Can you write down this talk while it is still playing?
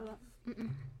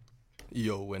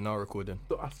Yo, we're now recording.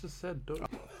 I just said, don't.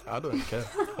 I don't care.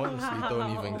 Honestly,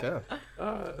 don't even care.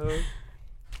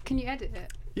 Can you edit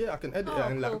it? Yeah, I can edit it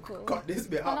and like cut this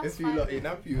bit out if you lot ain't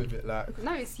happy with it. Like,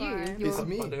 no, it's you. It's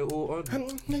me. Are they all on?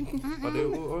 Are they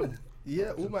all on?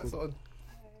 Yeah, all mics are on.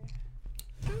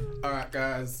 Alright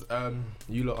guys,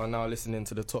 you lot are now listening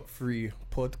to the top 3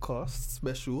 podcast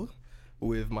special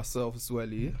with myself,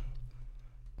 Souljah,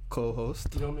 co-host,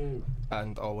 You know what I mean?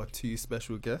 and our 2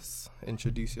 special guests.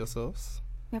 Introduce yourselves.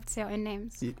 We have to say our own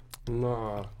names. Yeah.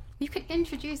 Nah. You could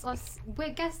introduce us. We're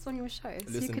guests on your show. So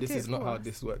you Listen, could this do is it not for how us.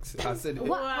 this works. I said it.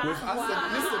 What? Listen. I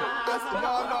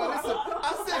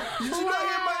said, did you not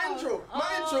hear my intro? My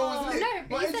intro was lit.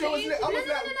 No, My intro was lit.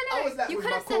 I was like You with could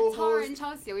my have said Tara and co-host.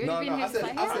 Chelsea. We would No, have been no, here. I said-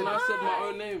 like, I said- And I said my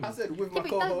own name. I said with Yeah, my but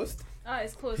co-host. Oh,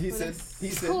 it's cool. He said,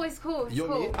 It's cool. It's You're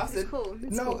cool. me. I said, it's cool.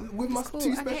 It's no, cool. with my It's cool.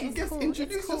 2 Okay, special it's guests, cool.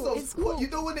 introduce It's cool. yourselves. It's cool. What? You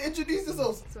don't want to introduce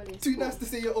yourselves? It's Too cool. nice to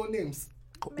say your own names.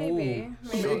 Maybe.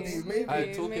 Maybe.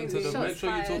 Alright, talking to the. Make sure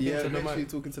you talking Yeah, to the make sure you're mic.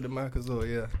 talking to the mic as well.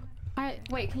 Yeah. Alright,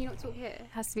 wait. Can you not talk here? It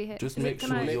has to be here. Just Is make it- sure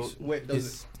can I- you're. Wait,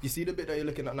 does it, you see the bit that you're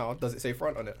looking at now? Does it say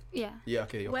front on it? Yeah. Yeah.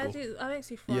 Okay. You're Where cool. do I don't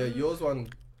see front? Yeah, yours one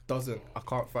doesn't. I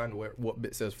can't find what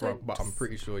bit says front, but I'm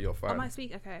pretty sure you're On fine. my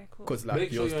speak. Okay, cool. Because like Make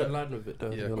sure yours you're in tu- line with it.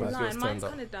 Though. Yeah, You're cause like- yours Line, mine's turned up.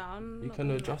 kind of down. You Not can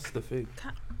gonna adjust the thing.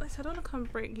 Listen, I don't want to come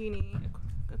break uni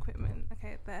equipment.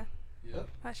 Okay, there. Yeah.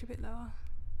 Actually, a bit lower.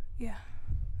 Yeah,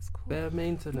 that's cool. Bare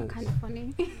maintenance. Kind of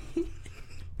funny.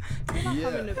 Come in Yeah.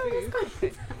 the booth. Do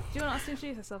you want us to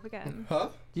introduce yourself again? Huh?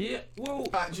 Yeah. Well.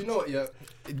 Do you know what? Yeah.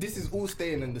 This is all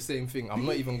staying in the same thing. I'm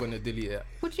not even gonna delete it.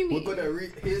 What do you mean? We're gonna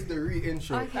here's the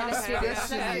re-intro. Okay, let's do that.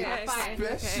 Especially, Fine.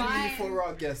 especially Fine. for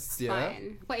our guests. Yeah.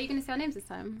 Fine. Wait, are you going to say our names this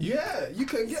time? Yeah, you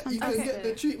can get the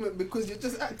fantastic. treatment because you're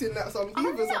just acting like some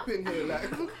divas up in here. Like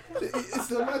it's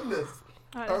the madness.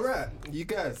 All right, you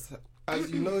guys.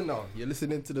 As you know now, you're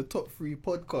listening to the top 3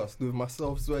 podcast with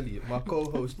myself, Souljah, my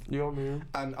co-host, You know what I mean?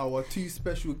 and our 2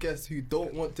 special guests who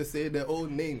don't want to say their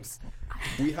own names.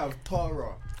 We have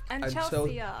Tara And Chelsea.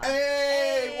 Chelsea.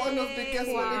 Hey, one of the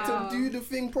guests wanted to do the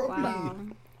thing properly. Wow.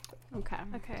 Okay.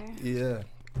 Okay. Yeah.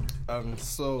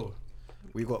 So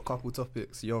we got a couple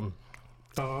topics. Yum.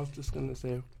 Oh, I was just gonna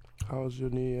say, how was your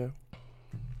New Year?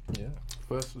 Yeah.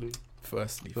 Firstly,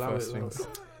 First Allow it, things.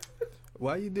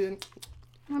 Why you doing?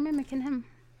 I'm mimicking him.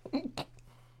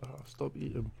 stop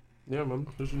eating. Yeah, man.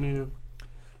 How's your New Year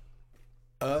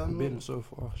been so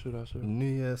far? Should I say? New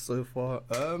Year so far.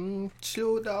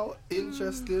 Chilled out.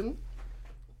 Interesting.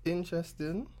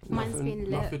 Mine's been lit.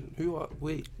 Nothing. Who are?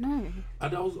 Wait. No.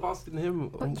 And I was asking him.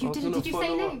 But you did you say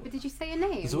your name? But did you say your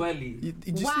name? Souljah.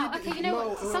 Did you Wow, see okay, you know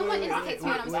what? Someone indicates me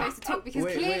when I'm supposed to talk because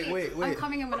clearly I'm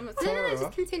coming in when I'm not. No, Tara,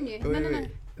 just continue. Wait. No.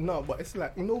 No, but it's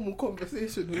like normal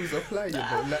conversation rules apply, you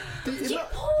know. Like, Did you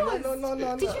pause?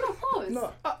 No. Did you not pause?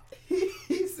 No,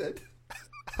 he said,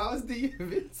 how's the year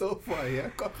been so far? Yeah, a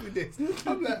couple of days.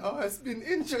 I'm like, oh, it's been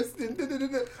interesting.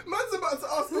 Man's about to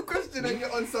ask a question and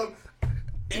you're on some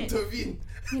intervene.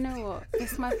 You know what?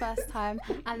 It's my first time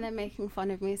and they're making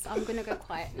fun of me, so I'm gonna go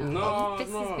quiet now. This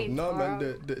has been No, man,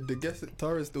 horrible. the guest,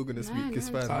 Tara's still going to speak. It's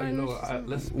no, fine. I know.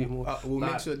 Let's be more. We'll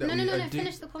make like- sure that No.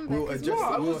 Finish the convo. we'll 'cause adjust No,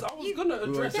 I We'll- was gonna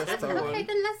we'll address adjust Okay, everyone.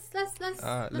 then let's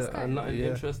Alright, go. And nothing Yeah.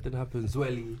 interesting happens.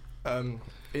 Souljah.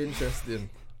 Interesting.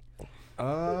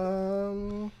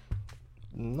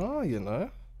 No, you know.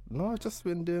 No, just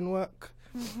been doing work.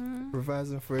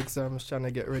 Revising for exams, trying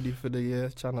to get ready for the year,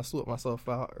 trying to sort myself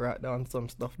out, write down some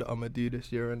stuff that I'm going to do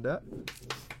this year and that.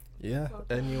 Yeah,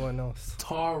 anyone else?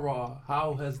 Tara,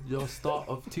 how has your start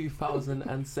of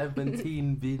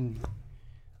 2017 been?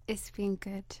 It's been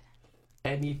good.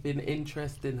 Anything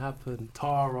interesting happened?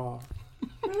 Tara.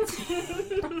 I'm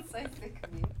so sick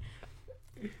of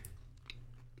you.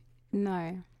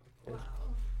 No.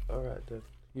 Alright then.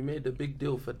 You made a big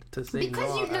deal to say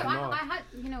Because no. you know, no. I had,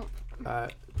 you know.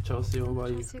 Chelsea, what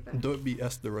about you? Don't be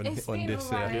Esther on It's this, been yeah.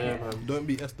 alright. Yeah, man. Don't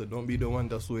be Esther. Don't be the one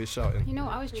that's always shouting. You know,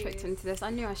 I was tricked into this. I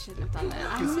knew I shouldn't have done it.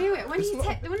 I knew it. When it's you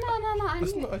not- no, I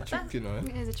It's knew not a it. trick, you know.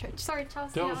 It is a trick. Sorry,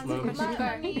 Chelsea. Tell us, I was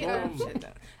man. go.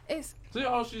 It's See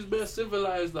how she's been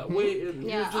civilized, like waiting.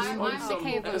 Yeah, You're just I'm on the some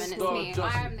cave woman. It's Esther, me.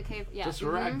 Just, I am the cave. Yeah. just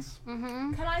rags.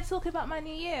 Mm-hmm. Can I talk about my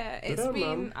new year? It's Yeah,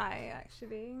 been man. I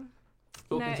actually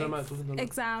Talking to the mic, talking to the mic.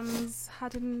 exams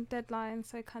had a deadline,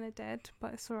 so kind of dead,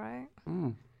 but it's alright.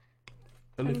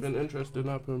 Anything interesting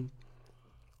happen?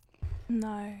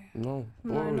 No. No.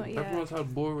 No, Boring. not yet. Everyone's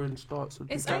had boring starts.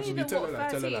 It's Can't only you the tell her, what,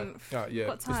 like, tell her, 13th? like, yeah,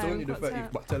 Got it's time, only the got 30th, time.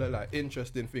 but tell her, like,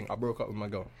 interesting thing, I broke up with my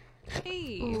girl.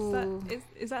 Hey, Ooh.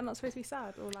 is that not supposed to be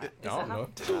sad or like? I don't know.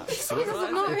 It's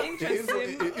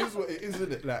It is what it is,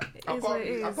 isn't it? Like, It I is what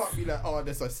it can't is. be like, oh,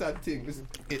 that's a sad thing.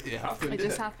 It happened, It didn't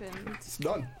just it? happened. It's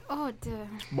done. Oh dear.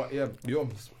 But yeah,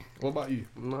 Yoms, what about you?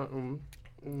 Nothing.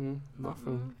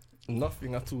 Nothing.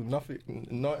 Nothing at all.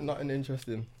 Nothing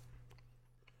interesting.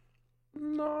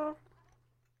 No.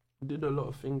 Did a lot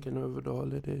of thinking over the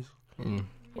holidays. Mm.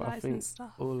 But I Lights think and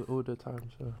stuff. all the time,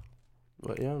 so.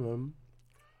 But yeah, man.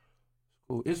 It's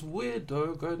cool. It's weird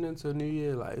though, going into a new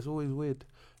year. Like, it's always weird.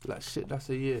 Like, shit, that's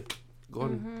a year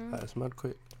gone. Like, it's mad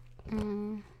quick.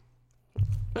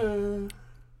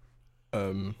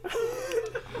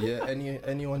 Yeah,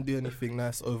 anyone do anything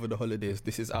nice over the holidays?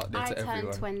 This is out there I to everyone.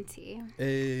 turned 20.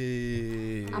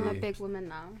 Hey. I'm a big woman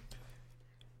now.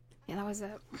 Yeah, that was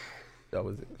it. That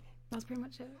was it. That was pretty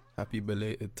much it. Happy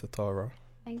belated to Tara.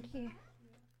 Thank you.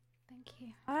 Thank you.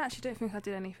 I actually don't think I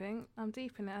did anything. I'm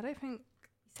deep in it. I don't think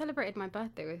You celebrated my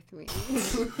birthday with me.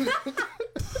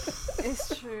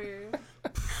 it's true.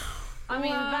 I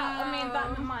mean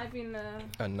that might have been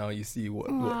And now you see what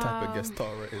type of guest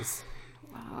Tara is.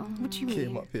 Wow. What do you Came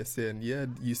mean? up here saying, yeah,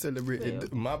 you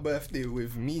celebrated my birthday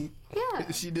with me. Yeah.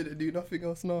 She didn't do nothing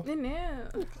else now. in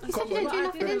it. Come you didn't do on,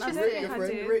 nothing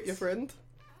interesting. rate your friend.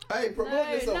 Hey, promote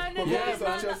yourself. Promote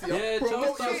yourself, Chelsea. Yeah,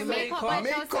 Promote Chelsea's yourself. Makeup by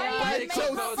Makeup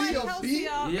Chelsea. by Chelsea. B.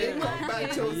 Makeup by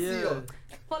Chelsea. Yeah.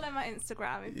 Follow my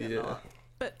Instagram if you're not.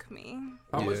 Book me.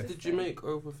 How much Yeah. did you make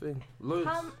over thing? Loads.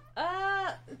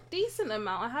 Decent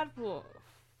amount. I had what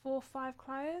 4 or 5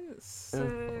 clients.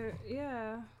 So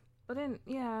yeah. But then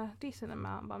decent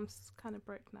amount. But I'm kind of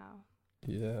broke now.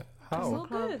 Yeah. It's How? all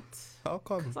good. How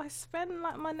come? Cause I spend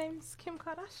like my name's Kim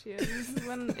Kardashian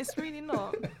when it's really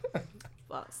not.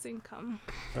 But it's income.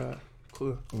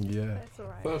 Cool. Yeah. But it's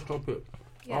alright. First topic.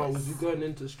 Yes. Oh, was you going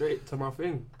into straight to my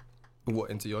thing? What,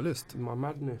 into your list? My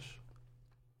madness.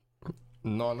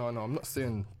 No. I'm not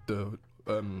saying the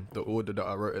order that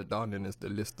I wrote it down in is the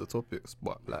list of topics,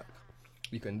 but like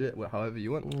you can do it however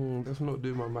you want. Let's not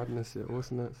do my madness yet.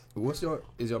 What's next?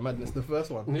 Is your madness the first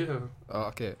one? Yeah. Oh,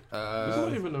 okay. It's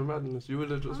not even a madness. You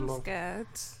would have just I'm laughed. scared.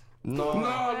 No.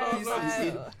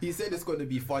 He said it's gonna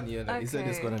be funny, and he said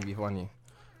it's Okay. gonna be funny.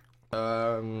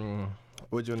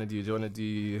 What do you wanna do? Do you wanna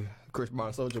do Chris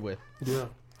Brown, Souljah Boy? Yeah.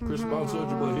 Chris Brown,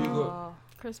 Souljah Boy. Who you got? Oh,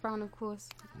 Chris Brown, of course.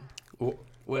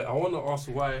 Wait, I want to ask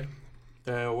why.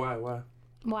 Why?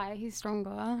 Why? He's stronger.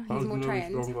 How He's do you more know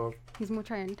trained. He's stronger? He's more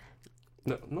trained.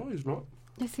 No, he's not.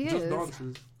 Yes, he Just is.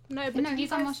 dances. No, but No, did you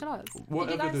he's on guys, martial arts. What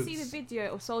did you guys evidence? see the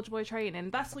video of Souljah Boy training?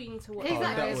 That's what you need to watch.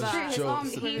 Exactly, that it's was true. His jokes.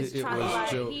 arms He's It trying was like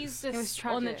jokes. he's It was just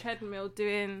on the tragic. treadmill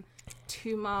doing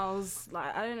 2 miles.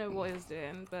 Like I don't know what he's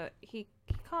doing, but he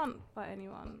can't fight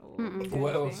anyone. Or do What anything.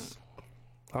 else?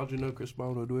 How do you know Chris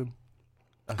Brown will do him?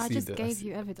 I see just that. gave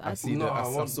you evidence. I see No, that. I I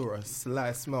want- saw a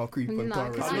sly smile creep on No,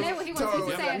 Tara. because I know what he wants you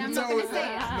to say, and I'm not going to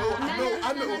say it. I know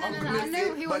what I'm gonna I know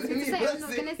what he say, wants but you to say. I'm not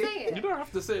let going me to say You it. don't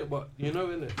have to say it, but you know,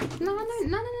 innit?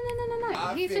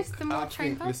 No. He's just the more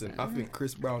trained person. Listen, I think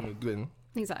Chris Brown will win.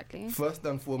 Exactly. First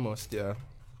and foremost, yeah,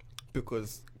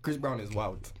 because Chris Brown is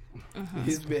wild. Uh-huh.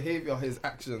 His behavior, his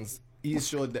actions, he's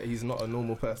showed that he's not a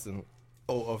normal person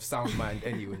or of sound mind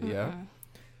anyway, yeah?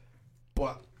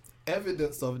 But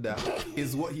evidence of that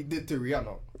is what he did to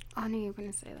Rihanna. I knew you were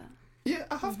going to say that. Yeah,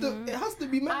 I have to. It has to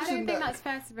be I mentioned. don't think that's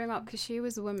fair to bring up because she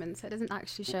was a woman, so it doesn't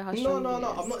actually show how No. strong he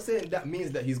is. I'm not saying that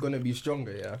means that he's gonna be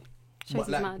stronger, yeah. Shows But he's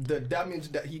like mad. the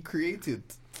damage that he created,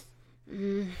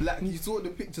 like you saw the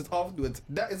pictures afterwards.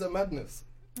 That is a madness.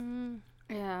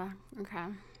 Yeah, okay.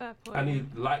 Fair point. And he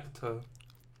liked her.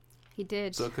 He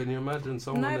did. So can you imagine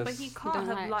someone No, that's... but he can't don't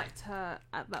have like- liked her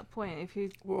at that point if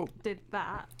he Well, did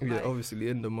that. Yeah, Like, obviously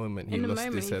in the moment he in the lost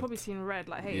moment, his he's head. probably seen red,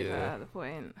 like hated her Yeah. at the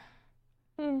point.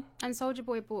 And Souljah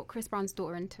Boy brought Chris Brown's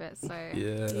daughter into it, so Yeah,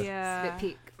 it's a Yeah. bit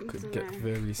peak. could get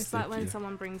very It's sticky. like when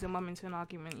someone brings your mum into an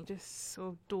argument, you just sort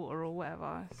of daughter or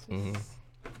whatever. It's just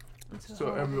it's a so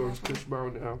whole everyone's level. Chris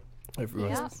Brown now.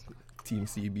 Everyone's Team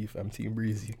CB fam, Team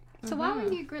Breezy. So why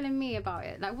were you grilling me about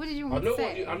it? Like, what did you I want know to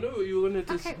say? what you wanted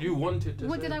to. Okay. You wanted to.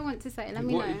 What say. did I want to say? Let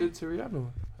me What know. you did to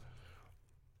Rihanna?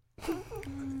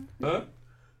 Huh?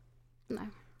 No.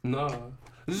 No.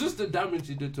 It's just the damage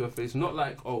you did to her face. Not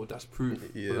like, oh, that's proof.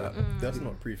 Yeah, Like, that's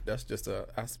not proof. That's just an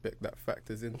aspect that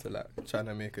factors into like trying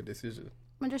to make a decision.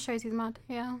 It just shows he's mad.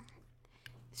 Yeah,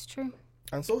 it's true.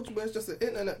 And Souljah Boy's just an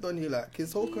internet donny. Like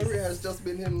his whole career has just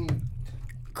been him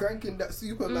cranking that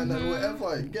Superman and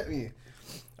whatever. You get me?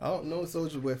 I don't know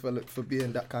Souljah Boy for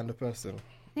being that kind of person.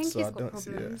 I think So he's I got don't see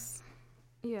it. problems.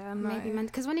 Yeah, no. Maybe, man.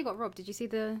 Because when he got robbed, did you see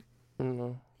the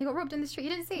No. He got robbed in the street. You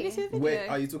didn't see Did you see it? the Wait, video?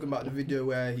 are you talking about the video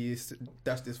where he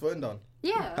dashed his phone down?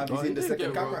 Yeah. Have you Oh, seen he the didn't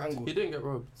second get camera robbed. angle? He didn't get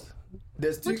robbed.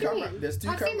 There's two What do you camera. mean? There's two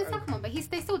I've seen the camera. second one, but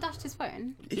they still dashed his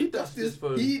phone. He dashed his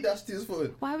phone. He dashed his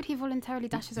phone. Why would he voluntarily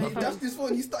dash his He own phone? dashed his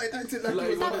phone. He started acting like Like,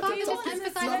 he was that on guy a just TikTok.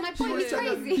 emphasised my point. He's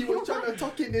crazy. He was trying to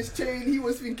tuck in his chain. He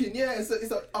was thinking,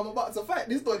 I'm about to fight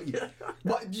this Donny.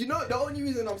 But you know, the only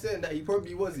reason I'm saying that he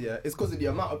probably was, is because of the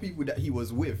amount of people that he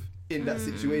was with in that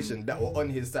situation that were on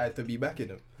his side to be backing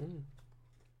him.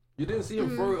 You didn't see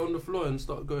him throw it on the floor and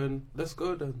start going, let's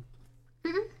go then.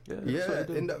 Yeah, that's what he Yeah, did.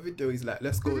 in that video, he's like,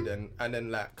 let's go then. And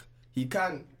then, like, he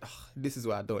can't. This is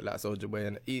why I don't like Souljah Boy.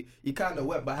 And he kind of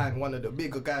went behind one of the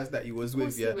bigger guys that he was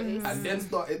with, and then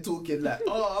started talking like,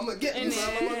 oh, I'm going to get this,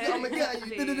 I'm going to get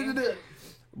you. Da-da-da-da-da.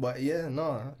 But yeah,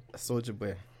 no, Souljah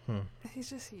Boy. He's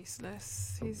just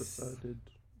useless. I He's decided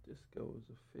this girl was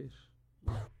a fish.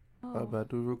 oh. How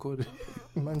bad, we recorded?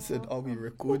 Man said, are we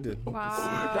recording?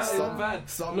 Wow. That is Some- bad.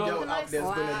 Some No. girl out there's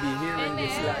gonna be hearing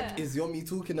this Innit? like, is Yomi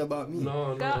talking about me?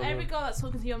 No, Girl, every girl that's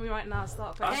talking to Yomi right now,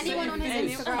 start I first. Anyone say on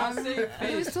his fish. Instagram. I say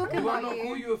He was fish. talking Do I about not you.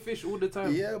 call you a fish all the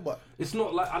time? Yeah, but It's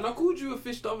not like, and I called you a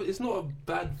fish the other, it's not a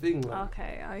bad thing. Like,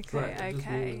 Okay, Like, it just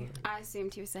okay. means- I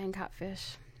assumed he was saying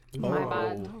catfish. Oh, My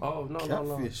bad. Oh, no.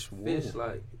 catfish. Fish,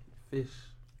 like, fish.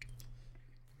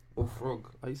 Or frog.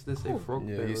 I used to say frog.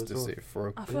 Yeah, there I used as to well. say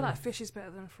frog. I feel like fish is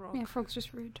better than frog. Yeah, frog's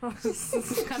just rude.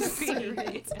 It's kind of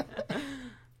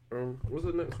rude. What's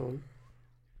the next one?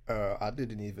 I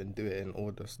didn't even do it in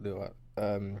order still.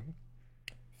 If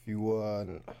you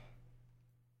want,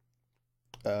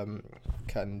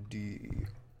 can do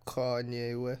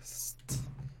Kanye West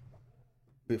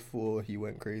before he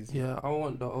went crazy. Yeah, I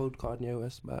want the old Kanye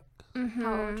West back.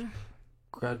 How old?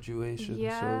 Graduation,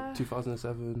 Yeah. so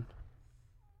 2007.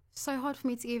 So hard for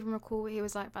me to even recall what he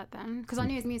was like back then, because I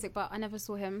knew his music, but I never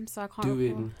saw him, so I can't recall.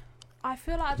 Doing I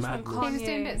feel like I just Madness. want He was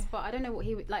doing Kanye. bits, but I don't know what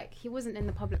he would like. He wasn't in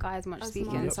the public eye as much As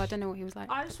speaking, much. so I don't know what he was like.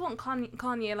 I just want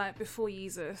Kanye like before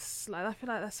Jesus. Like I feel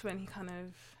like that's when he kind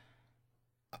of.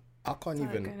 I can't Like,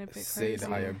 even going a bit say that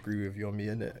I crazy. agree with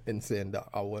Yomi in saying that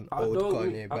I want I old don't.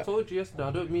 Kanye I back. told you yesterday.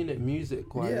 I don't mean it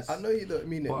music wise. Yeah, I know you don't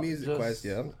mean it But music wise, just-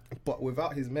 yeah. But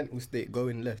without his mental state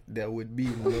going left, there would be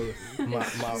no my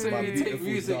So my you take beautiful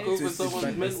music dark over twisted someone's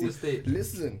fantasy. mental state.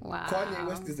 Listen, Wow. Kanye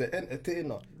West is an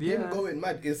entertainer. Yeah. Him going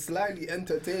mad is slightly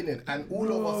entertaining, and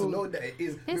all of us know that it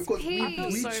is It's because peak. I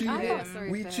feel sorry tune for in.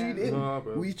 him. We for tune him. in. Nah,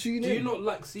 bro. We tune Do in. you not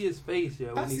like see his face?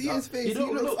 Yeah, when I he's see his up? face. He He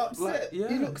don't looks look upset. Like, yeah.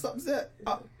 He looks upset. He's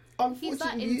like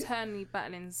Unfortunately, internally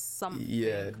battling something.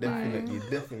 yeah,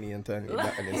 definitely internally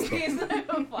battling stuff. It's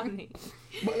so funny.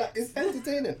 But like, it's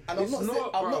entertaining, and It's not,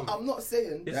 I'm not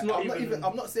saying It's that, not I'm even-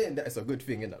 not saying that it's a good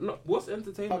thing, innit? No, what's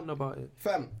entertaining about it?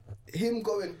 Fam, him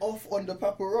going off on the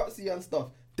paparazzi and stuff,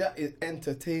 that is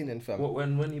entertaining, fam. What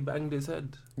when he banged his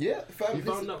head? Yeah, fam. You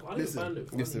found out? I didn't find it.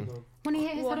 Funny, listen. bro. When he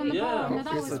hit his head on the Yeah, bar, no,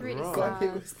 that was listen, really bro. Kanye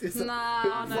sad. West is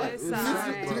Nah, no, it's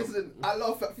sad. Listen, I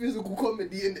laugh at physical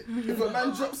comedy, and if a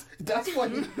man drops, that's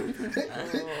funny.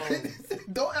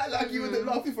 Don't act like you wouldn't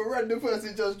laugh if a random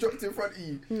person just dropped in front of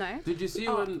you. No. Did you see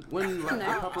Oh. when like, No.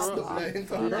 the Stop paparazzi? lying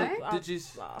to No.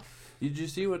 her. Did you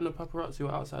see when the paparazzi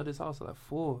were outside his house at like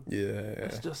 4? Yeah,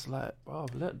 It's just like, bro,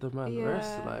 let the man rest.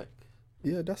 Yeah. Like,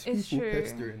 yeah, that's It's people true.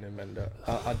 pestering him, and that.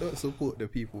 I don't support the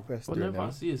people pestering whenever I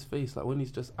him. see his face, like when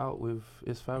he's just out with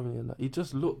his family and that, he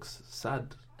just looks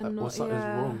sad. Like, And or not- something's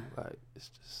yeah. wrong. Like,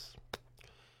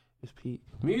 it's peak.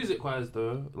 Music wise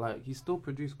though, like he still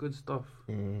produced good stuff.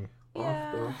 Mm.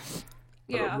 After.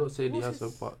 Yeah. I'm not saying he What's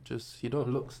hasn't, but just he don't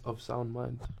look of sound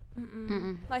mind.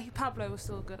 Mm-mm. Like Pablo was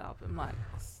still a good album, like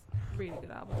really good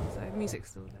album. So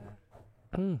music's still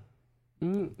there.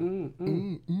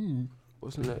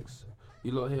 What's next?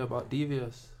 You lot hear about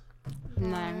Devious?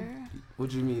 No.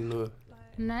 What do you mean no?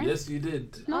 No. Yes, you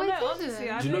did. No, Oh, I no, didn't. honestly,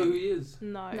 I Do you know who didn't. he is?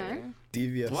 No. No.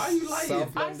 Devious. Why are you lying?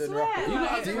 South I London swear. rapper. You know,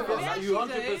 Like, Devious, we like, actually you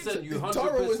 100%, you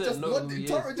Tara was 100% just know who nodded. he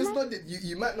Tara is. just nodded.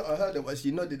 You might not have heard it, but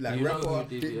she nodded like You know rapper. who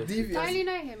Devious is. Devious. I only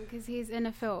know him because he's in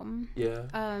a film, Yeah.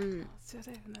 So I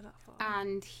don't even know that far.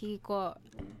 and he got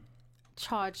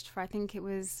charged for, I think it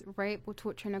was rape or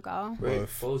torturing a girl. Rape, Both.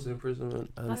 false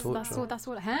imprisonment, and torture. That's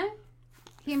all. Huh?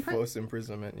 He imprisoned. False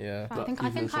imprisonment, yeah. I Like, think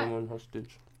keeping I someone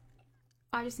hostage.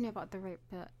 I just knew about the rape,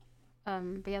 but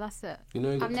yeah, that's it. You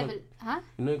know, he got I've never. you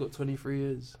know, he got 23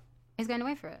 years. He's going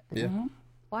away for it. Yeah.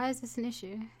 Why is this an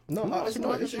issue? No, No, it's it not.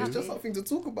 wasn't It's just happy. something to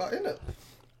talk about, innit?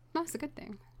 No, it's a good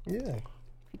thing. Yeah. If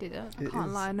you did it. It Can't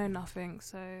is. lie, I know nothing.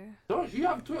 So Don't you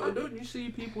have Twitter? Don't you see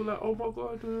people like, oh my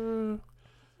god, I don't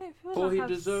feel or like he I've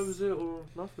deserves it or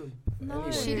nothing? No.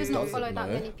 Anyway, She does not doesn't follow that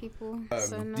know. many people.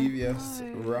 So no. Devious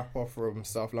No. rapper from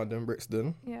South London,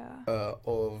 Brixton, Yeah.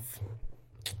 of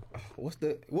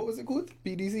what was it called?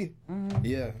 PDC.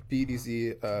 Yeah,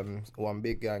 PDC. One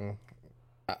big gang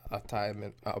at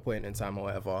a point in time or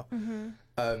whatever.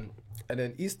 And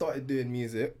then he started doing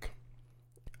music,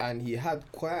 and he had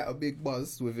quite a big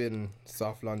buzz within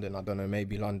South London. I don't know,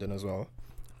 maybe London as well.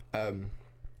 And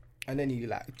then he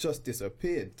like just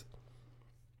disappeared,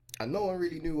 and no one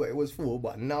really knew what it was for.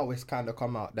 But now it's kind of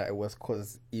come out that it was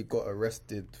because he got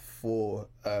arrested for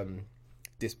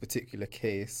this particular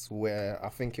case where I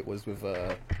think it was with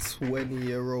a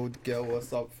 20-year-old girl or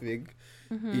something.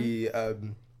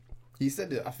 He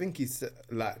said it. I think he said,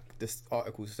 like, this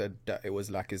article said that it was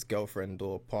like his girlfriend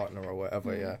or partner or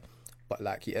whatever. Yeah, but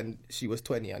like she was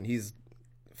 20 and he's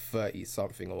 30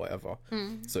 something or whatever.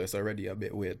 So it's already a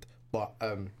bit weird. But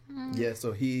yeah,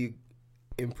 so he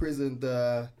imprisoned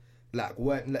her, like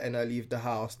weren't letting her leave the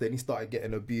house. Then he started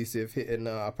getting abusive, hitting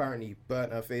her. Apparently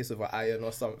burnt her face with an iron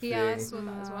or something. Yeah, I saw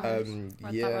that as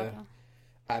well. Yeah,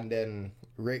 and then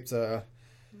raped her.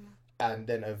 And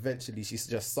then eventually she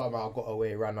just somehow got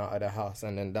away, ran out of the house,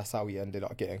 and then that's how he ended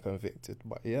up getting convicted.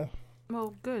 But yeah.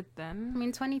 Well, good then. I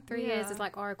mean, 23 years is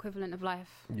like our equivalent of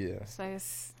life. Yeah. So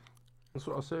it's... That's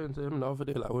what I was saying to him the other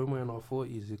day. Like, when we're in our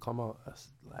 40s, he come out. That's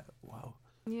like, wow.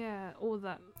 Yeah, all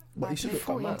that. But he shouldn't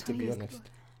come out, to be honest.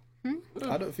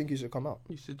 I don't think he should come out.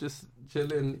 He should just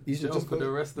chill in jail just for the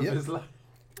rest of his life.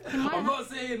 I'm not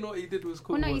saying what he did was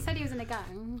cool. Well, no, you said he was in a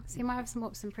gang, so he might have some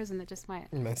ops in prison that just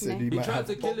might. Man said he tried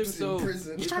to kill himself.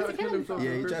 He tried to kill himself?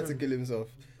 Yeah, he tried to kill himself.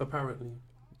 Apparently,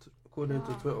 according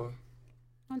to Twitter.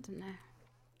 I don't know.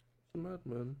 It's mad,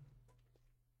 man.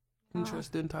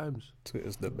 Interesting times.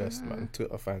 Twitter's the best, man.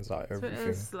 Twitter finds out everything.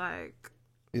 Twitter's like...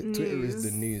 Twitter is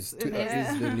the news. Twitter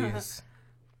is the news.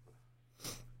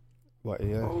 But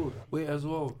yeah. Oh, wait, as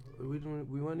well. We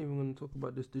weren't even going to talk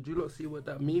about this. Did you not see what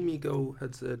that Mimi girl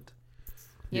had said?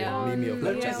 Yeah, Mimi of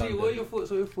Let me London. see. What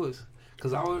are your thoughts?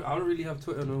 Because I don't really have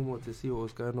Twitter no more to see what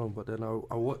was going on. But then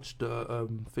I watched the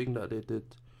thing that they did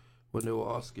when they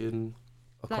were asking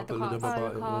a couple of them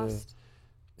about it.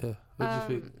 Yeah. What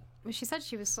do you think? Well, she said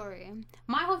she was sorry.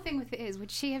 My whole thing with it is, would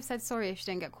she have said sorry if she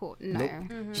didn't get caught? No.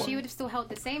 Nope. She would have still held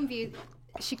the same view.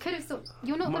 She could have still...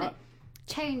 You're not going to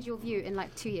change your view in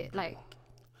like 2 years. Like...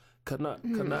 Can I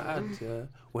add, yeah?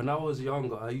 When I was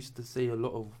younger, I used to say a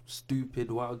lot of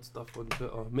stupid, wild stuff on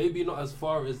Twitter. Maybe not as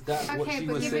far as that, what she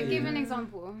was saying. Give an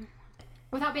example.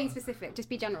 Without being specific, just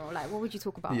be general. Like, what would you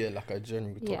talk about? Yeah, like a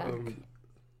general topic.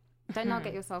 Don't now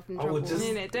get yourself in I trouble. would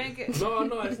just... Don't get...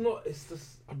 No, it's not. It's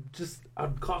just...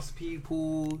 I'd cuss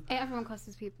people. Hey, everyone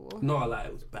cusses people. No, like,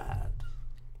 it was bad.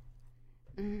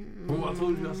 Remember what I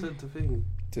told you I said to thing?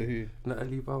 To who?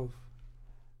 Natalie Valve.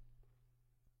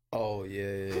 Oh,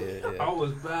 yeah. I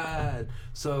was bad.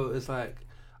 So it's like...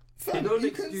 Fam,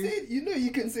 you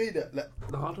can say that. Like,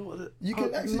 no, I don't want to... You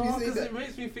can actually say that. It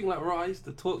makes me think like, right, I used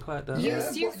to talk like that. Yeah,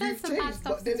 you've said some bad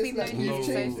stuff since we've known you. You've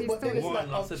changed, but then it's like,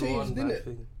 I've changed, didn't it?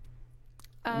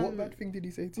 What bad thing did he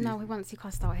say to you? No, once he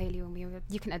cussed out Haley when we were...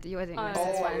 You can edit your editing.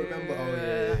 I remember. Oh,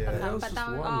 yeah. That was just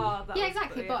one. Yeah,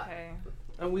 exactly, but...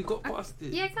 And we got past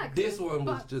it. Yeah, exactly. This one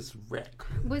was just wreck.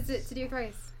 Was it to do with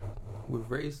race? With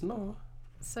race? No.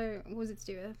 So, what was it to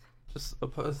do with? Just a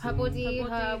person. Her body,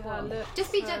 her look.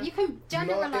 Just be... you can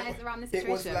generalise around the situation.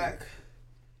 It was like...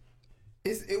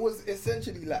 It was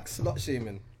essentially like slut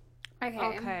shaming.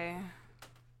 Okay.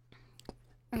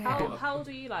 How old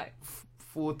are you, like?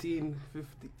 14,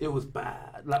 15. It was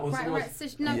bad. Like on someone's... So,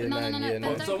 no.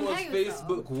 On someone's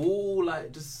Facebook wall,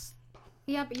 like just...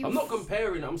 Yeah, but I'm not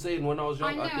comparing. I'm saying when I was young.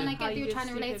 I know, and I get you were trying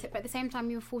to relate it, but at the same time,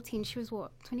 you were 14. She was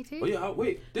what? 22? Oh yeah.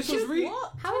 Wait, this was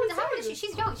what? How old is she?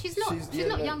 She's young. She's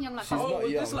not young like. Oh,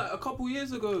 this like a couple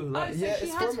years ago. Like,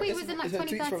 her tweet was in like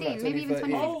 2013, maybe even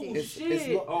 2015. Oh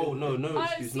shit! Oh no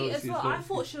excuse. I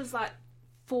thought she was like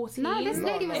 14. No, this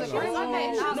lady was a grown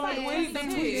woman. No, the way the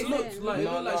tweets looked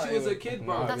like she was a kid,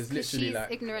 bro. That's because she's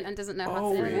ignorant and doesn't know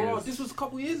how to. Oh, wow, this was a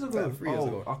couple years ago. 3 years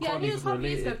ago. Yeah, I knew it was a couple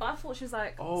years ago, but I thought she was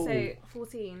like, say,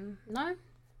 14. No.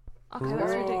 Okay,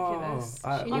 that's ridiculous.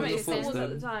 I makes sense at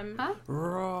the time. Huh?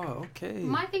 Right, okay.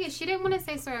 My thing is, she didn't want to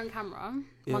say sorry on camera.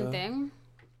 One thing.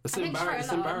 It's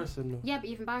embarrassing though. Yeah, but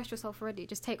you've embarrassed yourself already.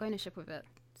 Just take ownership of it.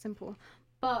 Simple.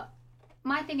 But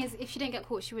my thing is, if she didn't get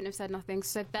caught, she wouldn't have said nothing.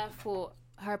 So therefore,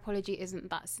 her apology isn't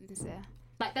that sincere.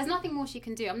 Like, there's nothing more she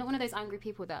can do. I'm not one of those angry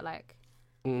people that like...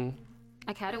 Okay,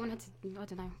 I don't want her to... I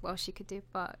don't know what else she could do.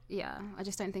 But yeah, I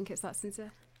just don't think it's that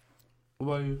sincere.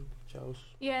 What about you, Charles?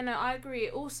 Yeah, no, I agree.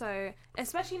 Also,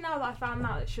 especially now that I found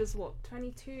out that she was,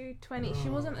 22, 20? She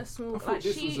wasn't a small... I thought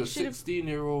this was a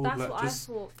 16-year-old. That's like, what just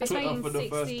I thought. 15, for the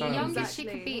first time. The youngest she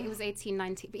could be, it was 18,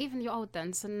 19. But even you're old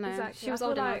then, so no. Exactly. She was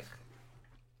old enough.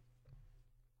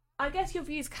 I guess your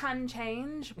views can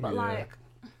change, but like...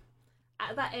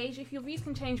 at that age, if your views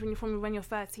can change when you're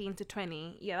 13 to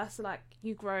 20, yeah, that's like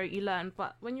you grow, you learn.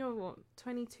 But when you're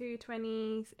 22,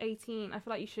 20, 18, I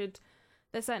feel like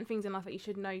there's certain things in life that you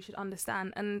should know, you should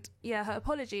understand. And yeah, her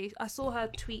apology, I saw her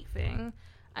tweet thing,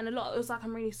 and a lot, it was like,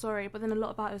 I'm really sorry, but then a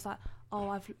lot about it was like,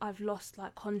 oh, I've lost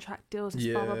like contract deals,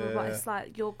 and blah, blah, blah, blah. It's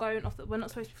like, you're going off, we're not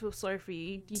supposed to feel sorry for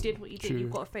you. You did what you did,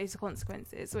 you've got to face the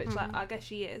consequences, which like, I guess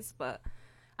she is, but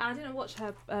I didn't watch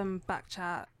her back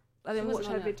chat. I didn't watch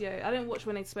her video. I didn't watch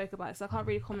when they spoke about it, so I can't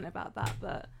really comment about that,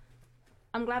 but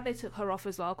I'm glad they took her off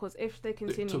as well, because if they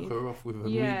continued... They took her off with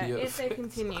immediate yeah, if they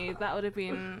continued, that would have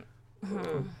been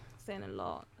saying a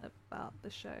lot about the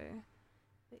show.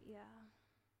 But yeah.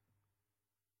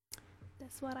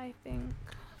 That's what I think.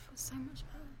 I feel so much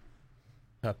better.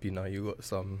 Happy now you got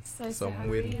some happy.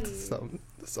 wind,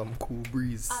 some cool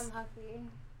breeze. I'm happy.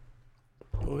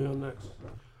 Oh, you're next.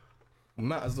 We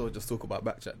might as well just talk about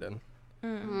backchat then.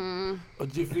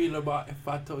 What do you feel about if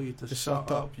I tell you to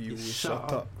shut up? You will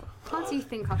shut up. How do you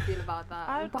think I feel about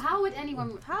that? But how would anyone...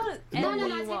 No, I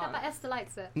take that, but Esther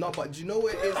likes it. No, but do you know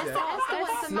what it is? Esther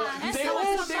wants a man. They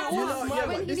all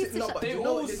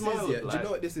smile. Do you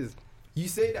know what this is? You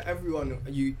say that everyone,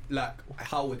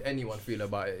 how would anyone feel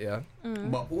about it, yeah?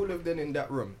 But all of them in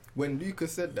that room, when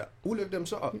Lucas said that, all of them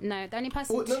shut up. No, the only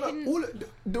person...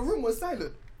 the room was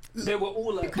silent. They were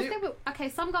all like... Because they were... Okay,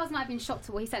 some girls might have been shocked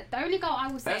to what he said. The only girl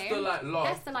I was saying... Esther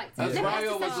liked it. As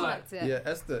Raya was like... Liked it. Yeah,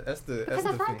 Esther. Because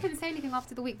Raya couldn't say anything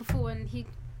after the week before, and he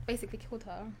basically killed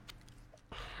her.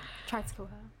 Tried to kill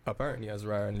her. Apparently, as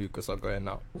Raya and Lucas are going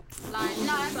out. Like,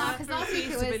 no, because last week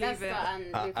it was Esther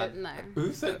and Lucas. No.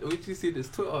 Who said? Did you see this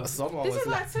Twitter? Someone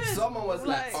was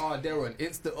like, oh, they're on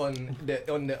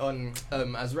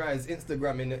as Raya's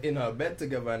Instagram in her bed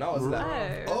together, and I was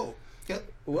like, oh,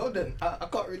 well then, I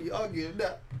can't really argue with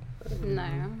that. No.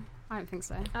 I don't think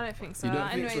so. I don't think so. You don't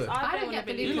think Anyways, so? I don't get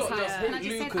the Lucas hype. And I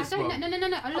just said, I don't know. No.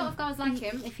 A lot of girls like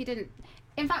him. If he didn't,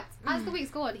 in fact, as the weeks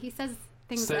go on, he says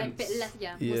things that are a bit less,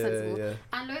 more sensible. Yeah.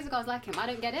 And loads of girls like him. I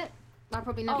don't get it. I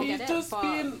probably never get it. He's just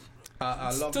being,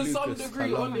 I love to Lucas. some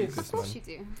degree, honest. Of course you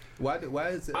do. Why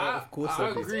is it? Of course I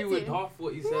agree with half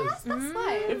what he says. That's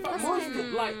fine. In fact,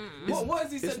 what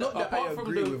has he said? It's not that I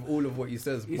agree with all of what he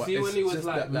says. You see, when he was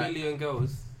like, million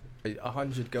girls.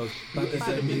 100 girls. He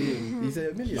said a million. He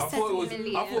said a million. I thought it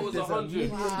was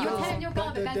 100. Wow. You're telling your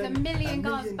girl that there's a million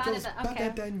girls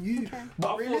better than you.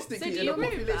 But realistically, in a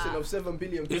population of 7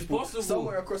 billion people,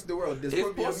 somewhere across the world, there's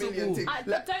probably a million things.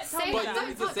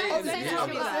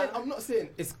 I'm not saying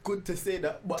it's good to say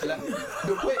that, but like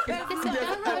the point is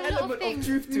there's an element of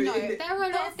truth to it. There are a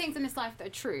lot of things in this life that are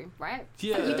true, right?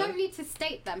 Yeah. But you don't need to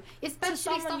state them,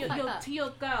 especially stuff like that. To your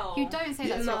girl. You don't say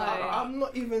that to your girl. I'm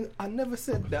not even. I never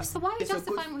said that. So why are you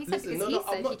justifying what he said? Listen,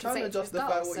 I'm not trying to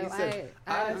justify what he said.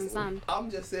 I don't understand. I'm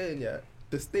just saying, yeah,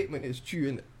 the statement is true,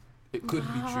 innit? It could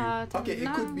be true. Okay,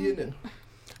 it could be, innit?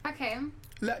 Okay.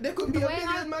 Like, there could be a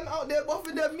million man out there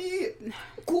buffing their meat.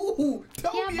 Cool.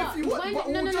 Tell me if you want, but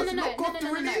we'll just knock off the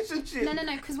relationship. No,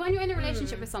 because when you're in a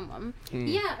relationship with someone,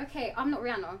 yeah, okay, I'm not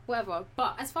Rihanna, whatever,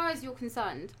 but as far as you're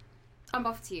concerned, I'm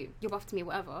buff to you, you're buff to me,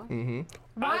 whatever.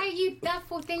 Why are you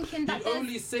therefore thinking that there's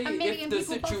only say a million if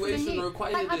the people buffer than situation you?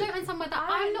 required Like, I don't it. understand why that.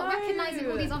 I'm not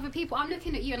recognising all these other people. I'm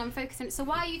looking at you and I'm focusing. So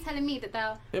why are you telling me that there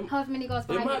are however many girls It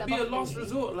behind me might that be a buff last me?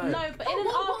 resort. Like, No, but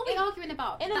what are we arguing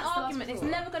about? in an argument, it's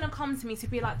never gonna come to me to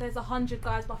be like, there's 100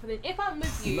 guys buffing in. If I'm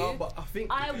with you, No, but I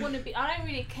think I want to be. I don't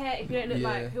really care if you don't look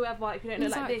like whoever. If you don't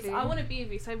look like this, Exactly. I want to be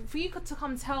with you. So for you to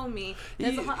come tell me,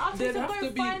 there's Yeah, I'll there'd just have go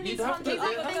to be- find you'd these have to-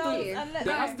 100 there has girls to be- and let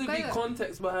there them has to go. be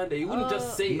context behind it. You wouldn't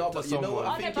just say No, it to but you know someone. what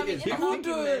I think it is.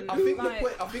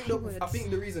 I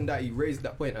think the reason that he raised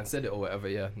that point and said it or whatever,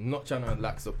 yeah, not trying to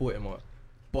like support him or,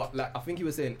 but like I think he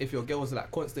was saying if your girl was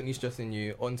like constantly stressing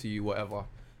you onto you, whatever,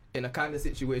 in a kind of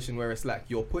situation where it's like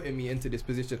you're putting me into this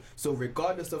position, so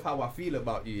regardless of how I feel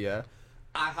about you, yeah,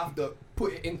 I have to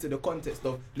put it into the context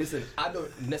of, listen, I don't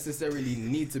necessarily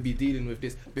need to be dealing with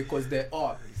this because there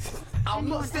are. I'm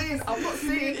not saying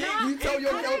you tell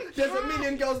your girl there's a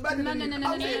million girls better than you.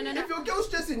 No. If your girl's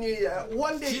stressing you, yeah,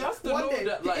 one day, She has to know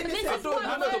that, like, I don't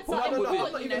have the problem with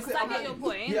it. I get your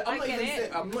point. Yeah,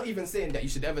 I'm not even saying that you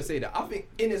should ever say that. I think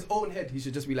in his own head he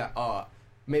should just be like,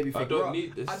 maybe think, I don't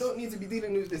need this. I don't need to be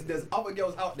dealing with this. There's other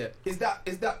girls out there. Is that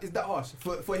harsh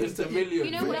for him It's to a million.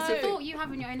 You know what I thought you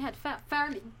have in your own head. Fair.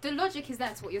 The logic is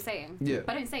that's what you're saying. Yeah.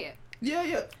 But don't say it.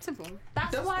 Yeah. Simple.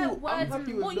 That's why cool. I'm words,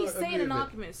 happy with what you not say in agree an with it.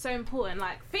 argument is so important.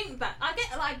 Like, think that I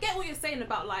get what you're saying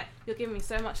about like you're giving me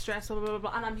so much stress,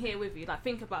 blah, and I'm here with you. Like,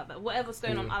 think about that. Whatever's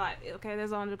going on, I like. Okay, there's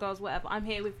 100 girls, whatever. I'm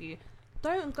here with you.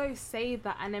 don't go say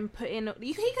that and then put in.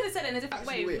 He could have said it in a different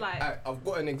way. Wait, Like, I've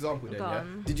got an example then. Yeah?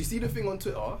 Did you see the thing on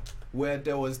Twitter where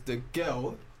there was the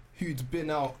girl who'd been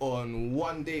out on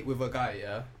one date with a guy,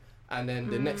 yeah, and then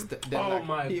the next,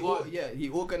 he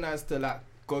organised to like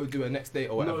go do a next date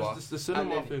or whatever. No, it's just the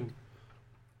cinema thing.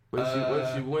 When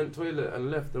she went toilet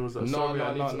and left and was like,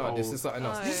 no, this is something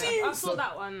else. You see, I saw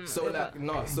that one. So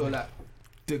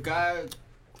the guy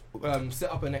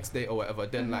set up a next date or whatever.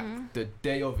 Then like the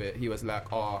day of it, he was like,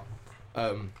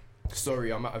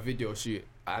 sorry, I'm at a video shoot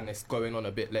and it's going on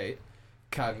a bit late.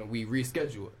 Can we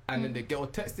reschedule? And then the girl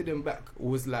texted him back,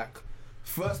 was like,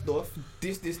 first off,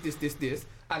 this,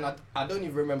 and I don't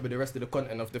even remember the rest of the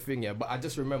content of the thing, yeah, but I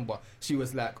just remember she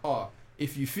was like,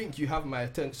 if you think you have my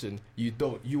attention, you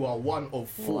don't. You are one of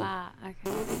 4. Wow,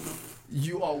 okay.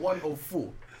 You are one of 4.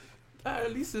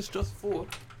 At least it's just 4.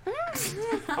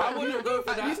 I wouldn't go for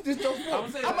that. At least it's just 4.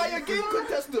 Am I a game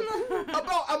contestant?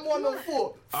 About I'm one of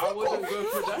 4. I wouldn't go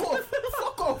for that.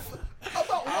 Fuck off.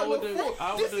 About one of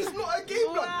 4. This is not a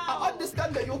game, blood. I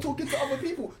understand that you're talking to other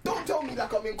people. Don't tell me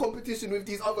like I'm in competition with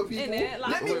these other people.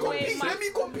 Like, let me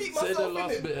compete myself. Say the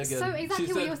last bit again. So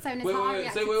exactly what you're saying is how I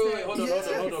reacted to it.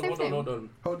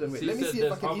 Hold on. Wait. Let me see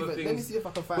if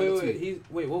I can find it.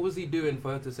 Wait, what was he doing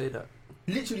for her to say that?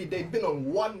 Literally, they've been on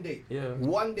one date. Yeah.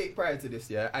 One date prior to this,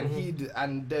 yeah, and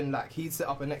he'd set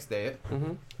up a next date.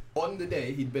 On the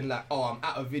day, he'd been like, I'm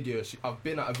at a video shoot. I've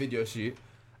been at a video shoot,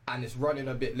 and it's running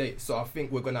a bit late, so I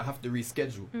think we're gonna have to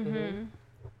reschedule.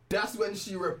 That's when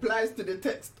she replies to the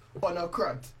text on her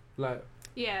crud. Like,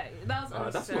 yeah, that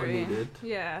was that's what unnecessary. needed.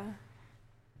 Yeah.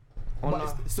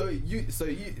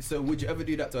 So would you ever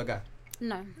do that to a guy?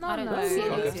 No, I don't know.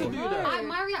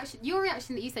 Okay. Your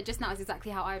reaction that you said just now is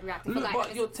exactly how I'd react. Look,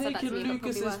 but you're taking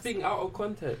Lucas's thing out of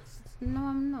context. No,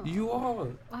 I'm not. You are.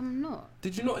 I'm not.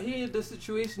 Did you not hear the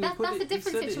situation? That's a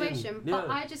different situation,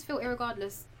 but I just feel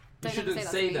irregardless. You shouldn't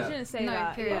say that. You shouldn't say no,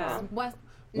 that. period. Yeah. What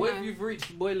if you've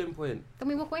reached boiling point? Then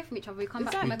we walk away from each other. We come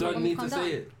back. You don't need to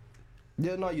say it.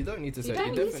 Yeah, no, you don't need to say it.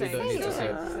 You definitely don't need to say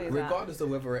it. Regardless of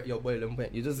whether at your boiling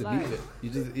point, you just leave it. You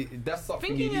just that's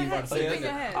something you leave unsaid.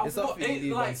 It's something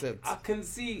you leave unsaid. I can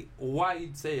see why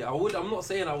you'd say it. I'm not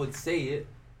saying I would say it.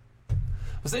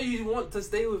 But say you want to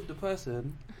stay with the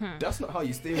person. That's not how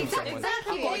you stay with someone.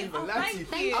 Exactly. I can't even lie to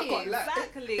you. I can't lie.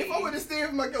 Exactly. If I were to stay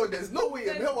with my girl, there's no way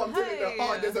in hell I'm telling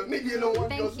her, there's a million and one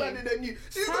girls better than you.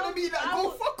 She's gonna be like, go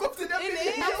fuck off to them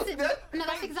million girls then. No,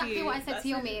 that's exactly what I said to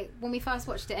Yomi when we first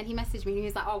watched it, and he messaged me and he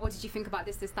was like, what did you think about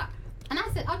this, that? And I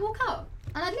said, I'd walk out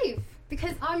and I'd leave.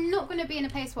 Because I'm not going to be in a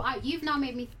place where you've now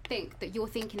made me think that you're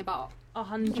thinking about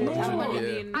 100 and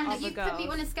that you put me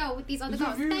on a scale with these other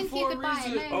girls. Thank you,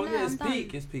 goodbye. No, it's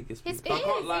peak. It's I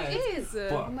can't lie. It is.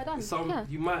 But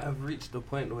you might have reached the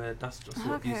point where that's just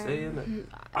what you say, innit?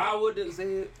 I wouldn't say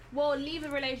it. Well, leave the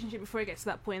relationship before it gets to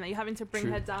that point that you're having to bring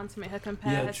her down to make her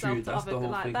compare herself to other.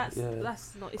 Like that's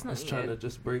not. It's not. That's trying to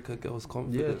just break a girl's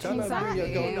confidence. Yeah, trying to bring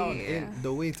your girl down in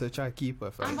the way to try to keep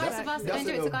her. And vice versa. Don't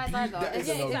do it to guys either. That is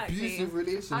an abusive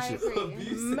relationship.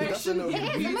 That's emotional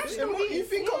abuse. You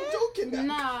think I'm joking?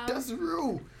 Nah. That's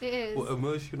real. It is. What,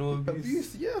 emotional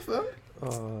abuse? Yeah, fam.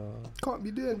 Can't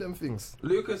be doing them things.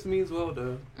 Lucas means well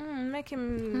though. Make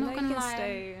him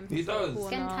stay. He does. It's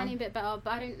getting a tiny bit better,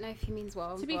 but I don't know if he means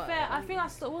well. To be fair, I think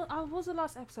what was the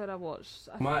last episode I watched?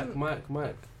 Mike.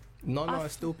 No,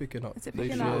 it's still picking up. Is it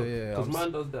picking up? Yeah. Because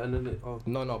mine does that and then it...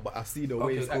 No, but I see the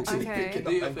way it's actually picking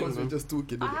up and because we're just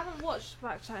talking. I haven't watched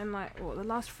back chatting the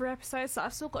last 3 episodes, so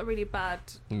I've still got a really bad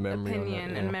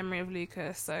opinion and memory of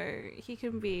Lucas, so he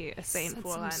can be a saint for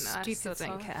all I know. I still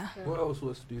don't care. What else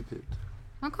was stupid?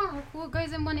 I can't recall what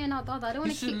goes in one ear and out the other. I don't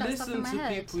want to keep that stuff in my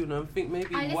head. You should listen to people, you know, and think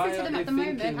maybe I why listen to them are at the they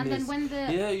moment, thinking and then when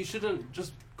the... Yeah, you shouldn't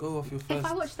just go off your first... If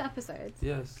I watch the episodes,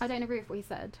 yes, I don't agree with what he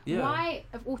said. Yeah. Why,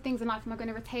 of all things in life, am I going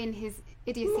to retain his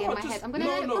idiocy in my head? I'm going to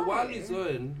let it go. While he's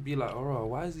going, be like, alright,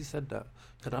 why has he said that?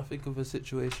 Can I think of a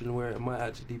situation where it might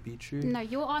actually be true? No,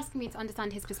 you're asking me to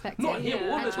understand his perspective. Not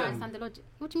him, all of them. Try and understand the logic.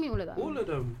 What do you mean all of them? All of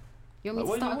them. You want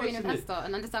me to start agreeing with Esther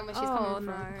and understand where she's coming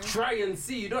from? Try and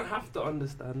see. You don't have to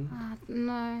understand.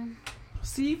 No.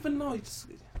 See, even now, you just...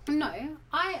 No,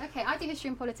 I do history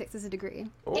and politics as a degree.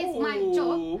 It's my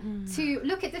job to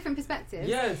look at different perspectives.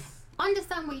 Yes.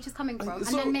 Understand where you're just coming from, and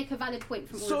then make a valid point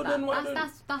from all of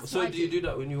that. That's so do you do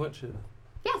that when you watch it?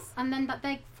 Yes, and then that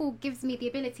therefore gives me the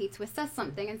ability to assess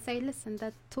something and say, listen,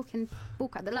 they're talking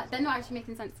bullcrap. They're not actually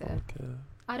making sense here. Okay.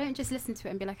 I don't just listen to it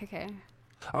and be like, okay.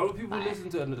 A lot of people listen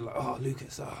to it and they're like, oh,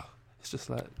 Lucas, It's just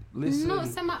like, listen. Not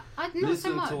so much.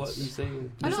 Listen to what he's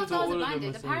saying. A lot of girls are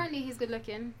blinded. Apparently he's good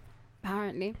looking.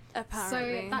 Apparently.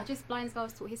 So that just blinds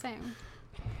girls to what he's saying.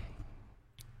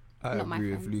 I not my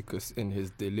agree with friends. Lucas in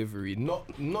his delivery. Not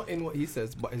in what he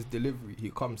says, but his delivery. He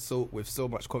comes with so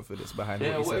much confidence behind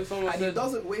Yeah, what what he if says. someone And he said-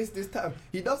 doesn't waste his time.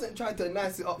 He doesn't try to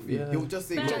nice it up for you. Yeah. He'll just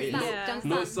say, No, "Wait, yeah. Just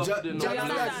No, that. it's softer than do you no.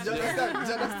 understand? Do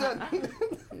you understand?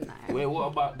 No. Wait, what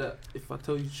about that? If I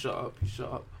tell you shut up, you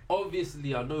shut up.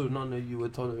 Obviously, I know none of you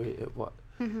would tolerate it, but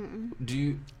do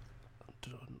you?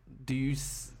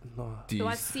 No. Do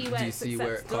I see where it's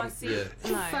accepted? Do I comes? see? Yeah.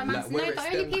 For a man, Like, no, where it the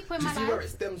only stems- people in do my you see where it life.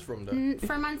 stems from, though?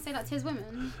 For a man to say that to his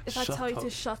women. If I Shut tell you up. to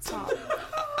shut up,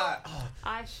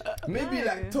 Maybe no.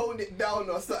 like tone it down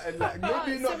or something. Like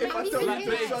maybe so not. If I maybe tell like you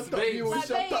to babes, shut up, you will Like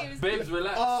shut up. babes. Babes,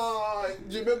 relax. Ah,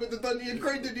 do you remember the time he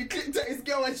created? He clicked at his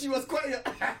girl and she was quiet.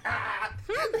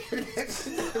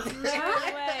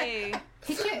 No way.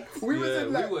 He clicked. We was Yeah,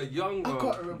 in like, we were young, I bro.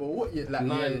 can't remember what year, like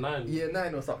Nine. year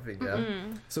 9 or something. Yeah.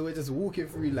 So we're just walking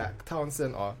through like town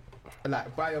centre,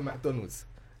 like by a McDonald's,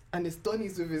 and it's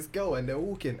Donny's with his girl, and they're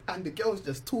walking, and the girl's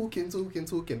just talking,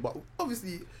 but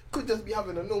obviously could just be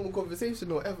having a normal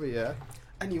conversation or whatever. Yeah.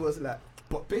 And he was like,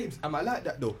 "But babes, am I like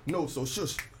that though? No, so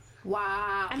shush."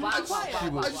 Wow. And Wow. he was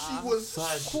quiet. Wow. And she was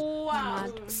Side.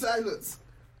 Wow. silence.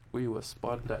 We were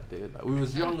spun that day. Like, we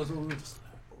was young as well. We were just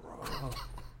like, raw.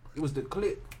 It was the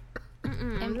click. Let a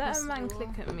man Impossible. click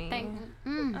at me.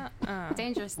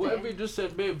 Dangerous. Whatever Thing. you just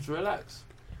said, babes, relax.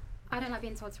 I don't like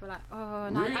being told to relax. Oh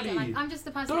no, I don't Really? like. I'm just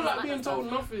the person. Don't who like doesn't being that told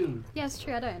stuff. nothing. Yeah, it's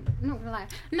true. I don't. I'm not gonna lie.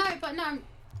 No, but no.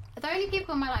 The only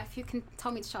people in my life who can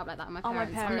tell me to shut up like that are my Oh, my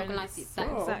parents. I'm not gonna lie to you. parents. That-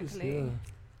 Oh, Exactly. obviously,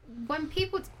 yeah. When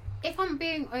people, if I'm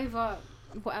being over,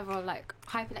 whatever, like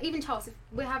hyper, like, even Charles, if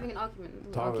we're having an argument,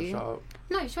 we'll Tara, argue. shut up.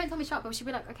 No, she won't tell me shut up, but she'll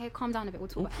be like, okay, calm down a bit. We'll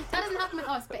talk. That doesn't happen with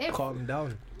us. But if Calm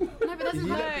down. no, but that's You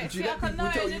not. let- No, do you see, let I can people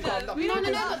know, tell you you calm know, down? we No, don't no,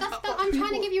 do no. that. But I'm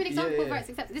trying to give you an example Yeah. where it's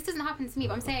acceptable. This doesn't happen to me,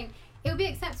 but I'm saying it would be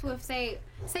acceptable if, say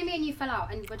me and you fell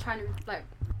out and we're trying to like,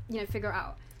 figure it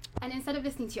out. And instead of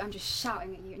listening to you, I'm just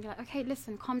shouting at you, and you're like, okay,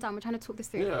 listen, calm down. We're trying to talk this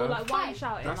through. Yeah. Or like, why are you Fine.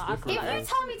 shouting? That's Like, I feel different. If like you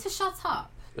tell me to shut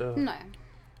up, Yeah. no.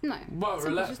 But Simple,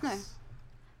 relax. just no.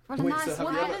 Wait, Relax. so have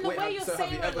What? you And ever- then the wait, way you're so have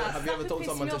saying you it, ever- like, have you that ever could told piss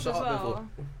someone me to off shut as up well.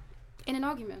 before? In an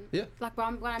argument. Yeah. Like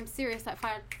when I'm serious, like if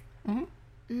I.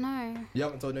 No. You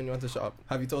haven't told anyone to shut up.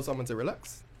 Have you told someone to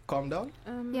relax? Calm down?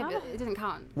 Yeah, but it doesn't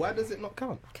count. Why does it not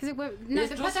count? Because it won't. No,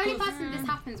 It's but just the only 'cause- person this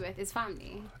happens with is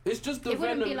family. It's just the It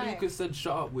wouldn't venom be like- Lucas said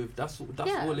shut up with. That's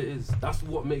Yeah. all it is. That's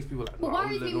what makes people like. What "Nah, worries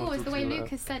I'll me let no more one is the talk way to you like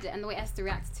Lucas said it and the way Esther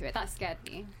reacted to it. That scared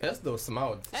me. Esther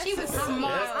smiled. She was Esther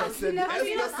smart. Esther said,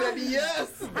 Esther said yes.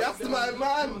 That's my There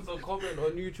man. was a comment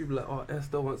on YouTube like, "Oh,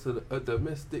 Esther wants a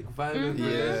domestic violence." Yeah,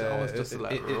 relationship." I was just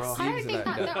like, it- "Rah." I don't Seems think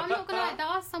like that. that. I'm not gonna lie. There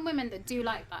are some women that do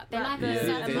like that. They Like like the- a Yeah,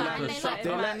 certain they man, like and a they shut like. They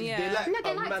man, like, yeah. they like No, they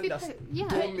a like man to that's be. Yeah.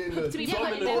 dominant. To be Yeah,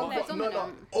 like dominant. they're No,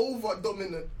 dominant. over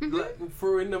dominant. Like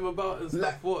throwing them about and stuff.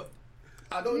 Like- What?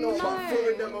 I don't know about No.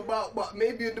 throwing them about, but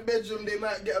maybe in the bedroom they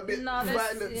might get a bit No,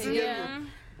 violent that's, together. yeah.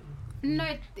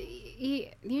 No,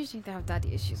 usually they have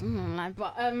daddy issues. I'm not gonna lie,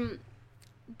 but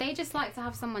they just like to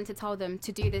have someone to tell them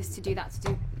to do this, to do that, to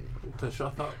do. To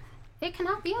shut up. It can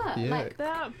help, yeah. Yeah. Like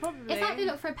That probably. it's like they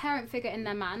look for a parent figure in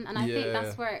their man, and I think Yeah.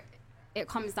 that's where it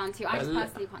comes down to. I just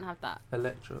personally can't have that.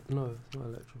 Electro. No, it's not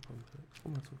electrocomplex.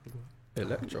 What am I talking about?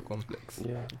 Electrocomplex.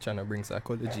 Yeah. Trying to bring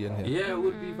psychology in here. Yeah, it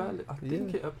would be valid. I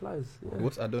think Yeah. it applies. Yeah.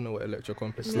 What's I don't know what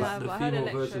electrocomplex is. Yeah, the but I heard female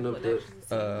electro, version of but the-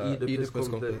 electricity. Oedipus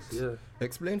complex. Yeah.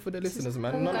 Explain for the listeners,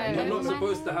 man. all None- going You're none not of on. them-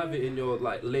 supposed to have it in your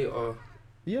like later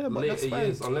Yeah, but that's fine.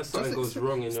 years unless something goes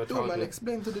wrong in your Still, man, childhood.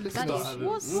 explain to the That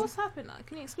listeners. is- What's happened?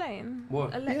 Can you explain?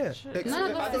 What? Electric. Yeah, No, no,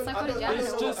 I that's don't psychology. know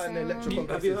It's what just- an Have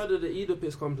electrocomplex you is. heard of the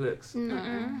Oedipus complex?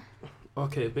 Mm-mm.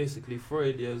 Okay, basically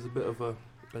Freud is a bit of a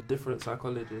different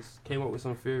psychologist. Came up with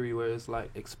some theory where it's like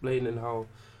explaining how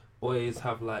boys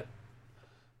have like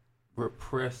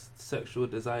repressed sexual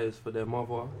desires for their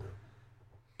mother.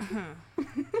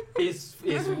 It's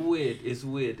weird. It's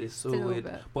weird. It's so Still a weird.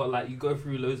 bit. But like you go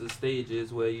through loads of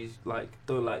stages where you like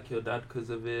don't like your dad because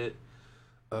of it.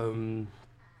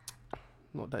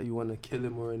 Not that you want to kill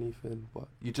him or anything, but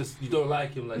you don't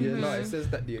like him. Like Yeah, no, it says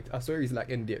that I swear he's like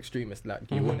in the extremist, like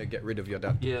you Mhm. want to get rid of your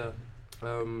dad. Yeah.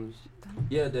 Then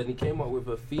he came up with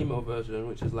a female version,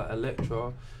 which is like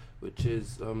Electra, which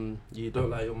is you don't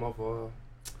like your mother,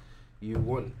 you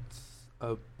want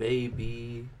a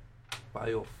baby by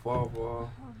your father,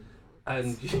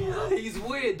 and he's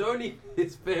weird, don't he?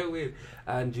 It's very weird,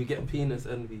 and you get penis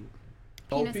envy.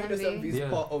 Penis Penis envy. envy is Yeah.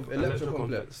 part of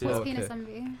electrocomplex. Yeah. What's Oh, penis okay.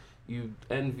 envy? You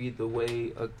envy the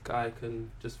way a guy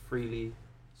can just freely,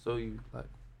 so you like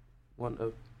want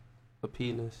a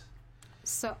penis.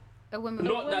 So a woman.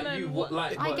 Not that woman you would-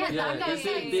 like. I but get yeah, that. I'm going it's to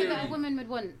in say so theory. that a woman would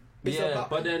want. It's Yeah, about,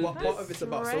 but then part of it's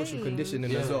about social strange.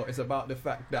 conditioning as Yeah. well. It's about the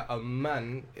fact that a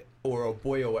man or a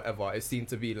boy or whatever is seen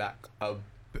to be like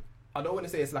I don't want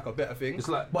to say it's like a better thing. It's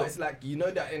like, but it's like, you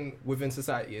know that within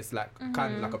society, it's like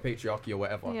kind of like a patriarchy or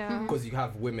whatever. Yeah. Because you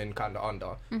have women kind of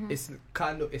under. It's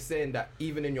saying that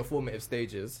even in your formative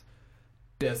stages,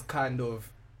 it's kind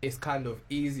of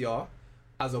easier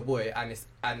as a boy, and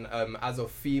as a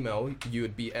female, you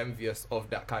would be envious of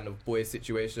that kind of boy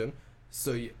situation.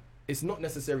 So it's not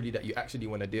necessarily that you actually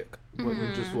want a dick, but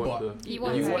you just want you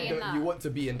want to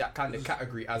be in that kind of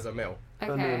category as a male.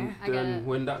 Okay, and then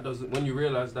when you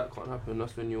realise that can't happen,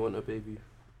 that's when you want a baby.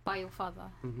 By your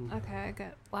father. Okay, I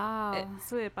get. Wow.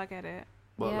 It's weird, but I get it.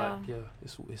 But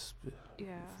it's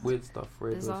weird stuff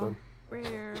for everyone.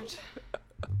 Weird.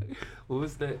 What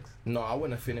was next? No, I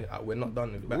want to finish. We're not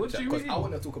done with back chat because I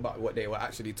want to talk about what they were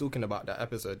actually talking about. That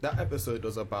episode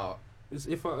was about. It's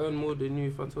if I earn more than you.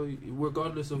 If I tell you,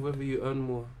 regardless of whether you earn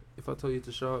more, if I tell you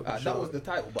to shout, that was the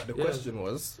title. But the question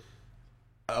was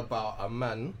about a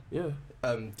man. Yeah.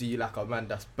 Do you like a man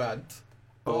that's bad?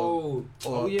 Or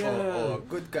a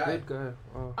good guy. Good guy.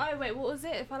 Oh wait, what was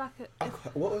it? If I like it.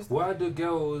 What was? Why do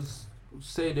girls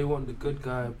say they want the good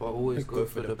guy but always go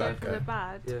for the bad guy? The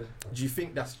bad. Yeah. Do you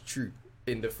think that's true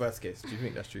in the first case? Do you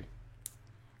think that's true?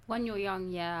 When you're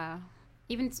young, yeah.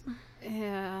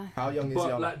 Yeah. How young is but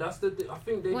young? Like that's I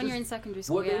think they when you're in secondary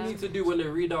school. What they need to do when they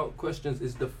read out questions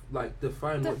is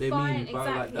define what they mean by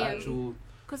like the actual.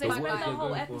 Because they spent the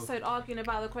whole episode arguing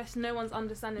about the question. No one's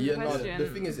understanding the question. No, the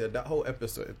thing is, that whole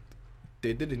episode,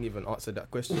 they didn't even answer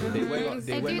that question. They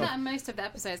do that in most of the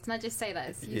episodes. Can I just say that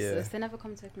it's useless? They never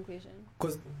come to a conclusion.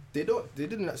 Because they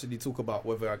didn't actually talk about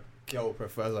whether a girl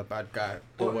prefers a bad guy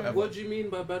or whatever. What do you mean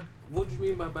by bad? What do you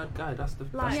mean by bad guy? That's the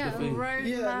thing. Road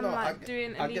man,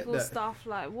 doing illegal stuff.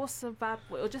 Like, what's a bad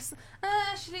boy? Or just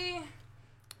actually,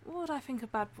 what would I think a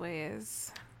bad boy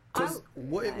is? Because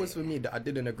what it was for me that I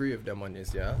didn't agree with them on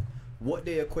is, what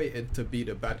they equated to be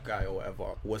the bad guy or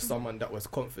whatever was someone that was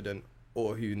confident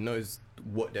or who knows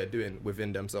what they're doing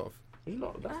within themselves.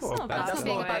 That's not a bad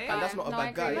guy. That's not a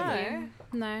bad guy.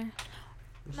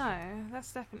 No,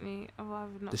 that's definitely. Oh, I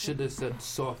would not. They should have said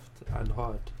soft and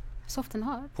hard. Soft and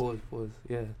hard. Pause.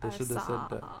 Yeah, they should have said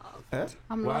that. Huh?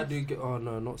 Why do you get? Oh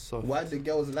no, not soft. Why do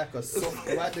girls like a soft?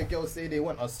 Why do girls say they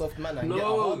want a soft man and get a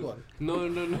hard one? No.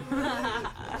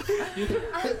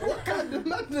 What kind of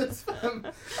madness, fam?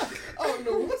 I don't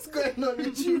know what's going on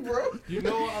with you, bro. You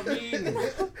know what I mean?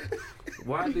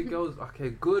 Why do girls?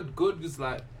 Okay, good is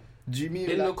like. Do you mean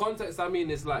in the context? I mean,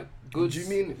 it's like good. Do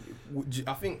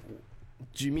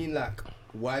you mean like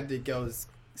why do girls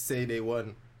say they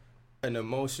want an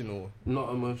emotional? Not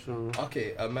emotional.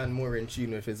 Okay, a man more in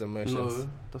tune with his emotions. No,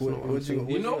 that's not what I'm saying.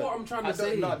 You know what I'm trying to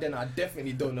say? No, then I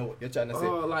definitely don't know what you're trying to say.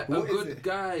 Oh, like a good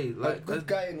guy. Like a good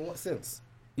guy in what sense?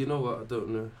 You know what? I don't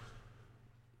know.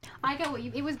 I get what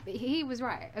he was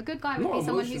right. A good guy would be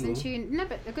someone who's in tune. No,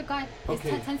 but a good guy tends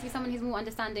to be someone who's more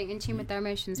understanding, in tune with their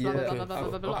emotions. Blah blah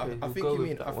blah blah. I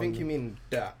think you mean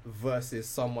that versus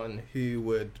someone who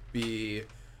would be,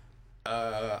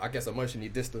 I guess, emotionally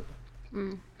distant.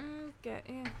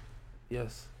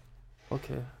 Yes.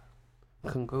 Okay. I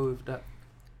can go with that.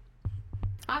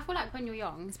 I feel like when you're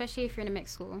young, especially if you're in a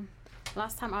mixed school.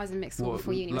 Last time I was in mixed school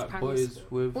before uni was like primary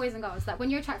school. Boys and girls. Like when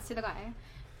you're attracted to the guy,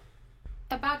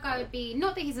 a bad guy would be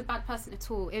not that he's a bad person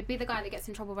at all. It would be the guy that gets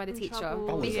in trouble by the teacher.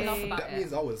 Making off about that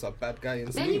means I was a bad guy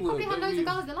in school. Then you probably had loads of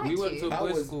girls that liked you. We went to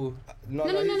boys' school. No.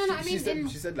 I mean,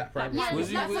 she said like primary school.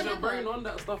 Was your brain on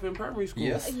that stuff in primary school?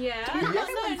 Yes. Yeah.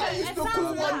 I used to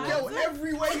call one girl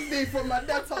every Wednesday from my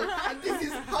dad's house, and this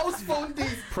is house phone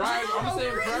days. I'm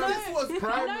saying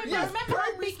primary. Yes,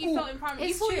 primary school. You felt in primary.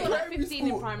 You thought you were like 15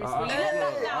 in primary school.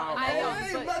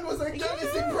 Man was a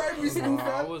jealous in primary school, fam.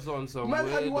 I was on some man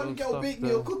had one girl bake me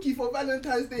a cookie for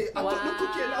Valentine's Day. I took the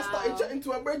cookie and I started chatting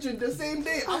to her brethren the same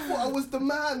day. I thought I was the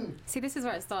man. See, this is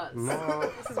where it starts.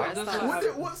 No. This is where it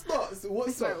starts. What starts? This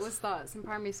is where it starts in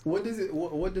primary school. What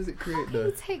does it create though?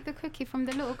 You take the cookie from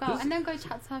the little girl and then go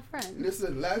chat to her friend.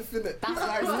 Listen, life in it. That's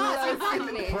life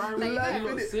in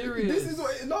it. Serious. This is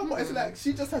what. No, but it's like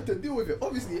she just had to deal with it.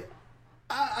 Obviously,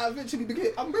 I eventually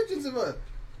became. I'm bridging to her.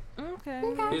 Okay.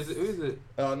 Who is it?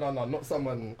 No, not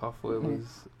someone. I thought it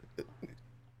was.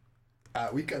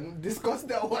 We can discuss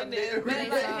that one day. I'm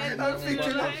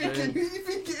thinking. Who do you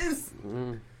think it is?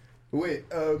 Wait.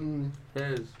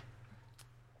 Here's.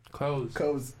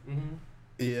 Coles. Mm-hmm.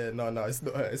 Yeah, no, it's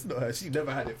not her. It's not her. She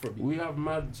never had it from me. We have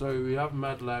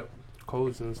mad like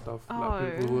codes and stuff.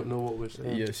 Like people won't know what we're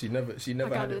saying. Yeah, she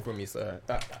never had it from me. So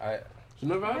she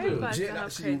never had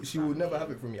it. She would never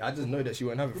have it from me. I just know that she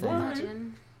won't have it from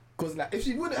me. Because like, if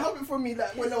she wouldn't have it from me,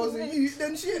 like when I was a youth,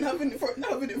 then she ain't having it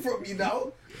from me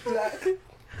now. Like,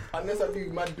 Unless I do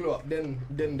mad glow up, then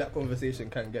that conversation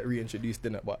can get reintroduced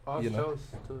in it. But Ask you know, Charles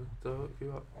to hook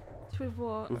you up With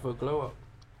what? with a glow up.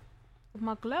 With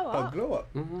my glow a up? glow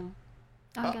up. Mm-hmm.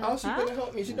 How's she gonna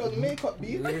help me? She does makeup,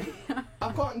 B.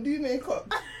 I can't do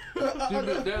makeup.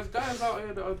 There's guys out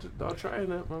here that are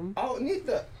trying it, man. I don't need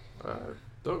that.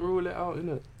 Don't rule it out,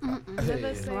 innit?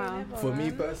 Never say never, For me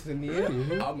man.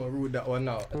 personally, I'ma rule that one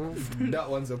out. That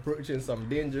one's approaching some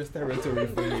dangerous territory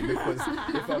for me because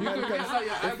if a man can,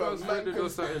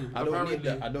 I don't need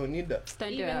that. I don't need that. Don't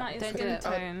do Even like it. your Don't do skin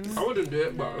it. tone. I wouldn't do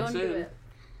it, but I'm Don't do saying, it.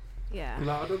 Yeah.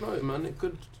 like, I don't know, man. It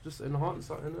could just enhance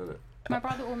something, innit? My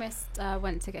brother almost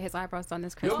went to get his eyebrows done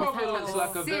this Your Christmas. brother Had looks a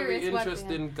like a very serious word with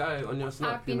him. interesting guy on your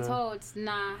snap. I've been told,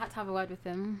 nah, I had to have a word with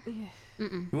him. Yeah.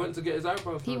 Mm-mm. He went to get his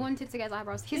eyebrows He done. wanted to get his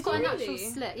eyebrows. He's Is got he a natural really?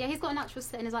 slit. Yeah, he's got a natural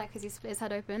slit in his eye because he split his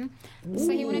head open. So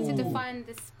he wanted to define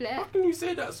the split How can you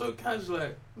say that so casual?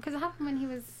 Like, because it happened when he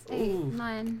was 8, Ooh.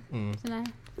 9. You know,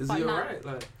 is But he nah. alright?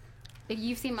 Like,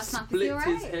 you've seen my snap. Is Split he his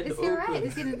alright? head Is he alright? open.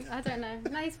 Is he? I don't know.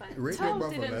 No, he's fine. Rate Charles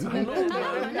my brother, didn't man. talk. No,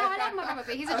 I like my brother,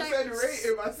 but he's a I joke. said rate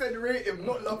him. I said rate him,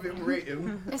 not love him. Rate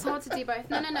him. It's hard to do both.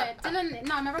 No. Dylan,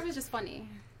 no, my brother's just funny.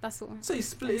 That's all. so he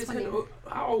split his Funny. head.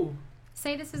 How?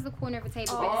 Say this is the corner of a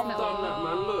table. Oh, but it's I've metal. done that,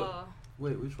 man. Look.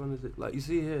 Wait, which one is it? Like, you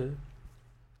see here?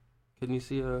 Can you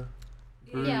see a?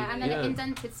 Yeah, and then it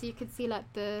indented so you could see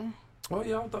like the. Oh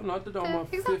yeah, I've done. I did that on my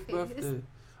Exactly. 5th birthday. It's-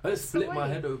 I just split the my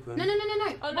way. head open. No. Oh, no, Well,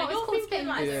 it's you're called thinking splitting.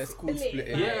 like Yeah, it's called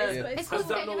splitting. Yeah, It's called Is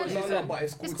that not what splitting. she No, said? but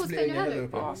it's called It's called splitting your head splitting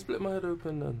open. Oh, I split my head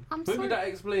open then. I'm Maybe sorry. that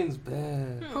explains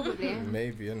bear. Probably.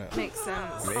 Maybe, innit? Makes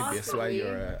sense. Maybe it's why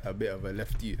you're a bit of a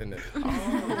lefty, innit?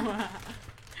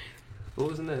 What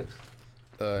was next?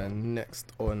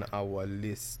 Next on our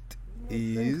list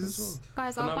Drink as is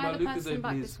Guys, Can I I'll buy buy the Lucozade, person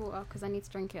back please? this water because I need to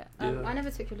drink it. Yeah. I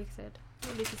never took your Lucozade.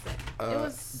 What did you say? uh,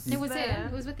 It was there. here.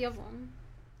 It was with the other one.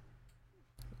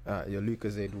 your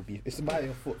Lucozade will be. It's by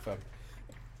your foot, fam.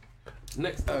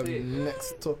 Next topic.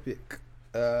 Next topic.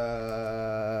 Do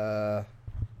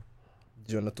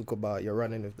you want to talk about your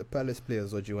running with the Palace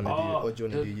players, or do you want to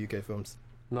do UK films?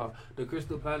 No, the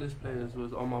Crystal Palace players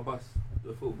was on my bus.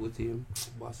 The football team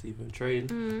bus, even train.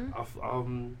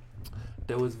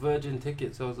 There was Virgin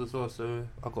ticket sales as well, so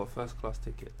I got a first class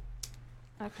ticket.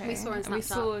 Okay. We saw in We Snapchat.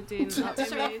 saw doing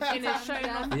showing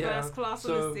off Yeah, first class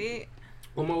so- on the seat.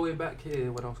 On my way back here,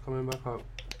 when I was coming back up,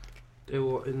 they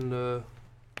were in the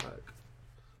like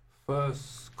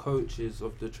first coaches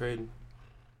of the train,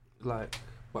 like.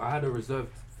 But I had a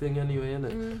reserved thing anyway,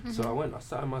 innit? So I went, I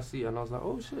sat in my seat, and I was like,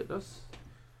 oh shit, that's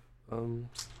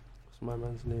what's my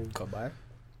man's name? Goodbye.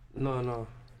 No.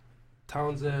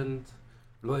 Townsend,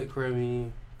 Loic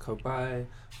Remy, Kabai,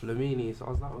 Flamini. So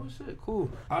I was like, oh shit, cool.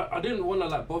 I didn't want to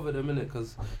like bother them in it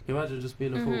because imagine just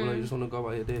being a footballer, you just want to go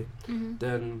about your day.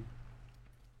 Then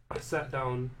I sat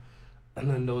down, and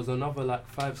then there was another like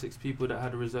 5-6 people that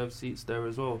had reserved seats there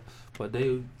as well. But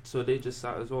they just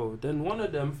sat as well. Then one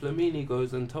of them, Flamini,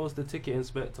 goes and tells the ticket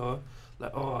inspector,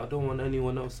 like, oh, I don't want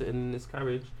anyone else sitting in this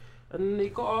carriage. And then they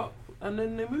got up, and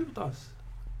then they moved us.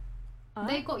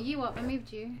 They got you up and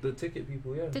moved you. The ticket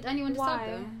people, yeah. Did anyone disturb Why?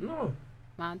 them? No,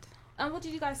 Mad. And what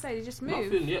did you guys say? They just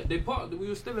moved? nothing. Yeah, we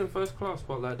were still in first class,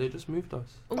 but like they just moved us.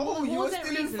 Oh, you were was their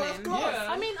still in first reasoning? class?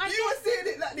 Yeah. I mean, I You were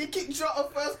saying it like they kicked you out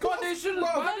of first class. But they shouldn't. Bro,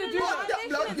 Why they do no, that? they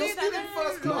shouldn't You're do still that. in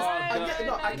first No,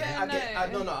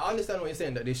 class. no, I understand what you're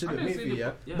saying, that they shouldn't I didn't move see you, the yeah?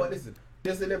 po- yeah. But listen,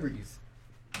 they're celebrities.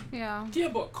 Yeah. Yeah,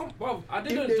 but come, bro, I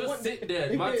didn't they just want- sit there.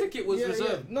 If My they- ticket was yeah,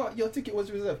 reserved. Yeah. No, your ticket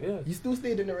was reserved. Yeah. You still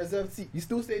stayed in the reserved seat. You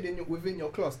still stayed within your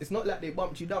class. It's not like they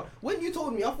bumped you down. When you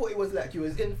told me, I thought it was like you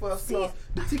was in first class.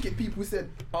 The ticket people said,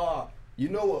 you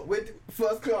know what? With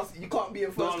first class, you can't be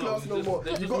in first class no more.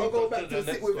 You gotta go back to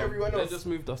sit with everyone else. They just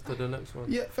moved us to the next one.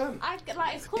 Yeah, fam.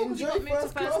 It's cool because you Enjoy got moved to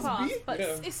first first class, class, B. but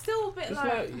Yeah. it's still a bit It's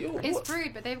like... like, yo, It's what?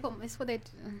 rude, but they've got. It's what they do.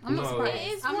 I'm not No. surprised. It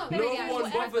is I'm what not they really do. No one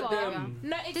actually bothered surprised. them.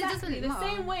 No, exactly. doesn't The matter.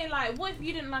 same way, like, what if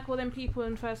you didn't like all them people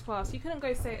in first class? You couldn't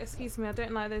go say, excuse me, I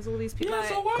don't like there's all these people. Yeah, like,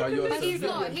 so why Cause did you're they a But he's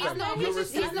civilian, not. He's fam. not. You're He's a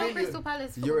just. He's not civilian. Crystal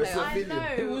Palace You're a footballer. civilian.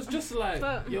 I know. It was just like,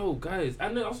 But- yo, guys,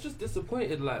 and then I was just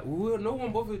disappointed. Like, no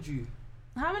one bothered you.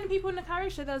 How many people in the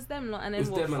carriage? So there's them lot, and then It's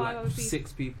what, them and 5 other like people?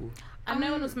 6 people. And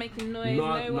no one was making noise. No,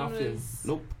 no one nothing. was.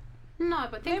 Nope. No,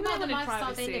 but think They about the wanted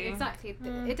lifestyle they live. privacy.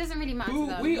 Exactly. It doesn't really matter to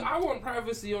Who, them. I want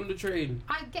privacy on the train.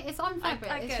 I get it's unfair,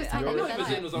 but I it's get just it. how I they know live it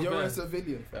their was in life. us. You're a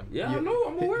civilian, fam. Yeah, I know,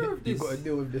 I'm aware of You this. got to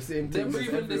deal with the same They're thing as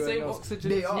breathing the everyone same else. oxygen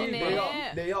They as are, me, they bro.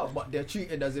 are, they are, but they're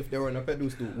treated as if they're on a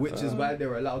pedestal, which is why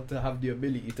they're allowed to have the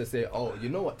ability to say, oh, you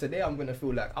know what, today I'm going to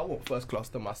feel like I want first class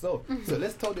to myself. So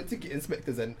let's tell the ticket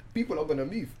inspectors and people are going to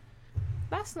move.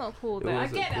 That's not cool It though. I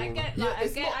wasn't get it. I cool. get, Yeah,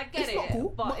 like, it's not it,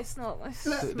 cool, but it's not. It's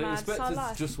The mad. inspectors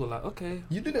Salah. just were like, okay.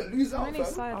 You didn't lose out, Many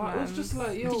fam. side It was just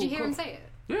like, yo. Did you hear him say it?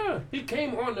 Yeah, he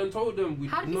came on and told them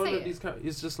How did he say of it? these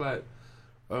it's just like,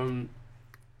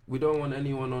 we don't want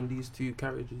anyone on these two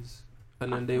carriages.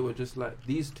 And then they were just like,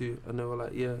 these two, and they were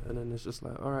like, yeah. And then it's just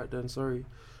like, all right then, sorry,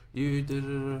 you did.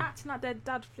 Acting like their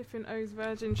dad flipping O's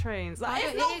Virgin trains. Like, I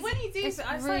it's know, not it is- when you do It's it.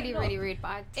 I really, say, really rude, but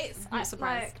I'm not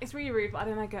surprised. Like, it's really rude, but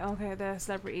then I get, okay, they're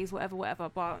celebrities, whatever.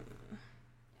 But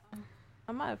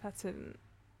I might have had to.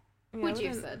 Yeah, Would you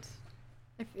have said?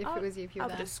 If it was you, if you I were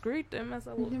would there. have screwed them as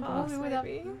I walked Yeah, past. probably would have.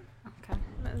 Maybe. Okay.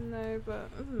 No, but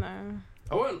I don't know.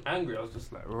 I wasn't angry. I was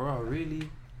just like, raw, really?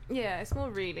 Yeah, it's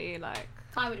not really like.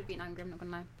 I would have been angry, I'm not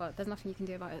gonna lie, but there's nothing you can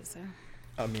do about it, so.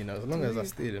 I mean, as long as I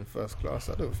stayed in first class,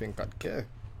 I don't think I'd care.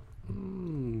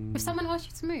 If someone asked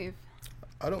you to move,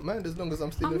 I don't mind as long as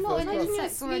I'm still I'm in not first in class. any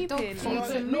sex or a dog sleeping. for you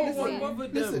to No move one in.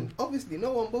 bothered them. Listen, obviously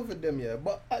no one bothered them, yeah.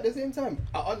 But at the same time,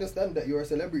 I understand that you're a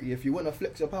celebrity. If you want to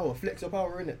flex your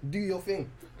power in it. Do your thing.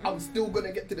 I'm still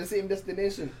gonna get to the same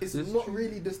destination. It's That's not true.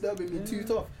 really disturbing me too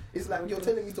tough. It's like you're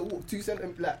telling me to walk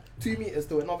 2 meters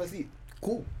to another seat.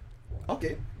 Cool.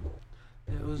 Okay.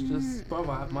 It was just,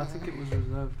 brother, my ticket was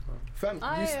reserved, bro. Fam,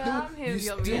 I'm here you with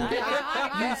still, you. you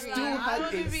I still I had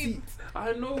wanna a be- seat.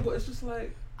 I know, but it's just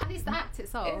like, And it's the act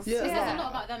itself. It's- It says yeah. a lot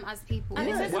about them as people. And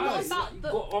it Yeah, says it a lot does. about you the,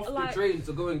 got off like, the train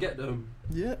to go and get them.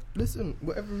 Yeah, listen,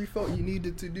 whatever we felt you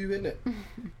needed to do, innit?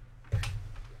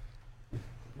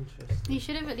 Interesting. You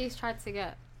should have at least tried to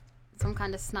get some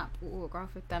kind of snap or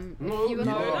autograph with them. No, you were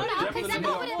no, because then definitely that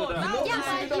not would've- for that.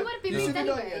 Yeah, but you would have been You moved should've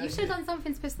done, anyway. yeah, You should have done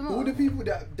something to piss them All off. the people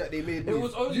that they made It move,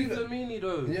 was only you know- Flamini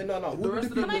though. Yeah, no. The All rest the of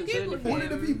them people, didn't say Googled anything. all of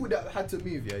the people that had to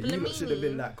move, yeah, you lot should have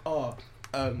been like,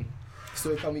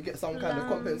 so can we get some kind of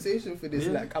compensation for this?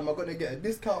 Yeah. Like, am I gonna get a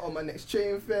discount on my next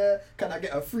train fare? Can I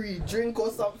get a free drink or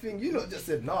something? You lot just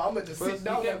said, no, I'm gonna just First, sit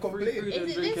down you and get free complain. food and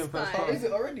Is it drink this in first guy? Oh, class. is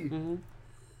it already? Mhm.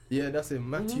 Yeah, that's him,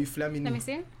 Matthew Flamini. Let me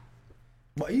see.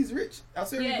 But he's rich. I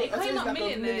swear Yeah, he it got, I swear came he's up like a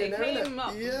millionaire. It millionaire. came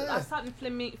up. Yeah. I started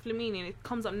Flamini and it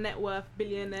comes up net worth,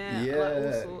 billionaire, Yeah.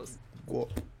 like all sorts. What?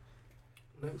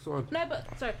 Next one. No,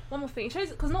 but sorry, one more thing. It shows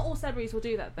because not all celebrities will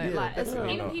do that though. Yeah, Like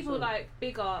definitely even not. people like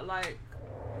bigger, like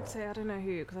say I don't know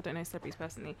who because I don't know celebrities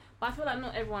personally, but I feel like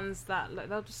not everyone's that. Like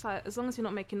they'll just like as long as you're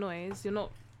not making noise, you're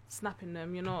not snapping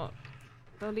them, you're not.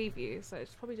 They'll leave you. So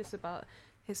it's probably just about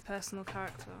his personal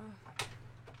character.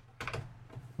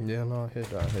 Yeah, no, I hear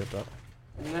that.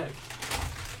 Next.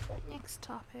 Next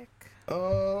topic.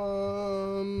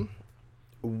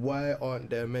 Why aren't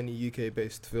there many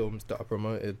UK-based films that are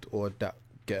promoted or that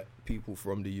get people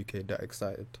from the UK that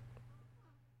excited?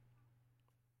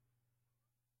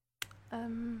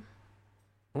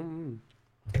 One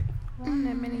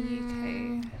in many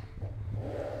UK.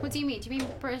 What do you mean? Do you mean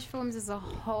British films as a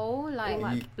whole? Or Like,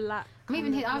 like black. I'm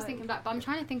even kind here. of I was like- thinking black, but I'm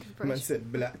trying to think of Man British.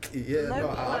 said black. Yeah, No, no,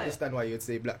 but I like- understand why you'd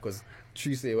say black because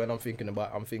true say when I'm thinking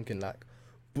like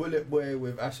Bullet Boy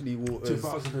with Ashley Waters.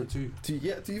 2002.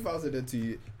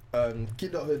 2002.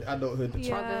 Kidulthood, Adulthood.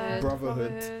 Yeah,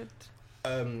 Brotherhood.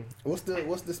 What's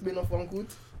the spin-off one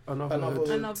called?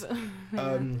 Another. Another.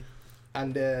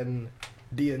 And then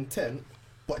The Intent,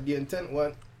 but The Intent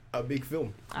weren't a big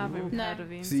film. I haven't No. heard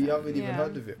of it. See, you haven't even Yeah.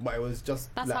 heard of it, but it was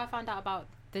just That's how I like found out about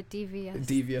the DVS.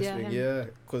 DVS Yeah, thing, him. yeah,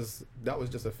 because that was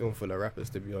just a film full of rappers,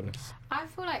 to be honest. I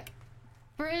feel like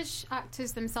British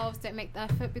actors themselves don't make the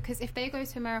effort because if they go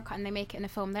to America and they make it in a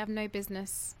film, they have no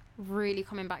business really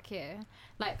coming back here.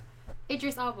 Like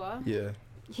Idris Elba, Yeah,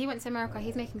 he went to America.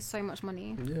 He's making so much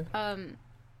money. yeah.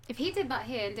 If he did that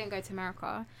here and didn't go to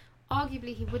America,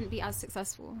 arguably he wouldn't be as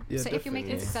successful. Yeah, so if you're making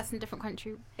definitely. success in a different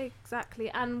country, Exactly,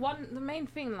 and the main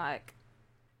thing, like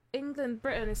England,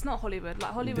 Britain, it's not Hollywood.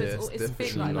 Like Hollywood Yes, is big.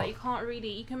 definitely Like not. you can't really,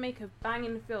 you can make a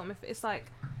banging film if it's like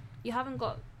you haven't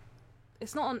got.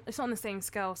 It's not on the same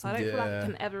scale, so I don't feel like Yeah. it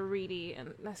can ever really,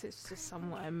 unless it's just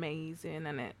somewhat amazing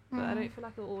in it. But I don't feel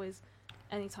like it'll always,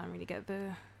 anytime really get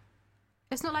the.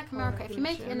 it's not like America. If you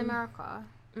make it in recognition. America,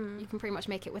 you can pretty much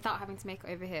make it without having to make it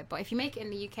over here. But if you make it in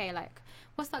the UK, like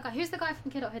what's that guy? Who's the guy from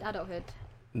Kidulthood, Adulthood?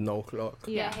 No Clark.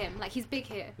 Yeah, him. Like he's big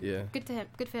here. Yeah, Good to him.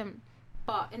 Good for him.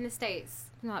 But in the States,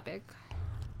 he's not that big.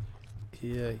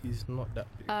 yeah, he's not that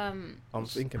big. I'm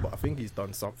thinking, but I think he's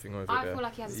done something over I there. feel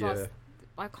like he has as yeah, well.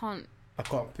 I can't I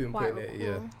can't quite pinpoint it. Yeah,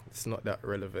 recall. it's not that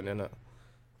relevant, innit?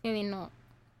 Really not.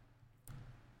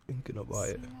 Thinking about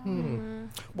it. Mm.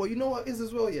 Well, you know what is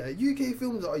as well, yeah? UK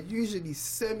films are usually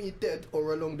semi-dead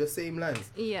or along the same lines.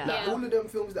 Yeah. Like Yeah. all of them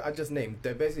films that I just named,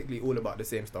 they're basically all about the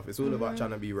same stuff. It's all Mm-hmm. about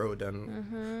trying to be road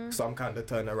and some kind of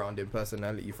turnaround in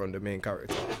personality from the main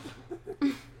character.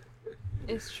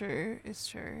 It's true. It's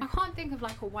true. I can't think of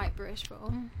like a white British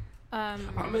film.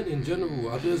 I meant in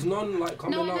general. There's none like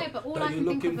coming out but all that I you're can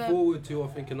think looking of forward to or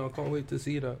thinking, I can't wait to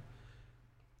see that.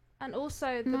 And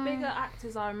also, the bigger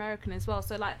actors are American as well.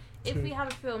 So, like, if we have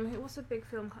a film, what's a big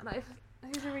film? Like,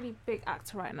 who's a really big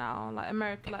actor right now? Like,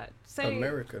 American, like, say...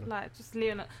 American? Like, just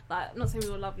Leonardo. Like, not saying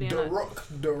we all love Leonardo.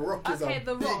 The Rock is okay, a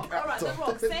The big Rock. actor. Alright, The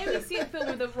Rock. Say we see a film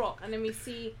with The Rock, and then we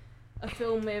see a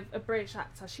film with a British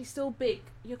actor. She's still big.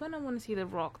 You're going to want to see The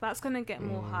Rock. That's going to get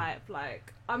more hype.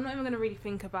 Like, I'm not even going to really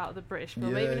think about the British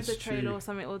film. Maybe if the trailer or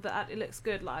something, or it looks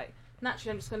good. Like,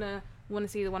 naturally, I'm just going to want to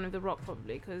see the one with The Rock,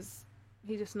 probably, because...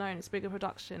 he's just known it's bigger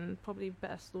production, probably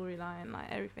better storyline, like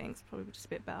everything's probably just a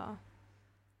bit better.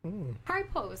 Harry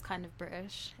Potter was kind of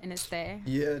British in its day.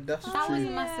 Yeah, that's true. That was a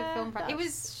massive film. It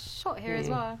was shot here as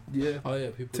well. Yeah. Oh yeah,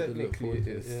 people technically it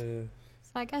is. Yeah.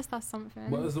 So I guess that's something.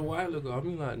 But it was a while ago. I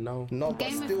mean, like now. No,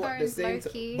 Game but of still at the Thrones, same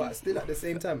Loki. but still at the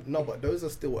same time. No, but those are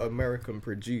still American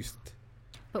produced.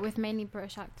 But with mainly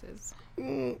British actors.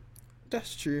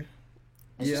 That's true.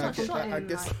 It's just I not guess, shot I in,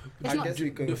 guess, like- I It's guess the,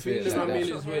 we can the say feeling I that.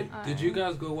 mean is, wait, did you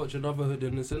guys go watch Another Hood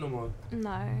in the cinema?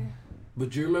 No. But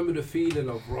do you remember the feeling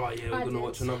of, right, yeah, we're I going to did.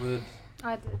 watch Another Hood?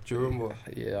 I did. Do you remember?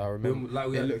 Yeah, I remember. Like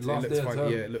we it had looks last day of funny.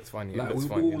 term. Yeah, it looks funny. Like it looks we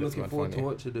funny. all It looks looking mad forward funny. to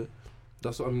watching it.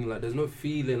 That's what I mean. Like, there's no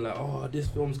feeling like, oh, this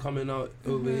film's coming out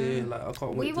over here. Like, I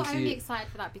can't We wait were to only see it. excited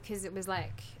for that because it was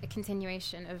like a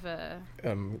continuation of a.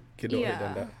 Kid older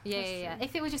than that. Yeah.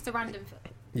 If it was just a random film,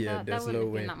 Yeah, there there's wouldn't no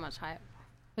have way. been that much hype.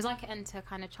 It was like an end to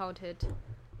kind of childhood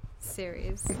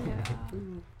series. Yeah.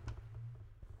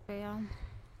 But yeah.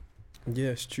 Yeah,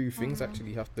 it's true. Things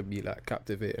actually have to be like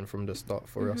captivating from the start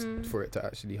for us, for it to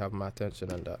actually have my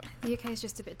attention and that. The UK is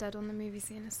just a bit dead on the movie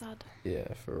scene. It's sad.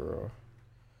 Yeah, for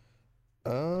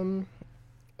real.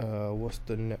 What's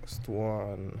the next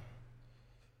one?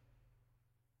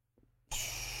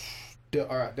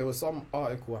 There was some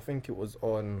article, I think it was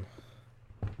on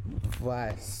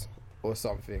Vice or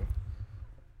something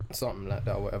like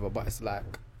that, or whatever. But it's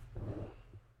like,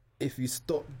 if you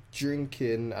stop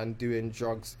drinking and doing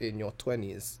drugs in your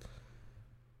 20s,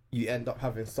 you end up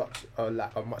having such a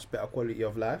much better quality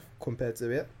of life compared to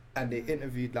it. And they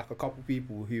interviewed like a couple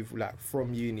people who've like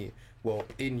from uni,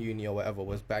 in uni or whatever,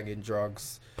 was banging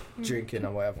drugs, drinking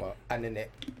and whatever. And then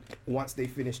once they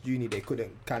finished uni, they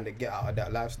couldn't kind of get out of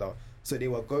that lifestyle. So they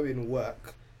were going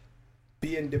work,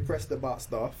 being depressed about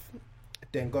stuff,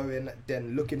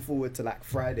 then looking forward to like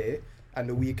Friday and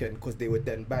the weekend, because they would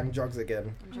then bang drugs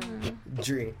again,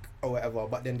 drink or whatever.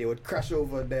 But then they would crash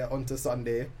over there onto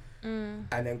Sunday and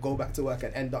then go back to work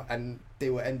and they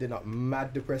were ending up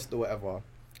mad depressed or whatever.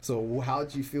 So how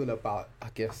do you feel about, I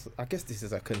guess this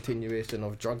is a continuation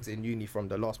of drugs in uni from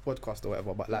the last podcast or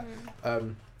whatever, but like,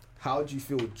 how do you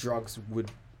feel drugs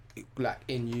would, like,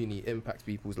 in uni impact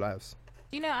people's lives?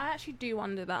 You know, I actually do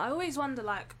wonder that. I always wonder,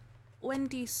 like, when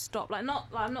do you stop? Like,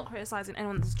 I'm not criticising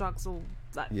anyone that does drugs or,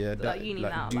 like, uni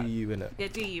like, now. do you, innit? Yeah,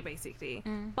 do you, basically.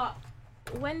 But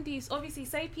when do you, obviously,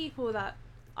 say people that,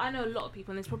 I know a lot of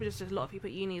people, and there's probably just a lot of people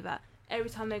at uni that every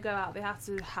time they go out, they have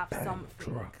to have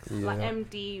something, like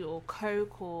MD or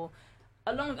Coke or,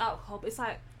 along with alcohol. But it's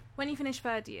like, when you finish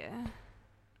third year,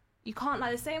 you can't,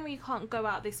 like, the same way you can't go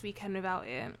out this weekend without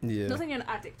it. Yeah. Not saying you're an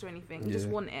addict or anything, you just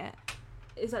want it.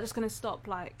 Is that just going to stop?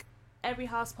 Like, every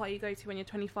house party you go to when you're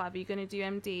 25, are you going to do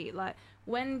MD? Like,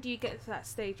 when do you get to that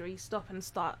stage where you stop and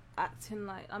start acting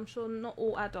like, I'm sure not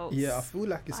all adults. Yeah, I feel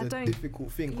like it's a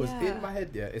difficult thing, because in my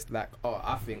head, it's like,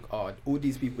 I think, all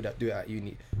these people that do it at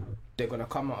uni, they're going to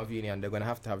come out of uni and they're going to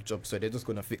have jobs, so they're just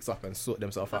going to fix up and sort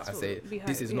themselves out and say,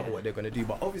 this is not what they're going to do.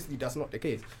 But obviously that's not the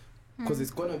case, because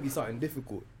it's going to be something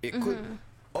difficult. It could,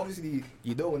 obviously,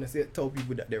 you don't want to tell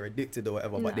people that they're addicted or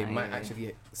whatever, but they might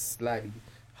actually slightly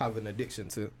have an addiction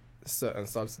to certain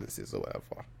substances or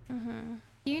whatever.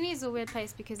 Uni is a weird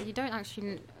place because you don't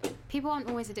actually, people aren't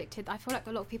always addicted. I feel like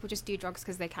a lot of people just do drugs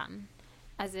because they can,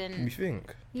 as in. You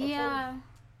think? Yeah.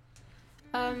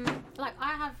 Like,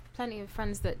 I have plenty of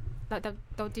friends that, like,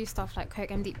 they'll do stuff like Coke,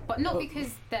 MD, but not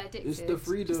because they're addicted. It's the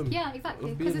freedom. Yeah,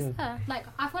 exactly, because it's there. Like,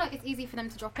 I feel like it's easy for them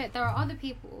to drop it. There are other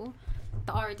people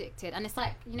that are addicted, and it's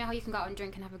like, you know how you can go out and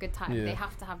drink and have a good time. They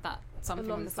have to have that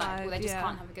something on the side, or they just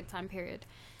can't have a good time, period.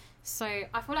 So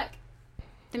I feel like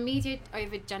the media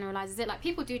overgeneralizes it. Like,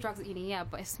 people do drugs at uni,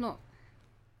 but it's not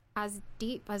as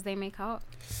deep as they make out.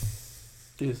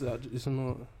 It's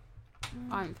not.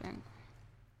 I don't think.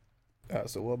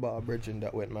 So what about a brethren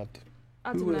that went mad?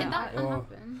 I don't know. Did that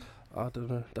happen? I don't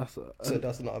know. So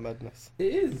that's not a madness.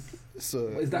 It is. So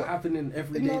is that happening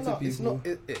every day to people? It's not.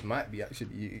 It might be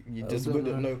actually. You just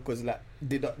wouldn't know, because like,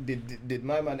 did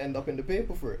my man end up in the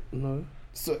paper for it? No.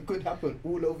 So it could happen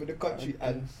all over the country,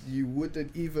 and you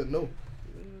wouldn't even know,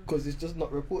 because it's just not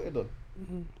reported on.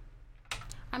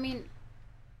 I mean,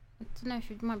 I don't know if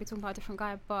you might be talking about a different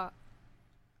guy, but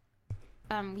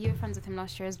you were friends with him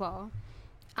last year as well.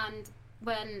 And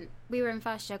when we were in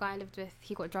first year, a guy I lived with,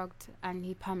 he got drugged and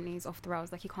he permanently is off the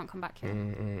rails. Like, he can't come back here.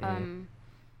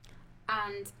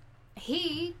 And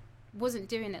he wasn't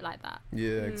doing it like that.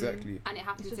 Yeah, exactly. And it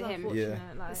happened to him. Yeah.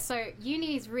 Like. So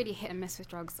uni is really hit and miss with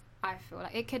drugs, I feel.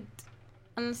 Like, it could...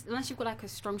 Unless you've got like a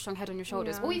strong head on your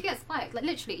shoulders, or you get spiked. Like,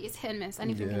 literally, it's hit and miss.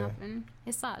 Anything can happen.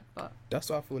 It's sad, but that's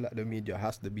why I feel like the media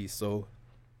has to be so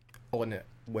on it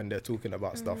when they're talking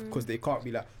about stuff, because they can't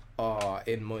be like,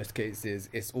 in most cases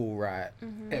it's all right.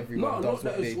 Everyone does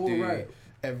what they do. Right.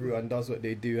 Everyone does what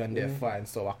they do, and they're fine.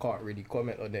 So I can't really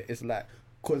comment on it. It's like,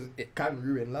 because it can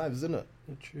ruin lives, isn't it?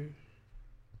 True.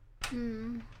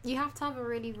 You have to have a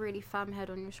really, really firm head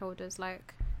on your shoulders.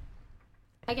 Like,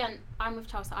 again, I'm with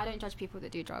Chelsea. I don't judge people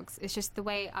that do drugs. It's just the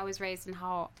way I was raised and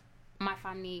how my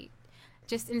family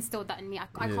just instilled that in me. I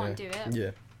can't do it.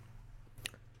 Yeah.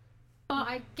 But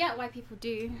I get why people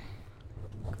do.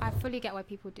 I fully get why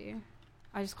people do.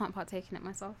 I just can't partake in it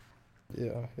myself.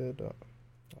 Yeah, I hear that.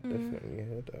 I definitely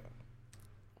hear that.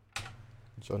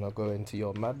 Do you want to go into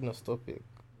your madness topic?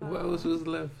 What else was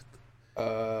left?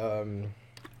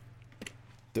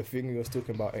 The thing you was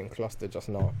talking about in cluster just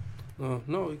now. No,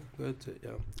 we can go to it,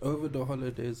 yeah. Over the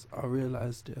holidays, I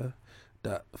realised,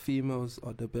 that females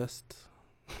are the best.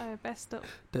 Best up.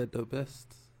 They're the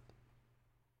best.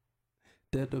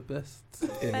 They're the best.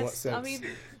 In what sense? I mean,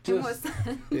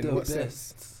 in what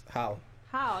sense? How?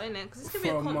 How, innit? Because it's going to be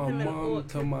a From compliment. my mum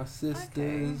to my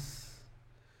sisters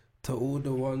to all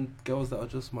the girls that are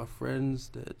just my friends,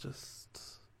 they're just...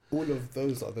 All of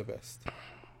those are the best.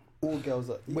 All girls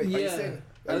are... Wait, are you saying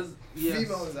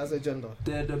females as a gender?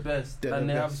 They're the best. They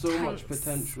have so much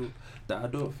potential that I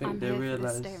don't think they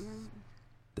realise.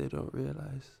 They don't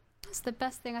realise. That's the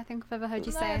best thing I think I've ever heard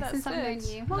you No, say that's since I've known good.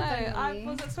 you. No, Well done, I Lee.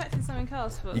 was expecting something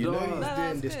else, but You know No, he's doing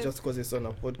that's this good. just because it's on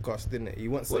a podcast, didn't it? He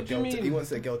wants What a do you girl. mean? He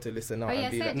wants a girl to listen out Oh, and yeah,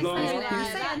 be say like, it, No, say it,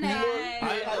 he's- say it No.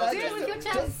 now. Do it with your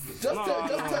chest.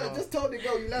 Just tell the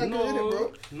girl you like her, innit,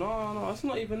 bro? No, it's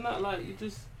not even that.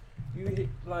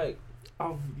 Like,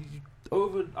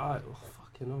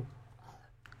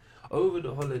 over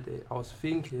the holiday, I was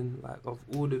thinking like of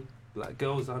all the like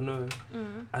girls I know,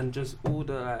 and just all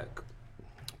the like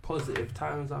positive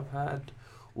times I've had,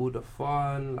 all the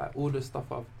fun, like all the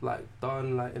stuff I've like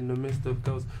done, like in the midst of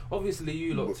girls. Obviously,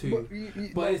 you lot too,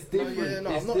 but it's different.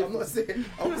 I'm not saying.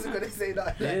 I wasn't gonna say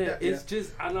that. It's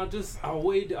just, and I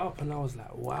weighed it up, and I was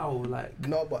like, wow, like.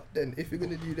 No, but then if you're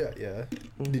gonna do that,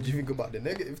 did you think about the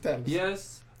negative times?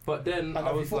 Yes. But then and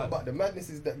I was thought like, about the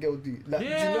madnesses that girl do. Like,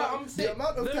 yeah, do you know, I'm saying, the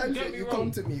amount of times that you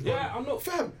come to me. Yeah, I'm not.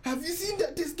 Fam, have you seen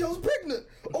that this girl's pregnant?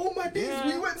 Oh my days, Yeah.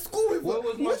 we went to school with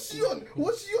her. What's she on?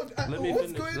 What's she on?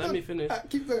 What's going on? Let me finish.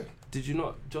 Keep going. Did you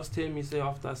not just hear me say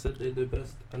after I said they're the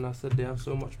best, and I said they have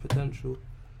so much potential?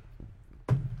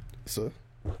 So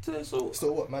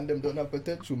So what? Man, them don't have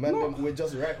potential. Man, No. them we're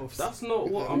just write-offs. that's not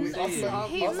what I'm Us saying. man-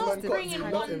 He's us not man can't bringing do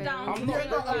one nothing. down. I'm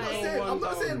not- I'm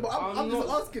not saying, but I'm just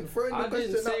asking, throwing the I didn't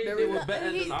question out say there. they were innit?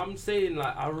 better than. I'm saying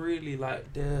like I really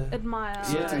like their admire.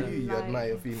 So Yeah. to you, you like-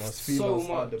 admire females. So Females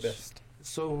are the much. best.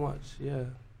 so much, yeah.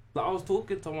 Like I was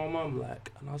talking to my mum,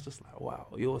 like, and I was just like, wow,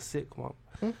 you're sick, mum.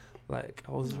 Like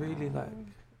I was really like,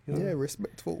 you know, Yeah,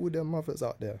 respect for all them mothers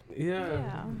out there.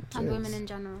 Yeah. And Yes. women in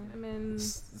general. Women,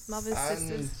 mothers, And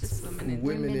sisters, just women in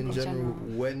Women in in general,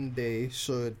 general. when they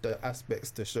showed the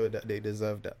aspects to show that they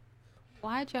deserve that.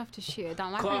 Why do you have to shoot it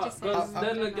down? Why can't you just say Because in then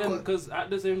general? again, because at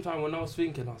the same time when I was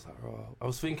thinking, I was like, oh, I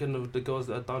was thinking of the girls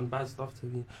that had done bad stuff to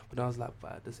me, but I was like,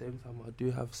 but at the same time, I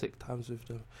do have sick times with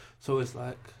them. So it's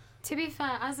like, To be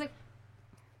fair, as a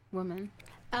woman,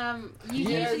 you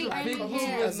Yeah, usually as a big only woman.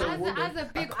 hear As a as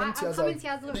a big. I'm as a coming to you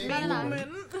as a big no.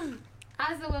 woman.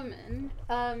 As a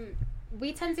woman,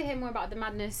 we tend to hear more about the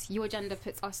madness your gender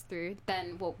puts us through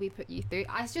than what we put you through.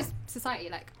 It's just society,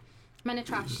 like. Men are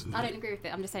trash. I don't agree with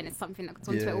it. I'm just saying it's something that's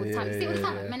on Twitter all the time. You see it all the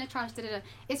time. Like, men are trash. Da, da, da.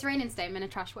 It's raining today. Men are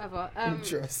trash. Whatever.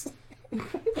 Trust.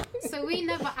 So we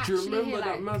never do you actually remember hear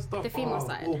that mad like stuff? the female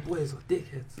side. Oh, boys are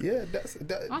dickheads. Yeah,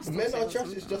 I still men say are that trash.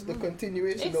 It's just a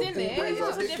continuation It's of in it. boys It's are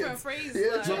just a different dickheads. phrase.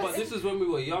 Yeah, like- No, but this is when we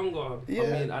were younger. Yeah. I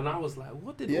mean, and I was like,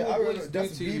 what did Yeah, I all remember boys do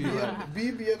that's to you?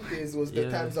 BBM days was the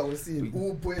Yeah. times I was seeing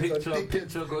all boys are dickheads.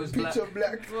 Picture goes black. Picture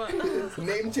black.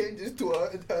 Name changes to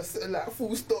a like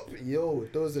full stop. Yo,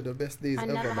 those are the best days I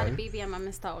ever, never had a man. BBM. I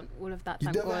missed out on all of that. You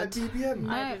Thank never God. had BBM?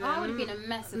 No, I didn't. I would have been a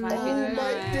mess if I Oh did.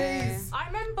 my days. I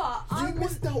remember. You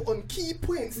missed out on key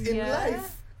points in Yeah.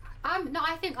 life. No,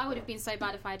 I think I would have been so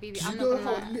bad if I had BBM. Do I'm you not know gonna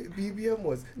how lie. lit BBM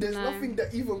was? There's No. nothing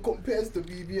that even compares to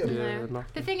BBM. Yeah, No.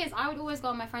 nothing. The thing is, I would always go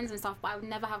on my friends and stuff, but I would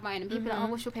never have my own. And people are like,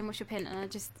 oh, what's your pin? What's your pin? And I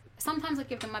just sometimes I'd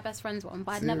give them my best friend's one,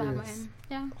 but I'd never have my Serious? own.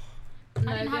 Yeah.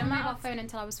 No, I didn't the have a amount mobile of- phone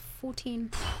until I was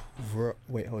 14.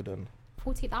 Wait, hold on.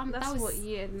 14. That That's was what,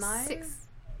 year 9?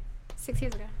 6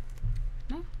 years ago.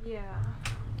 Yeah.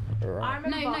 Right. I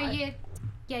remember. No, year 9.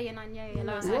 Yeah. No,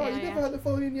 No, so Right, yeah, you yeah. never had a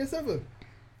phone in year 7?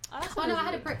 Oh no, I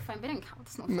had a brick phone, but it didn't count.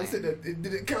 That's not a I phone. said that it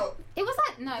didn't count. It was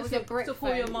like no, it was To- a brick to call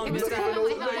phone. your mum It was and to dad. call my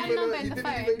mum. It had no number in You the didn't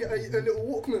phone. even get a little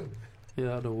Walkman.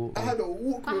 Yeah, the walk. I had a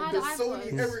Walkman, I had the an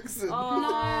Sony iPhone. Ericsson.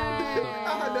 Oh.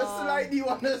 I had a slidey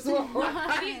one as well.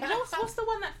 What's the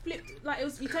one that flipped? Like it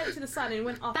was, you turned it to the side and it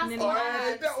went up That's and then the you one. Oh,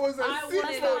 had. that was a I sick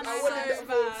wanted phone. that I wanted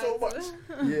that so phone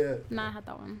so much. Yeah. No, I had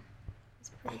that one.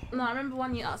 No, I remember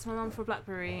one year I asked my mum for a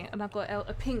BlackBerry and I got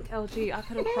a pink LG. I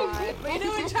could have cried, but you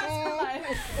know when trying to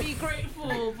like be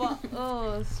grateful,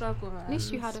 but struggle, man. At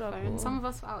least you had a Struggle. phone. Some of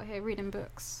us were out here reading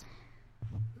books.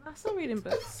 I'm still reading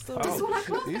books. Still Oh, That's what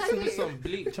I was you gonna see do. some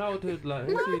bleak childhood, like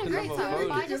No, I you had a didn't great have a time, phone.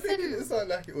 but I just It didn't. sound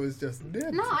like it was just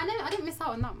dead. No, I didn't miss out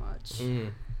on that much.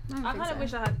 Mm. I kind of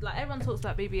wish I had, like, everyone talks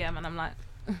about BBM and I'm like,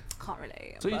 can't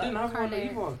relate. So you but- didn't have one Currently.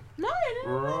 either? No,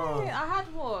 Right. I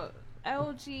had what?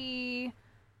 LG,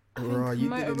 I think Right, you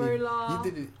Motorola.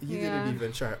 didn't Yeah.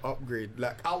 even try to upgrade.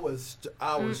 Like I was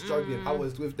struggling. I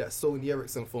was with that Sony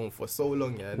Ericsson phone for so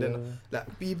long, yeah. And then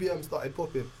like BBM started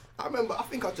popping. I remember, I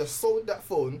think I just sold that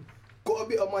phone, got a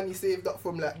bit of money saved up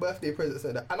from like birthday presents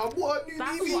and that, and I bought a new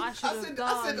That's BB. what I should have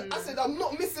done. I said, I'm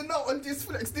not missing out on this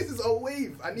flex. This is a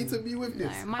wave. I need to be with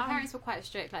this. No, my parents were quite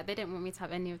strict. Like they didn't want me to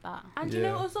have any of that. And you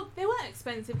know, also they weren't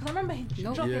expensive because I remember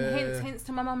dropping Yeah. hints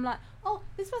to my mum like, oh,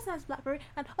 this person has BlackBerry,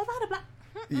 and oh, if I had a black.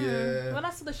 Yeah. When I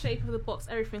saw the shape of the box,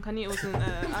 everything, I knew it wasn't.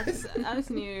 I just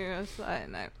knew. I was like,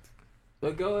 no.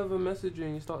 A girl ever message you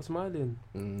and you start smiling?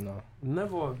 No.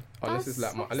 Never. Unless it's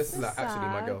like actually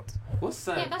my girl. What's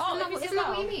that? Yeah, that's isn't that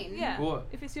what you mean? Yeah. What?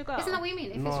 If it's your girl. Isn't that what you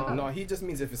mean? If No. it's your girl? No, he just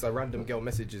means if it's a random girl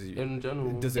messages you. In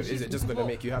general. Is it just gonna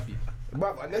make you happy?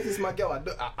 Bruv, unless it's my girl,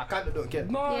 I kind of don't care.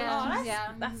 No.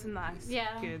 Yeah. That's nice. Yeah.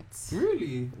 Good.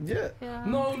 Really? Yeah. Yeah.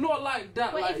 No, not like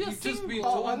that. Wait, like if you're you've just been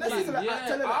Oh, talking. unless it's like, Yeah,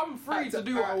 tell her that. I'm free to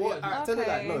do what I want. I tell her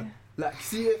that, Okay. no. Like,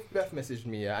 see if Beth messaged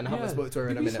me, yeah, and I haven't Yeah. spoke to her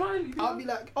in a You be minute. smiling, I'll be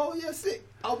like, oh yeah, sick.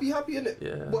 I'll be happy in it.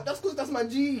 Yeah. But that's because that's my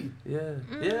G. Yeah.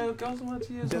 Yeah, girls are my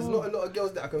G as There's well. not a lot of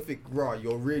girls that I can think, raw,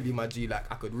 you're really my G. Like,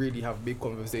 I could really have big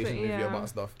conversations with you yeah. about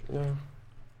stuff. Yeah.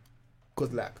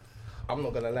 Because, like, I'm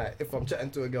not gonna lie, if I'm chatting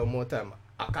to a girl more time,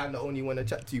 I kind of only want to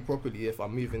chat to you properly if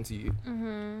I'm moving to you.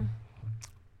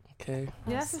 Okay.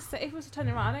 Yeah, that's just, if it was to turn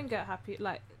it around, I don't get happy.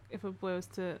 Like, if a boy was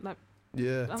to, like,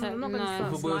 Yeah. I'm not going to No.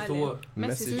 start If a boy was to smiling. what?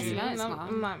 Message me. you. Yeah, it's I'm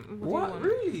fine. like, what do you What? want?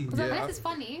 Really? Because Yeah, unless I- it's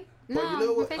funny, But no, you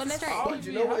know what? face it Unless- straight. Oh,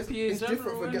 Do you know what? happy in It's different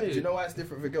general, for girls. innit? Do you know why it's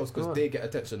different for girls? Because What? they get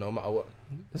attention no matter what.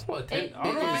 It's not attention. It- I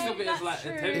don't yeah, think of it as that's like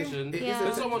true. attention. It Yeah. is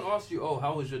If someone asks you, "Oh,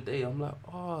 how was your day?" I'm like,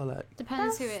 "Oh, like."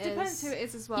 Depends who it is. Depends who it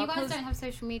is as well. You guys 'cause- don't have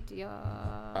social media.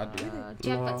 I do. Do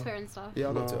you have No. like Twitter and stuff? Yeah,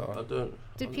 I got No, to. I don't.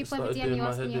 Did I people started ever DM doing you my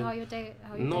asking head you in. how your day?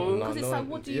 How your No. day? Because it's like,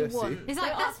 what do you yeah, see? want? It's like, They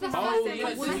that's ask me the how first I thing, say,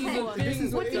 what what do do you you want? want? This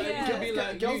is what Like, it it is. could be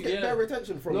like Girls you, get yeah. their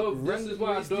attention from No, this random is why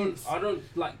I nice don't. dudes. I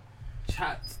don't like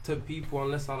chat to people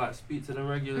unless I like speak to them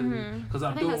regularly. Because I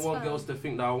I think don't that's want fair. girls to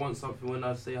think that I want something when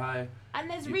I say hi. And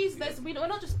there's reasons. We're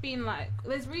not just being like.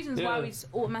 There's reasons why Yeah. we just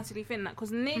automatically think that.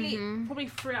 Because nearly, probably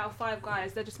 3 out of 5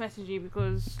 guys, they're just messaging you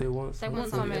because They want They something.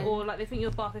 want something, something. or like they think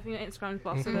you're buff, they think your Instagram's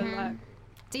buff, so they're like,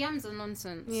 DMs are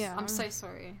nonsense. Yeah. I'm so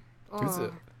sorry. Is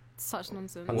it? Such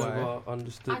nonsense. I Why? never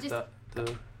understood I just- that.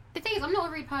 The thing is, I'm not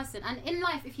a rude person, and in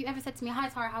life, if you ever said to me, "Hi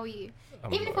Tara, how are you?"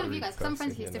 I'm Even if not one a of you rude guys, because I'm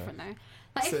friends with you, person, it's you know. different though.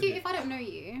 Like Said if it. if I don't know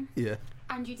you Yeah.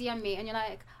 and you DM me and you're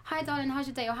like, "Hi darling, how's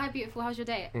your day?" or "Hi beautiful, how's your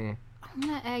day?" Mm. I'm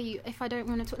gonna air you if I don't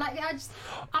want to talk. Like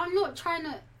I'm not trying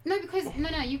to. No, because no,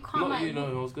 you can't. Not like, you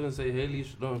know. I was gonna say Haley.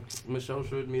 No, Michelle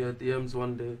showed me her DMs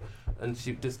one day, and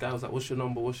this guy was like, "What's your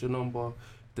number? What's your number?"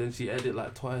 Then she edited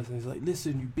like twice, and he's like,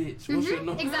 "Listen, you bitch. What's your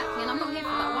number?" Exactly, and I'm not here for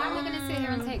that. Why am I gonna sit here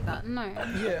and take that? No.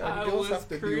 Yeah, I and girls was have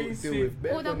to crazy. deal with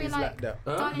bare Or they'll be bunnies like, that.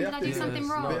 Huh? Darling, They did have I do to- something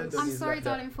Yes, wrong? no. Bare I'm bunnies sorry, like that.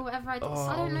 darling, for whatever I did. Oh,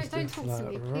 I don't know. it's Don't just talk to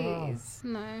me, like, rah. please.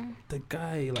 No. The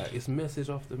guy, like, it's message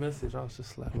after message. I was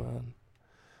just like, man,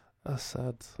 that's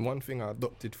sad. One thing I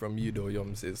adopted from you though,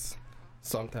 Yoms, is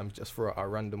sometimes just throw a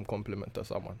random compliment to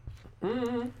someone.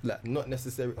 Like, not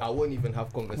necessarily, I won't even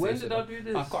have conversation. When did I do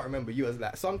this? I can't remember. You was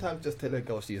like, sometimes just tell a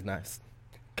girl she's nice.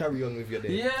 Carry on with your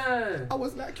day. Yeah. I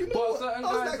was like, you know But what? certain I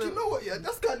was guys like, are- you know what? Yeah,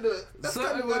 that's kind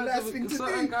of a nice thing to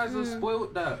certain do. guys have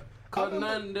spoiled that. Cause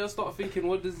then they'll start thinking,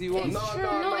 what does he want? No.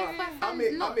 I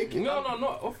make it. No,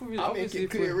 not off of you. I make it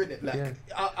clear, innit? Like,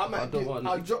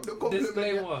 I'll drop the compliment.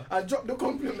 Disclaimer. I'll drop the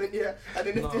compliment, yeah. And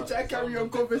then if they try to carry on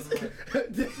conversation,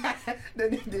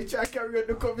 then if they try to carry on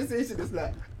the conversation, it's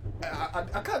like, I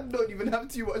don't even have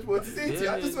too much more to say to you.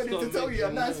 I just wanted to tell you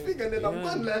a nice thing, and then I'm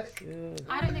done. Like,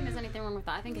 I don't think there's anything wrong with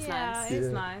that. I think it's nice. It's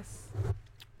nice.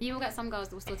 You will get some girls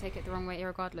that will still take it the wrong way,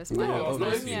 irregardless. No,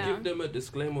 if you give them a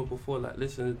disclaimer before, like,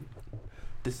 listen,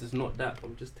 this is not that.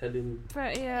 I'm just telling you.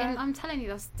 But And I'm telling you,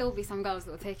 there'll still be some girls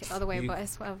that will take it the other way, but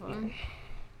it's whatever.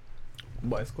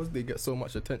 but it's because they get so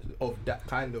much attention, of that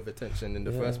kind of attention in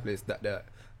the first place, that they're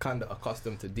kind of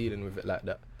accustomed to dealing with it like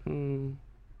that. Is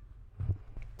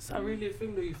that really a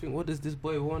thing that you think, what does this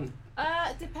boy want?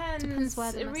 Depends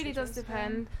where the it really message does is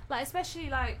depend. Like,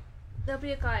 especially, like, there'll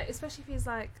be a guy, especially if he's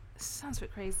like, sounds a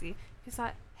bit crazy. He's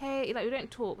like, hey, like, we don't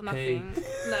talk, nothing.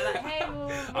 No, like, hey,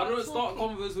 I don't start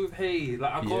converse with hey.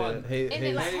 Like, I can't.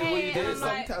 Hey, like, hey, what you doing? it's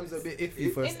sometimes a bit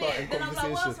iffy for starting then I'm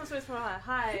like, what else am I conversation. supposed to like,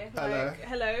 hi, Hello. like,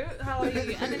 hello, how are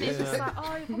you? And then it's just like,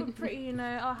 oh, you're probably pretty, you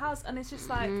know, oh, how's, and it's just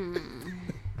like,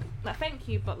 like, thank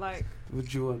you, but like, What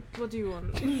do you want? what do you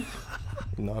want?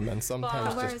 No, man,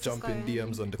 sometimes Where just is this jump in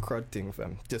going? DMs on the crud thing,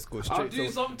 fam. Just go I'll straight do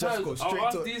to sometimes. Just go I'll straight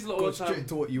ask to these lot go all the time. straight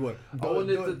to what you want.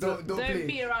 wanted Don't Don't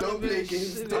beat around don't the play bush.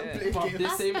 games. Don't Yeah. play But games. the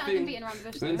That's same better than thing. beating around the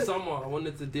bush. In though. summer, I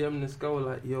wanted to DM this girl,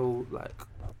 like, yo, like,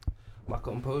 my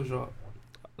composure,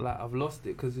 like, I've lost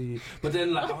it because of you. But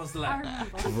then, like, I was I like,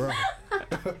 remember.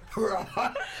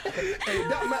 Bruh. Hey,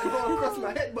 that might go across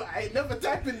my head, but I ain't never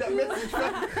typing that message,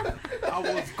 fam. I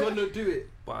was gonna do it,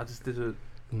 but I just didn't.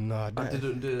 Nah, I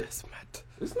didn't do it. That's mad.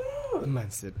 It's The not.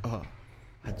 man said,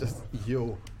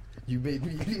 you made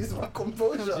me lose my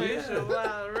composure. Composure,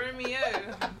 wow,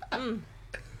 Romeo.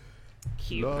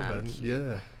 Cute, No, man.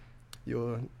 yeah.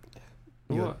 You're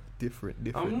What? different.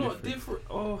 I'm not different.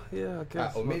 Oh, yeah, I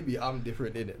guess. Or maybe I'm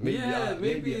different in it. Yeah,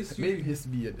 maybe it's it's maybe you. it's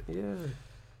me in it. Yeah.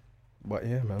 But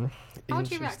yeah, man. How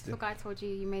would you react if Interesting. a guy told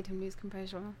you made him lose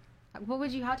composure? Like,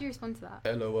 how do you respond to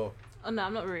that? LOL. Oh no,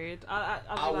 I'm not rude. I'll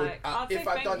I be would, like, I'll say if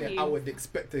I done thank it, you. I would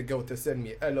expect a girl to send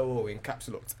me LOL in caps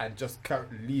locks and just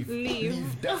leave.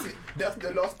 That's it. That's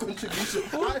the last contribution.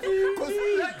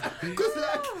 Because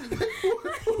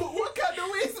what kind of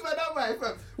waste man am I,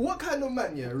 fam? What kind of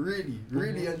man, yeah, really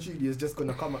and truly is just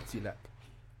gonna come up to you like,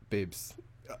 babes,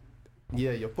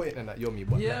 yeah, you're pointing at Yomi,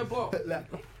 but Yeah, like, but like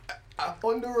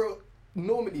on the road,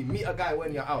 normally meet a guy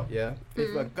when you're out, yeah.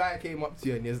 If a guy came up to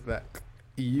you and he's like,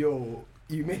 yo,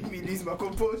 you made me lose my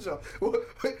composure.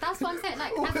 That's what I'm saying.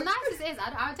 Like, as nice as it is,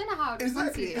 I don't know how to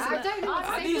respond to Exactly. you. I don't know what to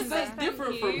at say least to that's them.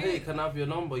 different from, hey, can I have your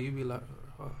number? You'd be like,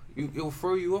 it'll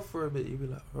throw you off for a bit. You'd be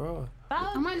like, oh.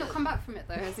 I might not come back from it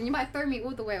though, and you might throw me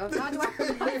all the way off. How do I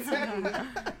come back from it?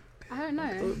 I don't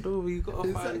know. No, you gotta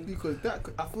Exactly, find. because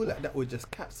I feel like that would just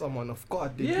catch someone off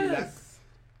guard. They'd be like, Yes.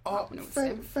 oh,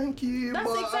 thank you. That's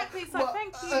but, exactly. It's like, but,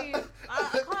 thank you.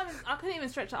 I couldn't even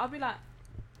stretch it. I'll be like,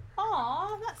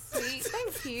 oh, that's sweet.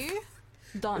 Thank you.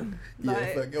 Done. Yeah, Like,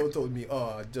 if a girl told me,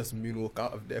 just moonwalk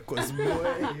out of there, cause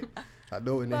boy, I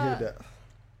don't want to hear that.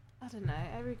 I don't know.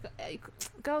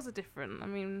 Girls are different. I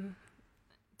mean,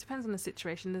 depends on the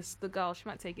situation. The girl, she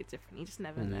might take it differently. You just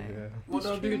never know. Yeah. What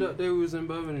I do that day we was in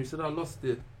Birmingham, he said I lost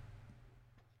it.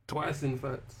 Twice, in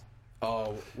fact.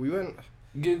 Oh, we went.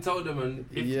 You can tell them, and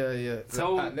if, Yeah.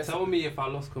 tell me if I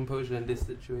lost composure in this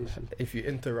situation. If you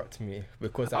interrupt me,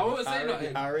 because I won't say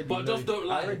nothing, I already but know just don't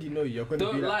lie. I already know you're gonna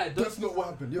Don't be lie, like, that's not what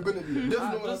happened. You're gonna be. That's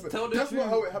not what just happened. tell the That's not truth.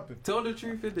 how it happened. Tell the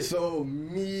truth, innit? So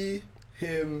me,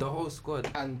 him, The whole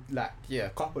squad. and like a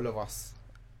couple of us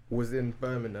was in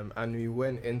Birmingham, and we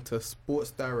went into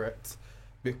Sports Direct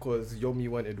because Yomi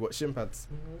wanted what shin pads.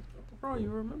 Bro, you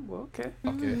remember? Okay.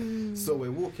 Okay, so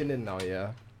we're walking in now,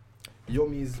 yeah.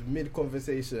 Yomi's mid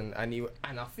conversation, and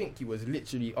I think he was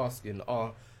literally asking,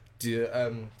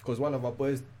 because one of our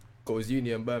boys goes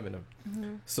uni in Birmingham.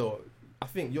 So I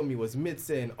think Yomi was mid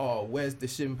saying, where's the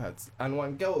shin pads? And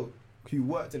one girl who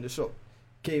worked in the shop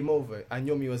came over, and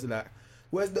Yomi was like,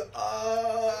 where's the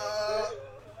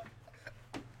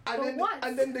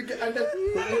and then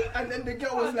the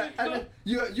girl was like, and then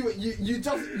you why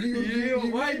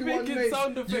made you one making noise.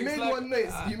 sound You effects made like- one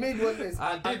noise. You made one noise.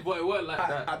 I did, but it weren't like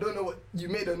that. I don't know what you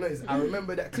made a noise. I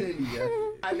remember that clearly, yeah.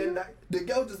 And then the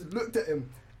girl just looked at him,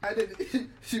 and then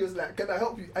she was like, "Can I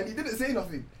help you?" And he didn't say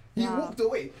nothing. He walked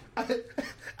away, and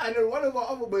then one of our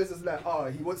other boys was like,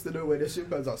 he wants to know where the shin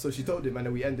pads are. So she told him, and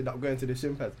then we ended up going to the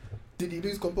shin pads. Did he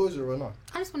lose composure or not?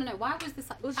 I just want to know, why was this?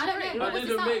 Was I don't she know. I What was the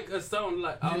didn't sound? make a sound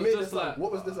like. I You was made just the sound. like.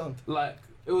 What was the sound? Like,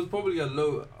 it was probably a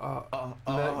low.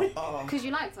 Because you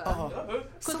liked her.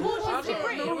 So what was I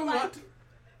it? don't know, Like-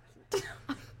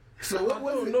 So what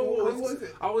was it? What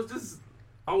was it?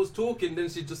 I was talking, then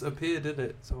she just appeared in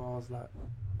it. So I was like,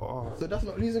 oh. So that's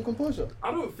not losing composure?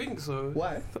 I don't think so.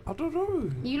 Why? I don't know.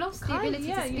 You lost the ability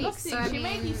to speak. You lost it. So She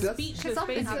made you That's- speechless,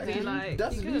 something basically. happened. Like,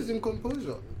 That's you couldn't- losing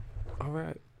composure.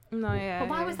 Alright. No, yeah. But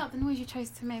why was that the noise you chose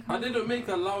to make? I didn't make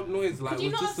a loud noise. Like, Could you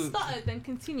it was not have just stuttered then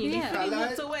continued? Yeah. You could have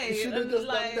walked away. You should have and, just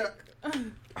like, done that.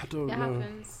 I don't It know.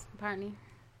 happens, apparently.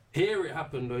 Here it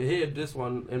happened though. Here, this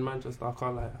one in Manchester, I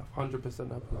can't like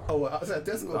 100% happened. Oh, well, outside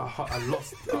Tesco. I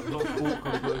lost all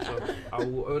composure. I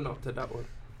will own up to that one.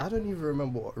 I don't even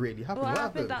remember what really happened. What What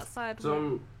happened happened? that side?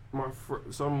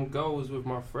 Some girl was with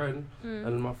my friend,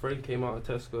 and my friend came out of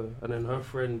Tesco, and then her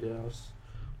friend, I was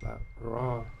like,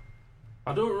 rah.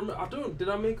 I don't remember. Did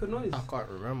I make a noise? I can't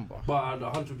remember. But I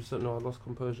 100% know I lost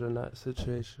composure in that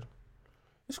situation.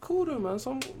 It's cool though, man.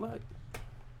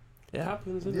 It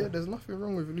happens, Yeah, isn't it? there's nothing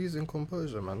wrong with losing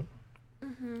composure, man.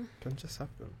 Can just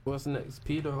happen. What's next?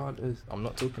 Pedo hunters. I'm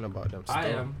not talking about them. I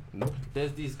Still. am. Nope.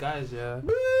 There's these guys, yeah.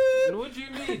 What do you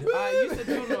mean? You said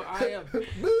you know I am.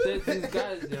 There's these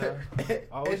guys, yeah.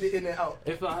 Editing it out.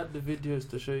 If I had the videos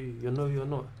to show you, you know you're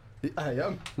not. I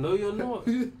am. No, you're not.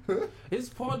 It's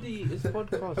poddy. It's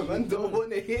podcast. Man don't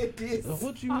want to hear this.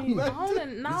 What do you mean?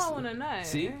 Man, Now I want to know.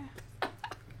 See?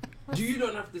 You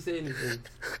don't have to say anything.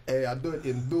 Hey, I don't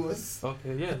endorse,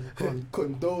 Okay, yeah. Go on.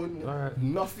 condone Alright.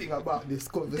 nothing about this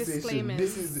conversation.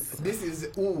 Disclaimers. This is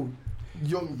all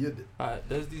young yid. Alright,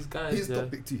 there's these guys. His Yeah.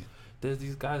 topic too. There's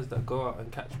these guys that go out and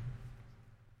catch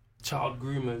child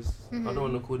groomers. I don't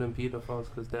want to call them paedophiles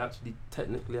because they actually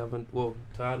technically haven't. Well,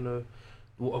 I know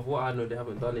of what I know, they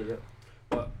haven't done it yet.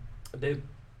 But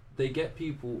they get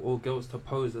people or girls to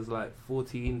pose as like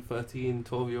 14, 13,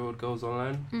 12-year-old girls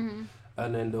online.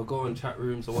 And then they'll go in chat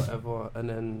rooms or whatever, and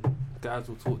then guys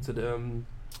will talk to them.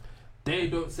 They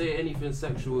don't say anything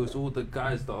sexual, it's all the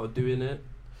guys that are doing it.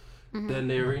 Then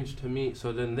they arrange to meet,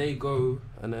 so then they go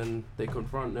and then they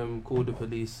confront them, call the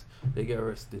police, they get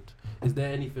arrested. Is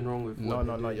there anything wrong with No, what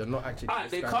no, they no. do? You're not actually. Alright,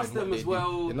 they describing cuss them what as they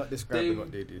well. do. You're not describing They-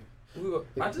 what they do.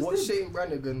 I just What did. Shane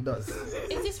Brannigan does. Is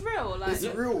this real? Like, It's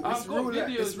real. I've It's got real. Like,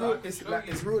 videos it's real. that It's show like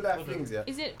you. it's real life Hold on. things. Yeah.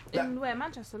 is it Like- in where?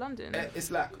 Manchester, London?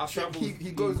 It's like I think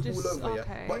he Travels goes just- all over.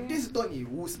 okay. Yeah. But this Donny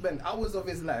will spend hours of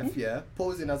his life, yeah,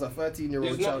 posing as a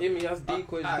 13-year-old It's not child. him, he has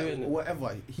decoys doing it.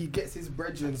 Whatever. He gets his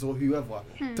brethren or whoever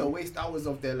to waste hours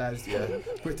of their lives, yeah,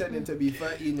 pretending to be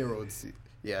 13-year-olds,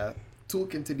 yeah,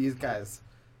 talking to these guys.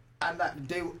 And like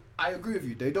I agree with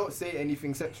you, they don't say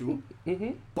anything sexual.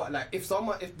 But like if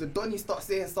the Donny starts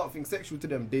saying something sexual to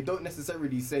them, they don't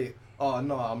necessarily say, "Oh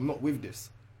no, I'm not with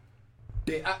this."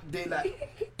 They like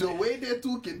the way they're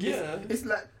talking. Yeah. It's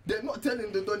like they're not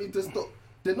telling the Donny to stop.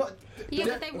 They're not. Yeah,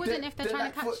 but they wouldn't if they're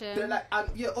trying to catch him. They're like, and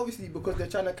yeah, obviously because they're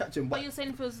trying to catch him. But But you're saying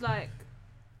if it was like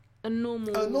a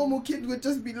normal... a normal kid would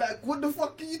just be like, "What the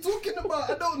fuck are you talking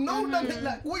about? I don't know nothing.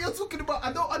 Like, what you're talking about?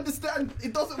 I don't understand.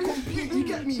 It doesn't compute. You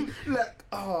get me? Like,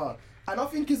 And I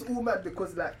think it's all mad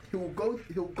because like he'll go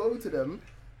to them,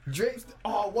 drapes.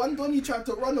 One Donny tried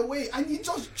to run away and he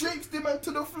just drapes the man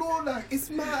to the floor. Like,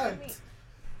 it's mad.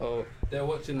 Oh, they're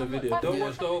watching the video. Don't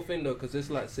watch the whole thing though, because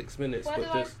it's like 6 minutes. Where do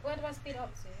But I speed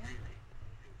up to?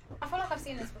 I feel like I've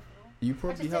seen this before. You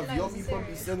probably just have. didn't know it Yomi was probably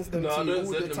serious. sends them no, to I you don't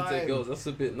all send the them time. to girls. That's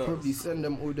a bit nuts. Probably send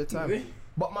them all the time.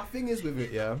 But my thing is with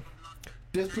it, yeah.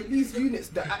 There's police units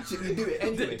that actually do it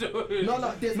anyway.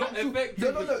 No, there's Not actual,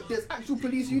 effective. no. There's actual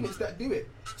police units that do it.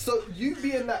 So you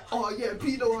being like, oh yeah,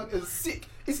 pedo hunter's sick.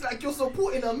 It's like you're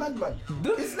supporting a madman.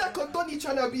 It's like a Donny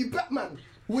trying to be Batman.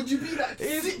 Would you be like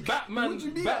sick? Batman. Would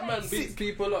you be Batman like beats sick?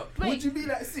 people up. Would you be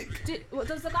like sick?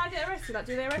 Does the guy get arrested? Like,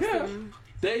 do they arrest Yeah. him?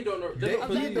 They don't know. They- They're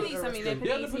they not don't police. I mean, they're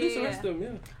Yeah, the police yeah. arrest them. Yeah.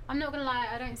 I'm not gonna lie,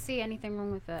 I don't see anything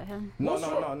wrong with it. No,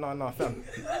 fam.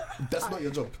 That's not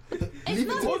your job. Leave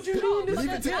not it What do you mean? to, leave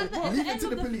But it to, at the leave it end to of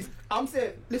the the- police. I'm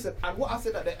saying, listen, and what I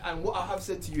said at the, and what I have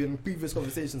said to you in previous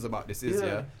conversations about this is,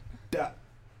 Yeah. that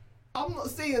I'm not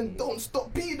saying don't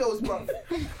stop pedos, man.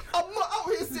 I'm not out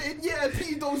here saying, yeah,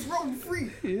 pedos roam free.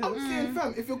 I'm saying,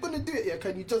 fam, if you're gonna do it, yeah,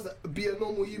 can you just be a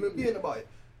normal human being about it?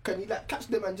 Can you like catch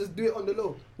them and just do it on the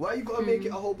low? Why you gotta make it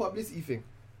a whole publicity thing?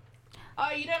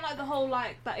 Oh, you don't like the whole,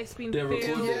 like, that it's been They're filmed,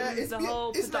 recording. Yeah, the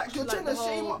whole it's like you're trying to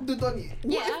shame up the Donny.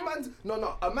 What Yeah. if man's...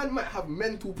 No, a man might have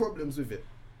mental problems with it.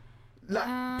 Like,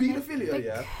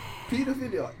 paedophilia,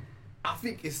 Paedophilia, I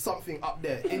think is something up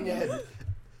there in your head.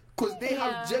 Because they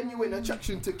have genuine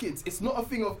attraction to kids. It's not a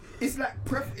thing of... It's like...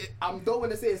 I don't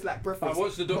want to say it's like preference. I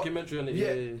watched the but documentary on it.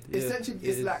 Yeah, Yeah, essentially it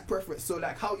it's is. like preference. So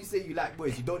like how you say you like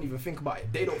boys, you don't even think about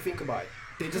it. They don't think about it.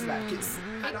 They just like kids.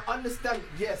 And I understand,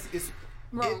 yes, it's...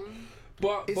 Wrong.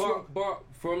 It's wrong. But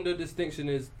from the distinction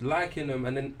is liking them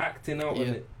and then acting out on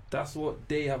Yeah. it. That's what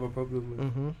they have a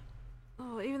problem with.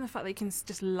 Oh, even the fact they can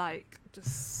just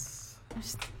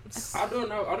I don't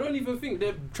know. I don't even think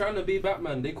they're trying to be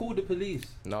Batman. They call the police.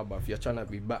 No, but if you're trying to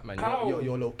be Batman, How?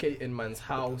 you're locating man's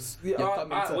house. Yeah, You're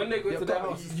coming to, when they go you're to their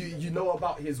coming- house. you know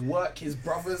about his work, his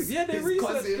brothers, Yeah, they his research.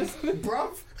 cousins.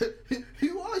 Bruv,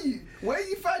 who are you? Where are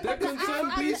you finding They're this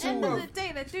concerned at the information, end of bruv? the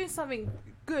day, they're doing something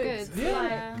good.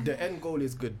 Yeah. The end goal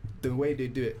is good. The way they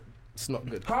do it, it's not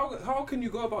good. How can you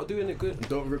go about doing it good?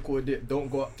 Don't record it. Don't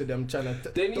go up to them trying to.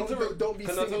 They need don't be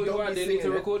Can singing. I tell you don't why be they need singing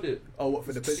to it. record it? Oh, what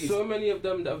for the police? So many of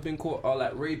them that have been caught are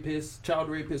like rapists, child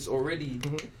rapists already.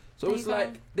 Mhm. So There it's you go.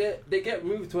 like they get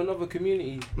moved to another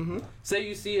community. Mhm. Say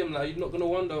you see him, like you're not gonna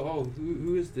wonder, oh,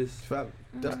 who is this? Fam,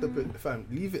 that's the fam.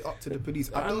 Leave it up to the police.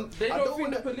 They don't think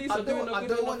wanna, the police I are doing don't, a I good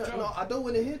don't enough wanna, job. no, I don't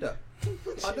want to hear that.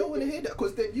 I don't want to hear that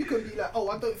because then you can be like, oh,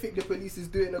 I don't think the police is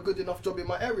doing a good enough job in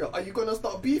my area. Are you gonna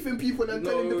start beefing people and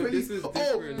No, telling the police, this is oh,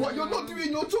 different. but you're not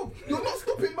doing your job. You're not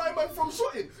stopping my man from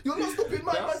shooting. You're not stopping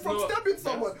my man That's from not- stabbing that's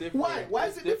someone. different. Why? Why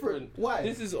is That's it different? Why?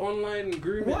 This is online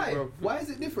grooming, Why? bro. Why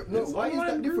is it different? No, It's why is that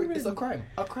online different? It's a grooming. crime.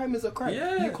 A crime is a crime.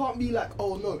 Yeah. You can't be like,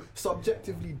 oh no,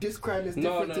 subjectively this crime is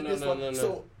No, different no, to no, this no, one. no, no.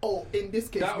 So, oh, in this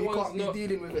case, That we one's can't not- be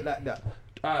dealing with it like that.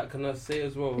 Alright, can I say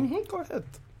as well? Go ahead,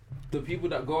 The people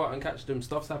that go out and catch them,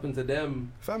 stuff's happened to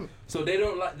them. fam. So they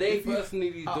don't like. They If you-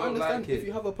 personally I don't understand like if it.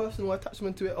 you have a personal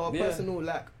attachment to it or a Yeah. personal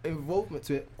like involvement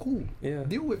to it, cool. Yeah.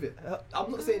 Deal with it.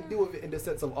 I'm not saying deal with it in the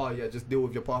sense of, oh yeah, just deal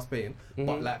with your past pain. But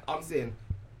Mhm. like I'm saying,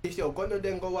 if you're gonna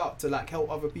then go out to like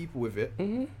help other people with it,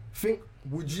 think,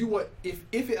 would you want if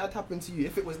it had happened to you,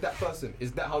 if it was that person,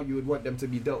 is that how you would want them to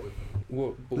be dealt with?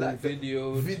 What Like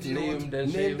videos, named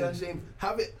and named shamed. and shamed.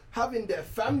 Having their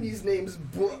families' names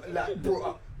brought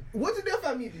up. What did their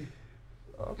family do?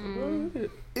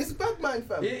 It's bad man,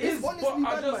 fam. It It's is, honestly but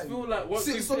I bad just man. feel like once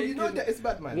So, you've so taken, you know that it's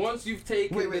bad man. once you've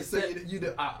taken Wait, the so step,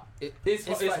 it's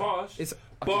fine. harsh. It's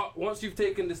But once you've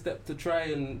taken the step to try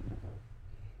and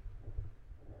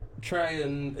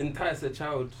entice a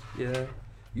child, yeah,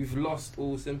 you've lost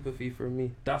all sympathy from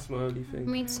me. That's my only thing.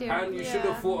 Me too. And you should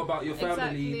have thought about your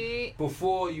family Exactly.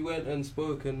 before you went and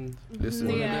spoke. And Listen,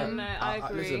 Yeah, man. no, I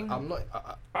agree. Listen, I'm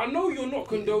not. I know you're not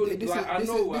condoning. This Like, I is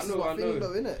know. what I think, though,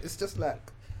 innit? It's just like.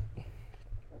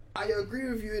 I agree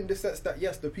with you in the sense that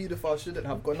yes, the paedophile shouldn't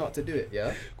have gone out to do it.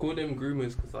 Yeah, Call them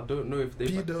groomers because I don't know if they.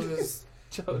 pedos,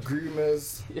 Child.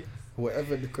 groomers, Yes.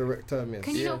 whatever the correct term is.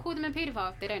 Can you Yeah. not call them a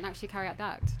paedophile if they don't actually carry out the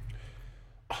act?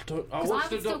 I Because watched I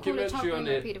the would still call a child documentary on groomer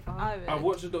a it. paedophile. I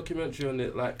watched a documentary on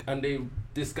it, like, and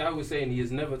this guy was saying he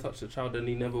has never touched a child and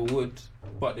he never would,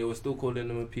 but they were still calling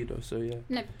him a pedo. So yeah.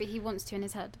 No, but he wants to in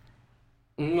his head.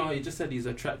 No, he just said he's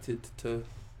attracted to.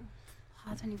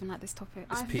 I don't even like this topic.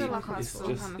 I It's feel like peak. I It's still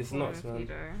just- kind of it's call nuts, it a man.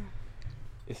 pedo.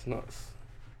 It's nuts.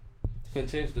 You can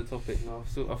change the topic now.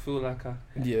 So I feel like I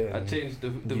Yeah, changed the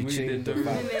you mood in changed the the room.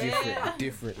 vibe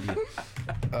differently.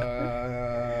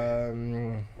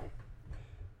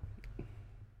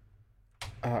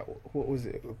 What was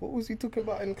it? What was he talking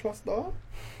about in cluster?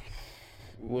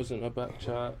 Wasn't a back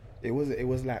chat. It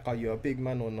was like, are you a big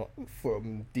man or not?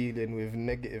 From dealing with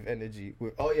negative energy.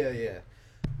 Oh yeah.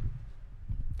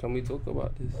 Can we talk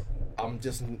about this? I'm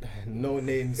just no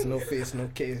names, no face, no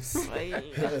case.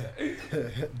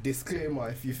 Disclaimer: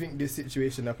 if you think this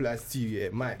situation applies to you,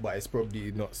 it might, but it's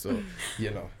probably not. So,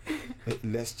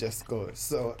 let's just go.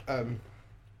 So,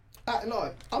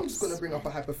 no, I'm just gonna bring up a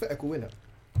hypothetical winner.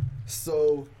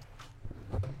 So,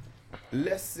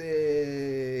 let's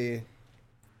say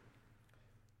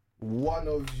one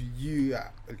of you,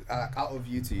 out of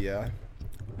you two, yeah,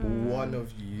 one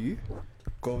of you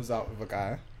goes out with a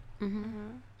guy.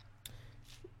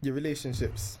 Your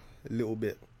relationship's a little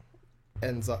bit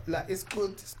ends up like it's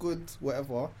good,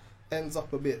 whatever. Ends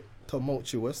up a bit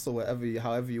tumultuous or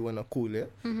however you wanna call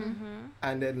it.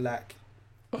 And then like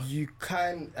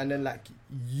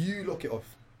you lock it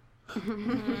off.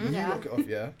 You lock it off,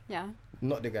 yeah. Yeah.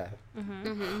 Not the guy.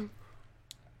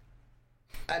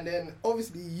 And then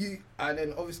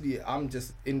obviously I'm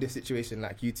just in this situation,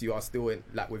 like you two are still in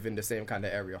like within the same kind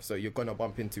of area, so you're gonna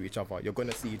bump into each other, you're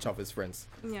gonna see each other's friends.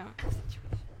 Yeah.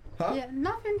 Huh? Yeah.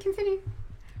 Nothing. Continue.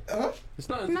 Huh? It's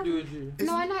nothing to do with you.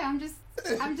 No, I know. I'm just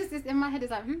it's in my head.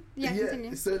 It's like, yeah.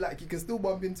 Continue. So like you can still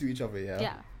bump into each other, yeah.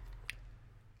 Yeah.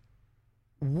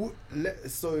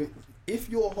 So if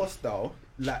you're hostile,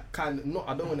 like I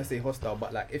don't want to say hostile,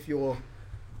 but like if you're,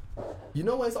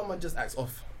 when someone just acts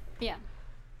off. Yeah.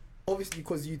 Obviously,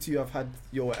 because you two have had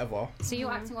your whatever. So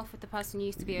you're acting off with the person you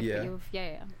used to be with. Yeah.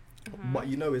 Yeah. But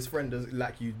his friend is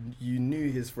like you knew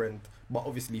his friend, but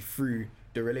obviously through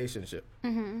the relationship.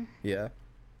 Yeah.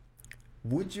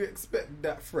 Would you expect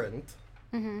that friend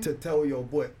to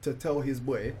tell his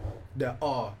boy that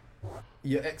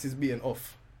your ex is being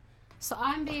off? So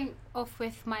I'm being off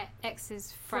with my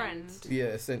ex's friend. Yeah,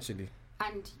 essentially.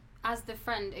 And as the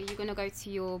friend, are you gonna go to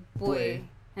your boy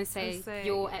and say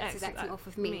your ex is acting off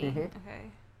with me? Mm-hmm.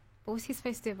 Okay. But what's he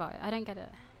supposed to do about it? I don't get it.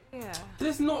 Yeah.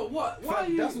 That's not what. Why are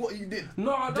you? That's what you did.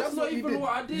 No, that's not even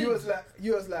what I did. You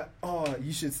was like, oh,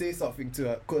 you should say something to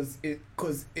her because it.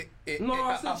 No,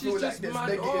 I said she's feel just like mad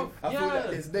negative. off. I feel like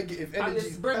there's negative energy. And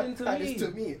it's spreading to and me. it's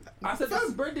to me. I said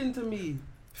it's spreading to me.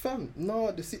 Fam,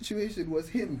 no, the situation was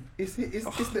him. It's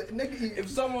the negative. If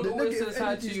someone always says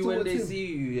hi to you when they see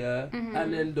you, yeah, Mm-hmm.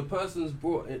 and then the person's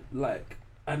brought it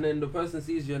and then the person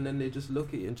sees you and then they just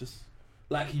look at you and just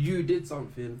like you did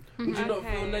something. Would you not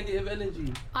feel negative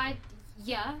energy?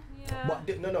 Yeah.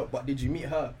 But did you meet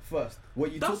her first? Were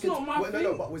you That's talking? not my thing.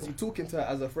 No, but was you talking to her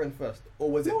as a friend first, or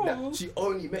was it that she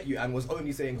only met you and was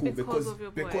only saying cool because of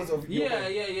your boy.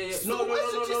 Yeah. So No, why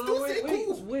should you still say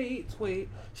cool? wait.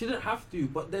 She didn't have to,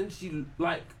 but then she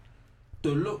the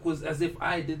look was as if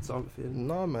I did something.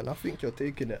 No, man, I think you're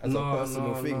taking it as a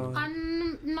personal thing.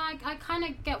 No, I kind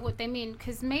of get what they mean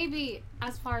because maybe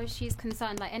as far as she's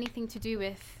concerned, like anything to do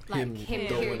with him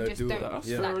period, just don't That's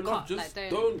like, fair enough. cut, Just like,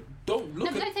 don't look No,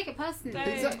 but at. don't take it personally.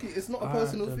 Exactly, it's not a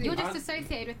personal thing. You're just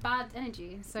associated with bad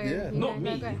energy, so Yeah. Not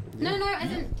let me. go. No,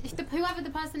 as in whoever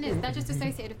the person is, they're just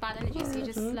associated with bad energy, so you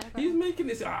just let it go. He's making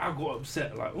this. I got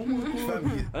upset. Like, oh my god.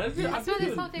 Fam, I swear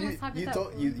this whole thing was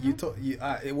hypothetical.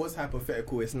 it was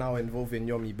hypothetical. It's now involving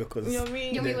Yomi because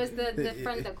Yomi was the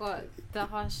friend that got the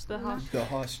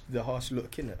harsh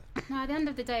look in it. No, at the end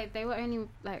of the day, they were only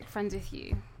like friends with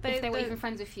you. If they were even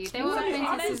friends with you, they were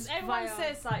acquaintances. Everyone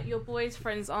says like your boys'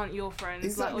 friends aren't your friends.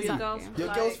 Exactly. Like, or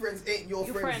your girl's friends ain't your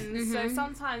friends. Mm-hmm. So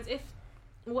sometimes if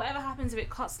whatever happens, if it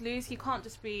cuts loose, you can't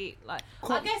just be like.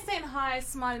 I guess saying hi,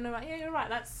 smiling, all right. Yeah, you're right.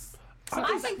 That's. So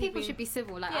I think people should be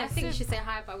civil. Like I think you should say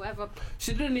hi, but whatever.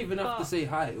 She didn't even have to say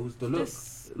hi. It was the look.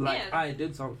 I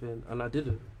did something and I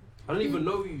didn't. I don't even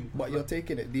know you. But you're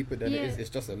taking it deeper than it is. It's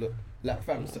just a look. Like,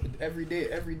 fam, so every day,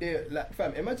 like,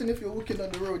 fam, imagine if you're walking on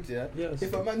the road, yeah? Yes.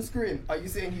 If a man's screwing, are you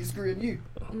saying he's screwing you?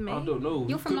 Me? I don't know.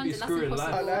 You're from London, that's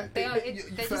impossible.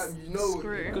 They're just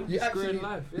Could be screwing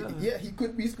life, yeah, he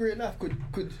could be screwing life.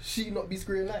 Could she not be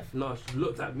screwing life? No, she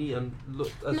looked at me and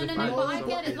looked as if No, but I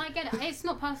get it. It's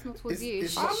not personal towards you.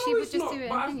 She would just do it.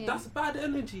 But that's bad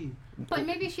energy. But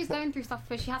maybe she's going through stuff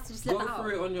where she has to just let that out. Go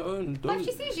through it on your own. But if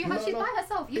she sees you, she's by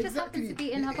herself. You just happen to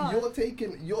be in her car.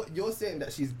 You're saying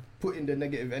that she's putting the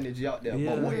negative energy out there,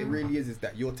 but what it really is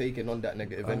that you're taking on that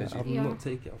negative energy. I'm not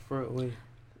taking it. I'll throw it away.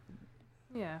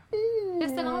 Yeah.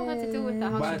 Just allow her to deal with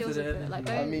that. How she deals with it. Like,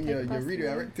 I mean, you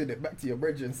redirected it back to your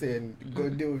brethren saying, go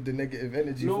deal with the negative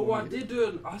energy. No, I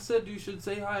didn't. I said you should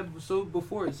say hi so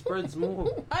before it spreads more.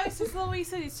 Oh, so that's what you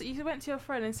said. You went to your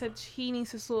friend and said he needs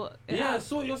to sort it out.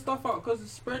 Sort your stuff out because it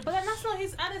spreads. But then that's not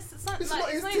his. It's not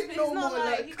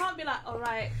he can't be like, all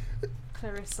right,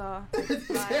 Clarissa,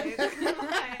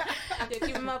 you're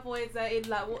giving my boys in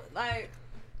like what like.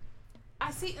 I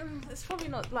see. It's probably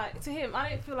not like to him. I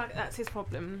don't feel like that's his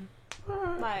problem.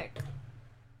 Like,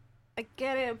 I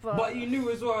get it, but you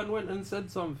knew as well and went and said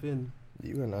something.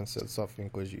 You went and said something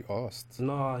because you asked.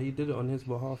 Nah, he did it on his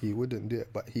behalf. He wouldn't do it,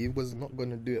 but he was not going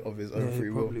to do it of his own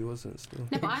free will. He probably wasn't still.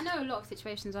 No, but I know a lot of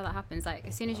situations where that happens. Like,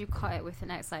 as soon as you cut it with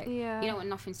an ex, like, you don't want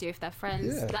nothing to do if they're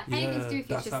friends. Yeah. Like, anything to do if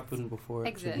you that's just happened before.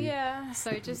 exit. Actually. Yeah. So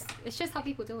it's just how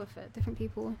people deal with it. Different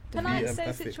people. Can I say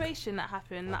a situation that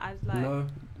happened that I was like? No.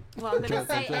 Well, I'm gonna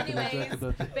say anyways.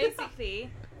 Basically,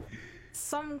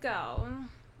 some girl,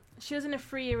 she was in a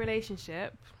 3-year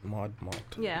relationship. Mad.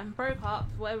 Yeah, broke up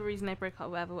for whatever reason they broke up,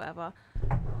 whatever.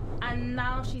 And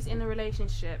now she's in a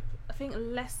relationship. I think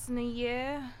less than a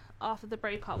year after the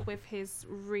breakup with his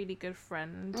really good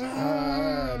friend.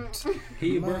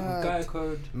 He broke the guy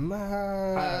code.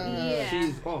 Yeah.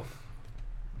 She's off.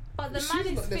 But the She's man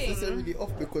is not necessarily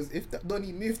off because if that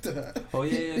Donnie moved to her. Oh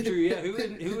yeah, true. Yeah,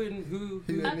 who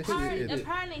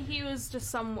Apparently he was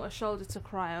just somewhat a shoulder to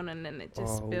cry on, and then it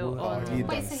just built on.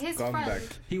 Wait, so his friend?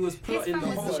 He was plotting the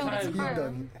whole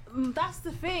time. That's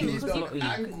the thing. He's done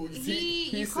angles.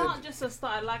 You can't just have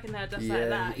started liking her just like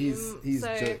that. He's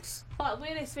jokes. But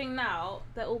with this thing now,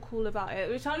 they're all cool about it.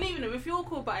 Which I don't even know if you're all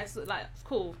cool about it. It's like it's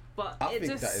cool, but I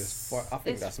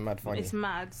think that's mad funny. It's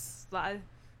mad. Like.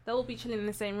 They'll all be chilling in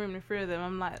the same room, the 3 of them.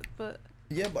 I'm like, but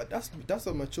yeah, but that's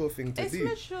a mature thing to do.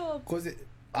 It's mature. Because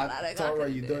Tara,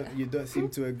 you don't seem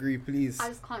to agree. Please. I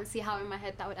just can't see how in my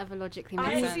head that would ever logically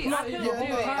make sense. I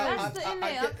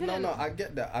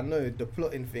get that. I know the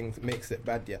plotting thing makes it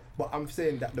bad, yeah. But I'm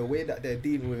saying that the way that they're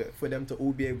dealing with it, for them to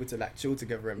all be able to like chill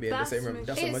together and be in the same room,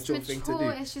 that's a mature thing to do.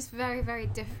 It's just very, very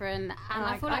different, and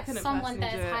I feel like someone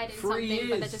there is hiding something,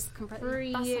 but they're just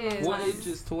completely. What age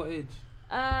is to what age?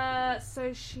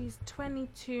 So she's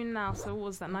 22 now. So what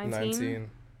was that?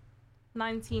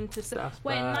 19 to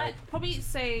probably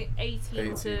say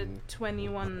 18 to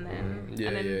 21 then, and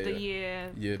then the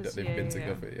year that they've been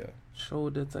together. Yeah.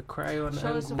 Shoulder to cry on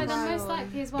angle. But then most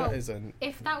likely as well,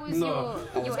 if that was your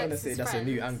I was gonna say that's a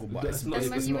new angle, but it's not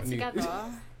new. Together.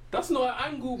 That's not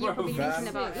an angle, bro. That's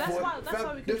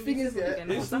why we the thing is,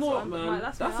 it's not, man.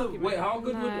 That's a wait. How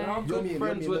good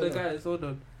friends were the guys? Hold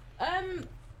on.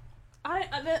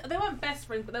 They weren't best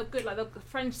friends, but they were good. Like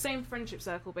they're same friendship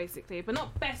circle basically, but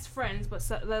not best friends. But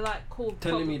they're like cool.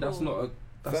 Telling me that's not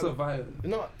a violent.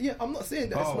 No, yeah, I'm not saying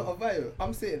that it's not a violent.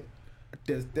 I'm saying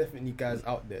there's definitely guys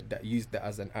out there that use that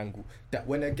as an angle. That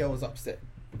when a girl's upset,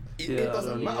 it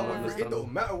doesn't matter whether it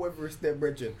don't matter whether it's their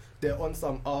brethren. They're on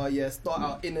some start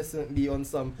out innocently on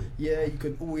some you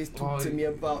can always talk to me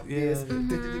about this.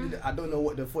 I don't know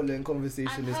what the following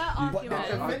conversation is, but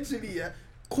then eventually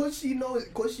Cause she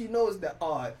knows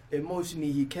that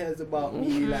emotionally he cares about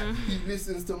me, like he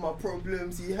listens to my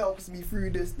problems, he helps me through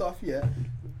this stuff,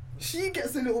 she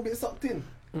gets a little bit sucked in.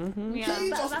 He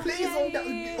just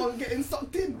plays on getting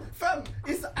sucked in. Fam,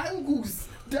 it's angles.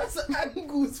 That's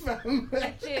angles, fam.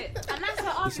 Legit. And that's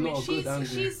her argument.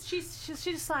 She's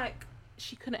just like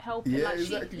she couldn't help it. Like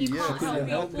exactly. You can't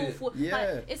help it. Fall for.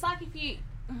 Like, it's like if you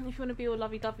want to be all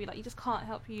lovey-dovey, like you just can't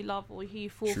help who you love or who you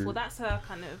fall for. That's her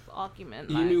kind of argument.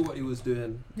 He knew what he was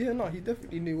doing. Yeah, no, he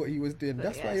definitely knew what he was doing.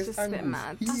 That's why it's angles.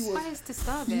 Mad. That's why it's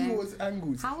disturbing. He was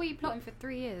angles. How were you plotting for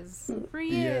 3 years? 3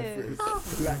 years.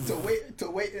 Yeah, like to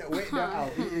wait that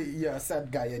out. You're a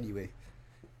sad guy anyway.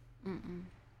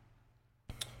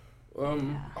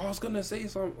 I was gonna say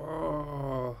something.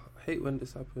 I hate when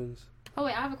this happens. Oh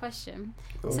wait, I have a question.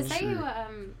 Say you were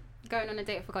going on a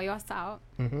date with a girl, you asked her out,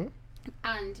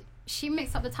 and she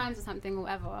mixed up the times or something or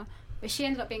whatever, but she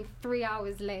ended up being 3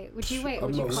 hours late. Would you wait or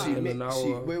would you cut?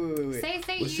 Wait.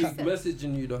 Say was she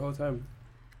messaging you the whole time?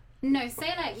 No,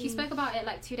 say like you spoke about it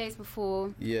like 2 days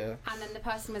before. Yeah. And then the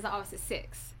person was like, it's at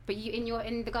 6. But you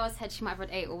in the girl's head she might have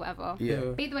read 8 or whatever. Yeah.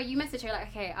 But either way, you message her like,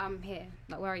 okay, I'm here.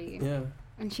 Like, where are you? Yeah.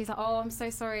 And she's like, oh, I'm so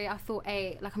sorry. I thought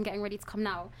 8. Like, I'm getting ready to come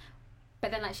now.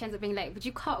 But then like she ends up being late. Would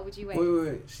you cut or would you wait?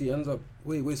 Wait. She ends up.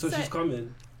 Wait. So she's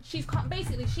coming.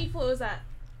 Basically, she thought it was at.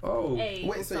 Oh. 8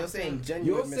 wait, so you're saying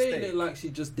genuine mistake? You're saying it like she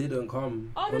just didn't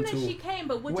come. Oh no, she came,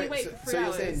 but would you wait for 3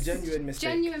 hours? So you're saying genuine mistake?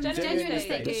 Genuine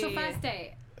mistake. It's your first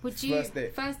date. Would you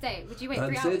first date? Would you wait 3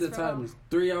 hours? And say the times.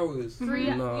 3 hours. 3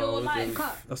 hours. No, you're like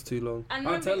that's too long.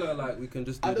 I'll tell her like we can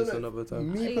just do this another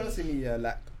time. Me personally,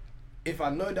 like if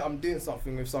I know that I'm doing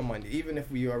something with someone, even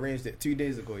if we arranged it 2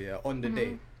 days ago, on the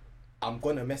day, I'm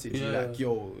gonna message you like,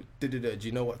 yo, do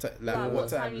you know what time? Like what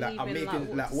time? Like I'm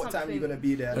making like what time you gonna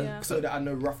be there, so that I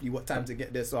know roughly what time to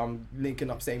get there. So I'm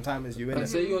linking up same time as you. And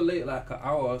say you're late like an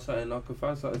hour or something, I can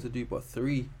find something to do. But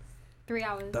 3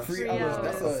 hours. That's 3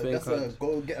 hours. That's a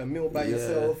go get a meal by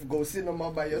yourself, go cinema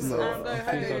by yourself,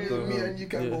 and then me and you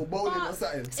can go bowling or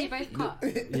something. So you both cut.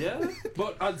 Yeah,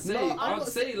 but I'd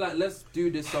say like let's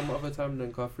do this some other time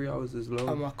then. Cause 3 hours is long.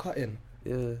 Am I cutting?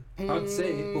 Yeah, I'd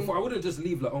say before I wouldn't just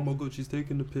leave like, oh my god, she's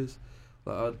taking the piss.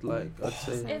 I'd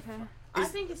say. I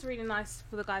think it's really nice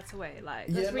for the guy to wait. Like,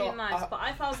 that's really nice. But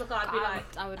if I was a guy, I'd be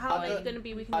like, how late are you going to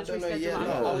be? We can just reschedule.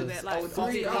 I would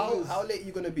ask how late are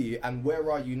you going to be and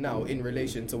where are you now in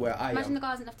relation to where I am? Imagine the girl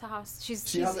hasn't left her house. She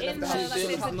hasn't left the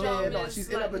house. She's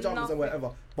in her pajamas and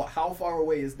whatever. But how far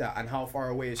away is that and how far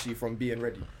away is she from being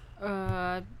ready?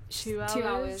 2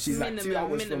 hours. She's like 2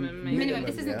 hours from minimum.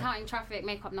 This isn't counting traffic,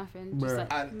 makeup, nothing. Just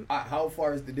like, and how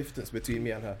far is the distance between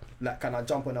me and her? Like, can I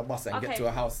jump on a bus and get to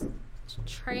her house?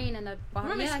 Train and a bus.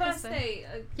 Remember, it's first date.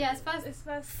 Yeah, it's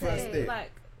first date.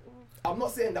 Like, I'm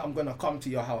not saying that I'm gonna come to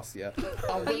your house,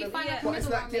 I'm but you find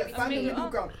find the middle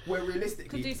ground where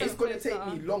realistically it's gonna take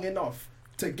me long enough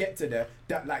to get to there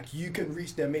that like you can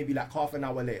reach there maybe like half an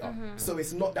hour later. So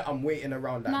it's not that I'm waiting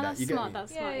around like that. You get me?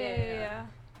 That's smart. Yeah.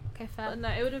 Okay, fair. But no,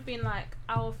 it would have been like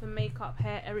hour for makeup,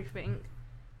 hair, everything.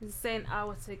 Say an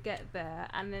hour to get there,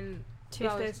 and then 2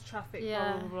 hours. If there's traffic,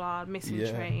 blah blah blah, missing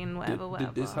train, whatever.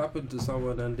 Did this happen to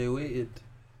someone and they waited?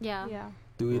 Yeah.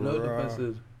 Do we know the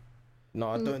person?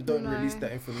 No, don't release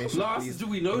that information. No, please. Do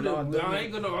we know them? I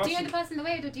ain't gonna ask. Do you know the person that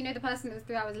waited, or do you know the person that was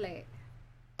 3 hours late?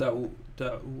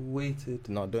 That waited.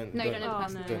 No, don't. No, you don't know the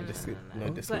person. Don't discuss. No,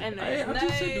 discuss. I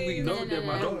just said, do we know them?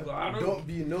 Don't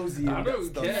be nosy. I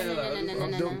don't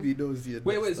care. Don't be nosy.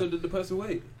 Wait. So did the person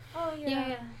wait? Oh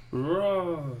yeah.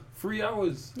 Raw. 3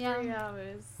 hours. Yeah. 3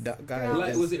 hours. That guy.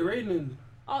 Like, was it raining?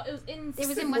 Oh, it was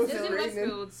in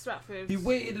Westfield. Stratford. He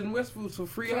waited in Westfield for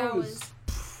 3 hours.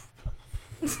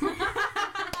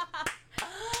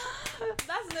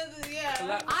 That's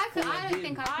collapse. I don't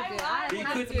think I could do it. He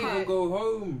couldn't even go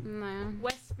home. No.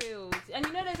 Westfield, and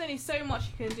you know there's only so much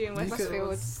you can do in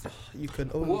Westfield. You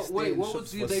can only stay Wait, in what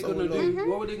shops was for they so gonna long. do?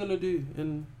 What were they gonna do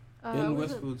in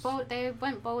Westfields? They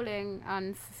went bowling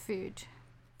and for food.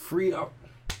 Free up.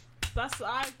 That's what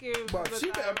I give. Bro, the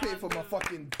she guy better pay for my random.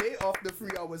 fucking day off the 3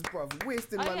 hours, bruv.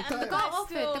 Wasting Oh, my yeah, and time. The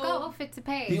girl offered to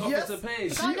pay. He Yes. offered to pay.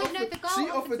 The girl She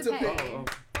offered to pay. Oh.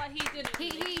 But he didn't.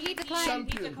 He declined.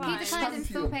 Champion. He declined and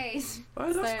still pays.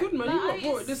 Oh, that's So- good, man. No, You got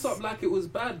it's- brought this up like it was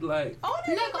bad. Like, Oh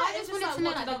No, no, but I it's just wanted like, to know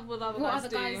what like, did what other other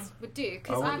do? guys would do.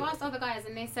 Because I I've wouldn't- asked other guys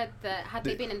and they said that had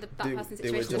they been in that they- person's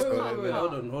they were situation. just wait, going wait, like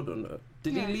hold on.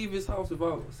 Did Yeah. he leave his house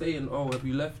without saying, "Oh, have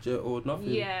you left yet?" or nothing?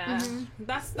 Yeah,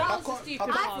 that was the stupid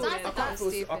part. I thought that was I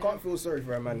stupid. can't feel sorry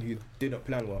for a man who didn't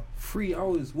plan well. 3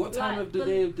 hours. What time Like, of the but-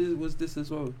 day was this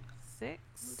as well? 6.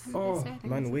 Oh,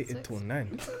 Man waited till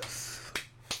 9.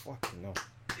 Fucking no.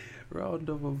 Round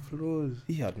of applause.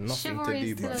 He had nothing Chivalry to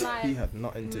is do, still man. alive. He had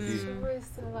nothing to do. Chivalry is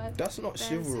still alive. That's not There's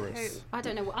chivalrous. hope. I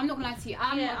don't know. I'm not gonna lie to you.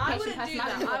 I'm Yeah, not a I patient wouldn't do person. I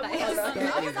don't know what that. that is.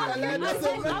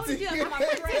 I would do that to my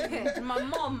friend, my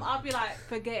mom. I'd be like,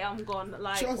 forget it, I'm gone.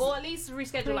 Like, Trust- or at least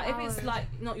reschedule. Like, if it's 3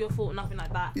 like not your fault, nothing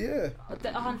like that. Yeah.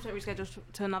 100% reschedule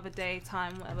to another day,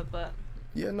 time, whatever. But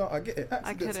Yeah, no, I get it.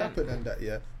 Accidents couldn't. happen and that,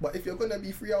 yeah. But if you're gonna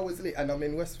be 3 hours late and I'm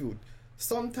in Westfield,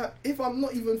 sometimes if I'm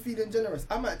not even feeling generous,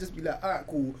 I might just be like, alright,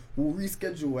 cool, we'll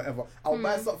reschedule whatever. I'll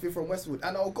buy something from Westfield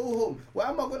and I'll go home. Why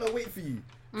am I gonna wait for you?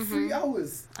 3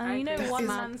 hours. and you know, That one is-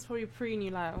 man's probably preying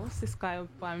you like, what's this guy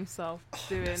by himself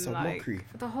doing? That's a Like, mockery.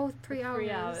 The whole 3 hours.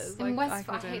 3 hours, In like, Westfield,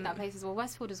 I hate couldn't. that place as well.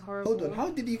 Westfield is horrible. Hold on, how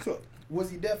did he clock? Was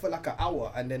he there for like an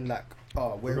hour and then like,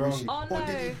 oh, where is she? Oh, Or did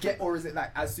no. he get, or is it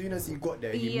like as soon as he got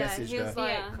there, he yeah, messaged he was her?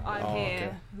 like, Yeah. I'm Oh, here.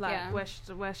 okay. Like, Yeah.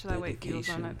 where should I wait for you or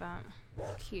something like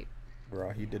that? Cute. Bro,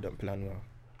 he didn't plan well.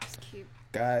 It's cute.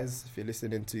 Guys, if you're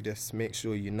listening to this, make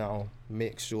sure you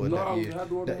make sure No, that we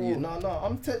had one you more.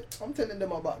 I'm telling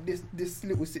them about this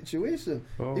little situation.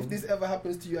 Oh. If this ever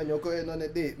happens to you and you're going on a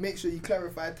date, make sure you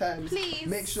clarify times. Please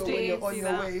Make sure do when you're on do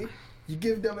your that. way, you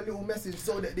give them a little message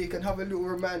so that they can have a little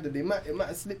reminder. It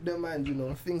might slip their mind, you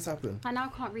know. Things happen. I now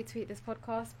can't retweet this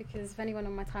podcast because if anyone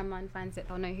on my timeline finds it,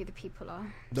 they'll know who the people are.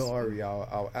 Don't worry,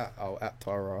 I'll at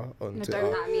Tara on No, Twitter.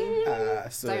 don't at me.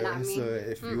 So Don't at me. so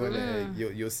if you wanna,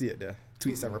 you'll see it there.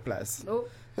 Tweets and replies. Nope.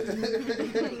 Nope.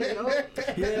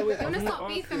 Yeah, wait, You wanna I'm start not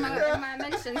beefing asking. my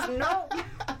mentions? No.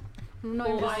 No.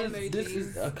 Or This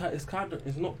is it's kind of,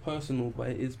 it's not personal, but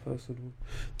it is personal.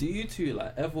 Do you two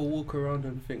like ever walk around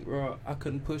and think, right, I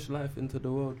can push life into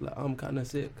the world? Like, I'm kind of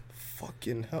sick.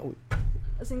 Fucking hell.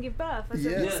 As in give birth? Yes,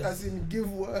 Yes. as in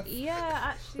give worth. Yeah,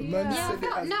 actually, Man Yeah, I said feel-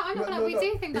 it as- no, I'm not gonna- we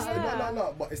do think it's that. the- Yeah.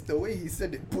 No, but it's the way he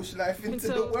said it. Push life into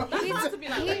the So, world. he has to be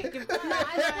like, wait, give birth. No,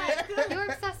 I like, you're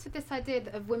obsessed with this idea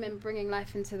of women bringing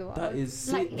life into the world. That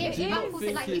is like sick. it Do you not baffles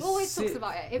think it. Like he it's always talks sick?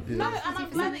 about it. It Yeah. No, baffles and I'm me.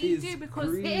 glad that you It do is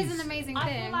because It is an amazing I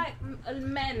thing. feel like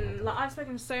men, like I've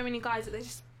spoken to so many guys that they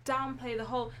just downplay the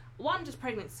whole just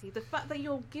pregnancy, the fact that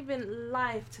you're giving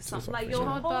life to something, like your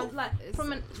something. whole Childbirth like is-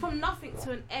 from nothing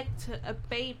to an egg to a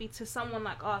baby to someone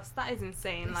like us. That is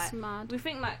insane. It's Like mad. we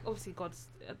think like obviously God's,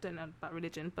 I don't know about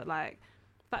religion, but like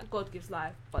that God gives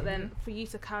life, but then for you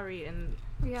to carry it and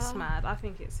Yeah. it's mad. I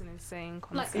think it's an insane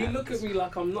concept. You look at me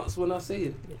like I'm nuts when I say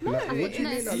it. Like, what do you no,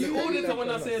 mean? I You look at all you the time like when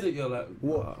I I'm said nuts? it, you're like,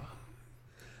 What? "Nah."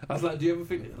 I was like, do you ever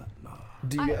think? You're like, nah.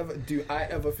 Do I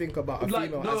ever think about a Like,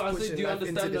 female no, as I pushing said, do you life into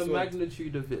understand this the world?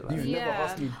 magnitude of it? Like, You've Yeah. never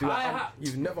asked me.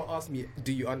 You've never asked me.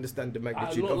 Do you understand the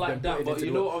magnitude not of like them that, putting but into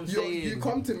you the know world? what I'm You saying.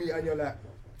 come to me and you're like,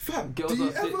 fam, Girls do you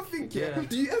are sick. ever think? Yeah.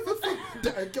 Do you ever think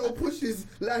that a girl pushes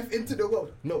life into the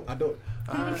world? No, I don't.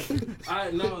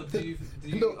 I know. Do you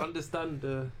No. understand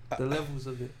the levels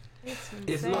of it? It's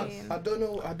It's insane. not- I don't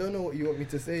know what you want me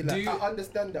to say. Like, Do you- I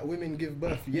understand that women give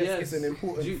birth. Yes, Yes. it's an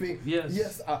important Do you- thing.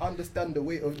 yes. I understand the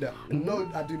weight of that. No,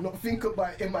 I do not think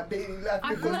about it in my daily life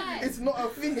I because feel like- it's not a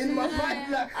thing in my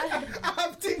mind. Like, I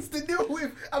have things to deal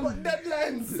with. I got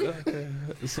deadlines. Okay.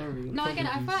 Sorry. No, again,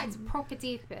 I feel apologies. like it's proper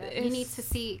deep. You It's- need to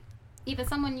see either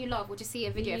someone you love or just see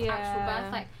a video of Yeah. actual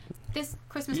birth. Like this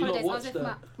Christmas You lot holidays, I was with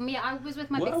watched I was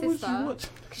with my Why big would you sister watch?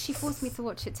 because she forced me to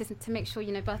watch it to make sure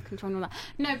birth control and all that.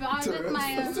 No, but I was with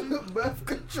my birth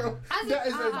control. as That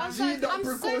in- is I'm a so- G-dot I'm so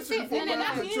precaution fit. for No, birth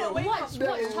that's control. watch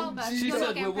That is childbirth. She You're not said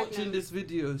getting we're watching pregnant. this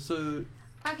video, so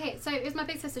Okay, so it was my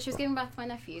big sister. She was giving birth to my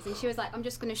nephews, and she was like, "I'm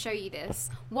just going to show you this.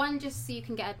 One, just so you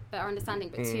can get a better understanding,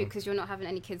 but two, because you're not having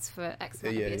any kids for X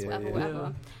amount of Yeah, years, yeah, whatever, yeah.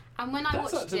 whatever." And when I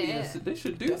that's watched actually it, they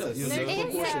should do That's that. a You no, know? it is.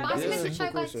 precaution. Yeah, but I was Yeah. supposed to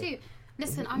show guys Precaution. too.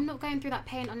 Listen, I'm not going through that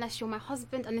pain unless you're my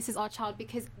husband and this is our child,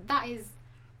 because that is.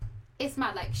 it's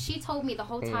mad. Like, she told me the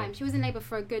whole time she was in labour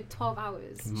for a good 12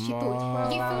 hours. She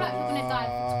thought, you feel like you're gonna die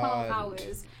for 12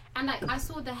 hours. And like, I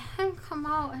saw the hem come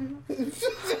out, and and then you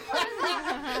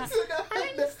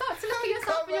start to look at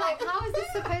yourself and you're like, how is this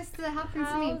supposed to happen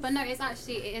to me? But no, it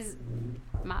is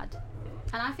mad.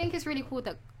 And I think it's really cool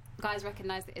that guys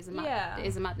recognise it is a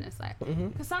madness. Like,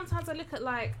 because sometimes I look at,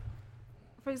 like,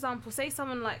 for example, say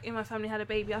someone like in my family had a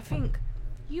baby, I think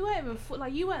you weren't even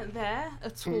you weren't there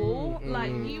at all.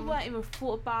 Like, you weren't even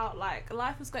thought about, like,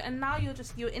 life was going, and now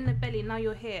you're in the belly, now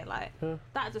you're here. Like,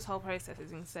 that just whole process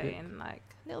is insane. Like,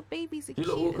 little babies are cute.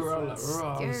 You walk around like,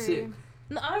 I'm sick.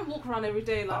 No, I don't walk around every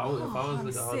day like,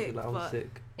 I'm sick. I'm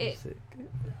sick.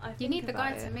 You need the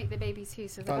guy to make the baby too,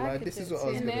 so the guy could this do is what I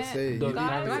was gonna say.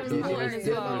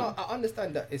 I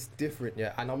understand that it's different,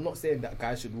 and I'm not saying that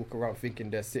guys should walk around thinking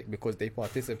they're sick because they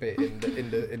participate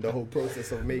in the whole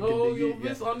process of making the you're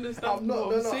misunderstanding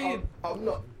what I'm saying.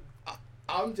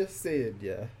 I'm just saying,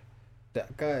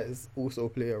 that guys also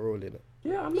play a role in it.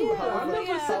 Yeah, I know. I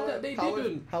never said that they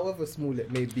didn't. However small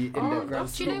it may be in their grand scheme of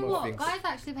things. Do you know what? Things. Guys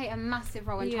actually play a massive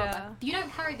role in childbirth. You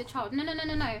don't carry the child. No.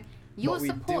 Your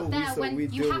support there when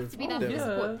you have to be there for the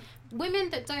support. Women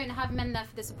that don't have men there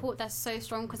for the support, they're so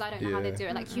strong because I don't know how they do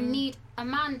it. Like, you need, a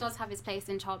man does have his place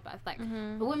in childbirth. Like,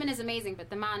 the woman is amazing,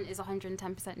 but the man is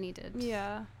 110% needed.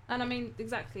 Yeah. And I mean,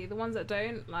 exactly, the ones that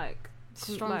don't, like,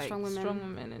 strong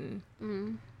women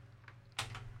and...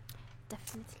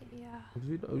 Definitely,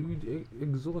 You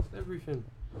exhaust everything.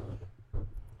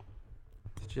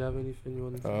 Did you have anything you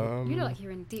wanted to say? You look like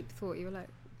you're in deep thought. You were like...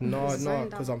 No,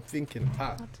 because I'm thinking...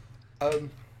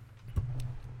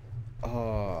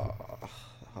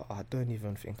 I don't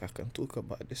even think I can talk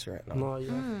about this right now. No, you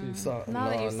have to. So,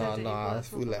 I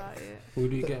feel like...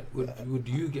 Would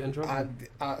you get in trouble?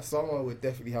 Someone would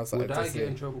definitely have something to say. Would I get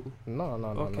in trouble? No.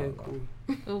 Okay, cool.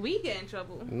 Will we get in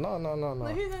trouble? No.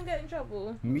 Well, who's gonna get in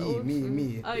trouble?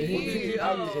 Me. Oh, you?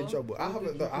 I'm getting in trouble. I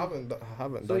haven't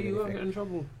done So you anything. won't get in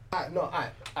trouble?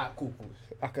 Cool.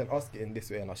 I can ask it in this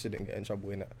way and I shouldn't get in trouble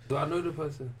in it. Do I know the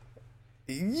person?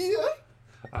 Yeah.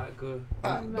 Alright, go.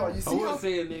 No, you see I won't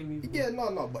say a name. Yeah,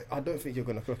 no, but I don't think you're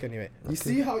gonna clock anyway. You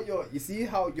see how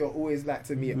you're always like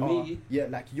to me.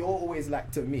 Like you're always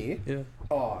like to me. Yeah.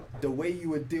 The way you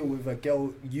would deal with a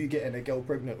girl, you getting a girl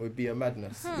pregnant would be a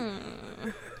madness.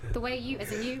 The way you,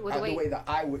 as in you, or the way that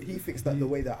I would. He thinks that the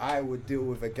way that I would deal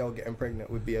with a girl getting pregnant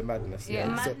would be a madness. Yeah.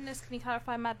 Madness. Can you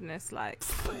clarify madness? Like.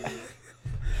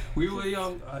 We were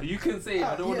young. You can say it.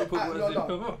 I don't want to put words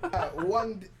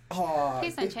in.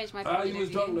 Please don't change my opinion. You was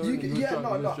drunk,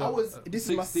 This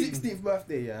is my 16th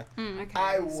birthday, Okay,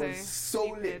 I was so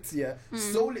lit,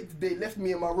 so lit. They left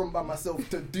me in my room by myself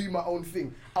to do my own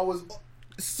thing. I was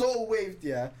so waved,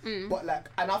 but like,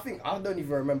 and I think I don't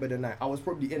even remember the night. I was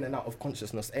probably in and out of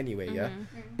consciousness anyway,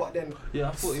 But then,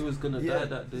 I thought he was gonna die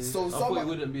that day. So I thought it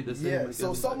wouldn't be the same.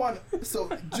 So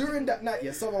during that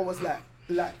night, someone was like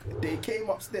they came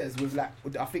upstairs with like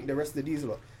I think the rest of these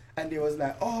lot, and they was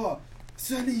like,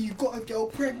 Sally, you got a girl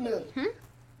pregnant.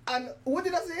 And what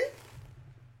did I say?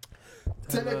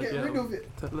 Tell her get rid of it.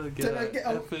 Tell her get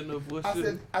an effing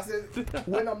abortion. I said,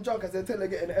 when I'm drunk, I said, tell her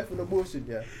get an effing abortion,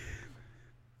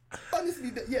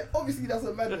 Honestly, obviously that's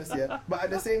a madness, But at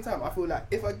the same time, I feel like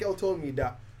if a girl told me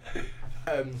that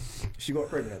she got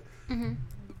pregnant,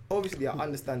 obviously I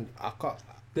understand. I can't.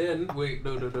 Then wait,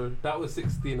 no. That was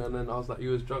 16, and then I was like,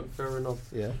 you was drunk. Fair enough.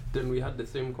 Yeah. Then we had the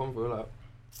same convo like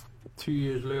 2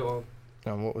 years later.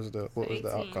 And what was the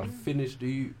outcome? Finished the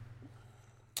youth.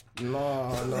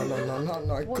 No.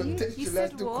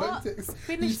 Contextualize the context.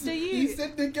 Finish the youth.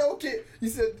 You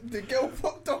said the girl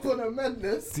fucked up on a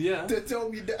madness. Yeah. To tell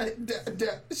me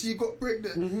that she got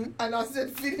pregnant, and I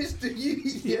said finish the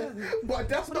youth. Yeah. But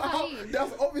that's not how.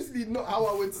 That's obviously not how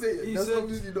I would say it. That's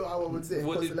obviously not how I would say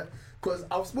it. Because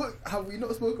have we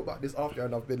not spoke about this after,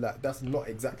 and I've been like, that's not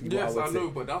exactly what I would say. Yes, I know,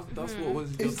 but that's what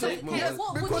was your statement.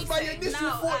 Because my initial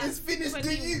thought is finish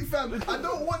the youth, fam. I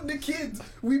don't want the kids.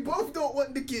 We both don't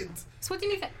want the kids. So what do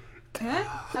you mean?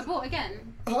 Abort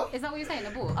again? Huh? Is that what you're saying?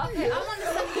 Abort? Okay, I'm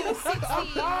understanding you were 16.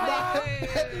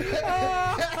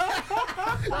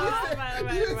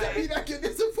 You tell me that you're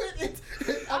disappointed.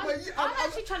 I'm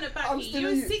actually trying to back you. You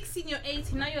were 16, you're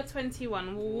 18, now you're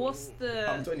 21. What's the...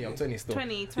 I'm 20 still.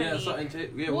 20. Yeah, something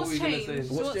changed. Yeah, what were you going to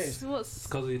say? What's changed?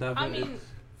 Because we'd have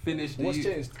finished the What's youth.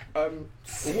 changed?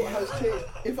 What has changed?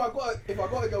 If I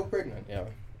got a girl pregnant,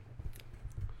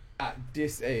 at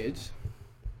this age,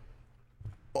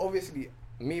 obviously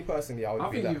me personally, I would I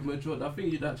be think like, you've matured. I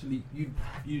think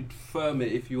you'd firm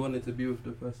it if you wanted to be with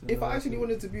the person. if I actually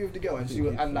wanted to be with the girl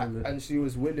and she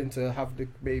was willing to have the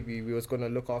baby, we was gonna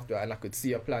look after her, and I could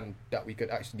see a plan that we could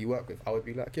actually work with, I would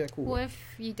be like, yeah, cool. What if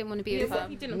you didn't want to be with If her?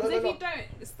 you didn't, No, because no, if you don't,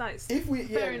 it's like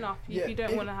fair enough. Yeah, if you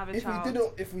don't want to have a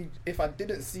child, if I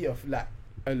didn't see a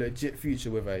legit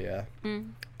future with her,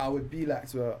 I would be like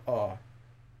to her,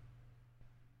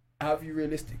 have you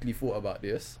realistically thought about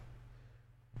this?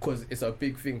 Because it's a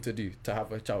big thing to do, to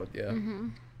have a child, yeah?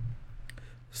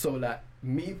 So, like,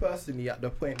 me personally, at the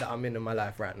point that I'm in my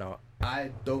life right now, I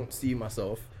don't see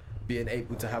myself being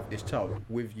able to have this child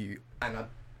with you. And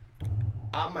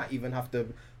I might even have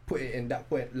to put it in that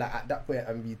point, like, at that point,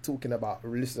 and be talking about,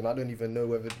 listen, I don't even know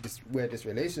where this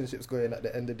relationship's going at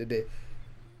the end of the day.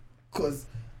 Because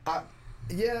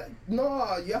you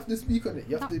have to speak on it.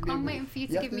 You have to be I'm waiting for you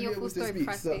to give me your full story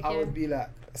before I speak. I would be like,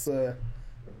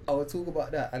 I would talk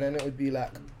about that, and then it would be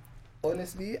like,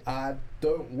 honestly, I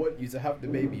don't want you to have the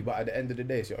baby, but at the end of the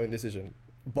day, it's your own decision.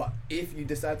 But if you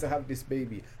decide to have this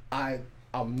baby, I'm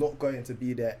not going to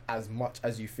be there as much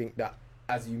as you think that,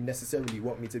 as you necessarily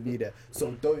want me to be there.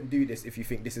 So don't do this if you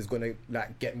think this is gonna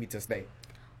like get me to stay.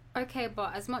 Okay,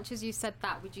 but as much as you said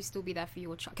that, would you still be there for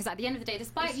your child? Because at the end of the day,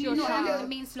 despite It's you your not child. having the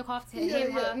means to look after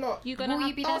him, No. will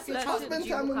you be there for your child? I spend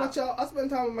time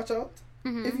with my child.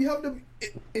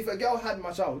 If a girl had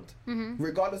my child,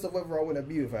 regardless of whether I want to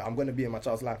be with her, I'm going to be in my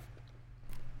child's life.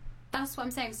 That's what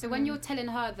I'm saying. So when you're telling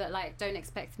her that, like, don't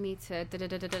expect me to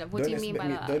what do you mean by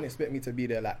that? Don't expect me to be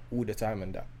there like all the time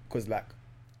and that, because like.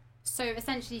 So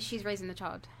essentially, she's raising the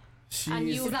child. and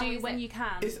you'll Is that what do you when said? you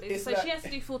can. It's So like, she has to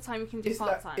do full time. You can do It's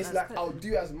part time. like I'll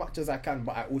do as much as I can,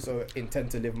 but I also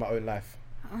intend to live my own life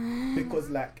because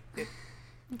like.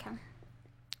 Okay.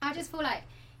 I just feel like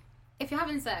if you're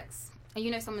having sex and you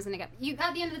know someone's gonna get you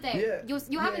at the end of the day,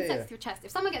 you're having sex with your chest.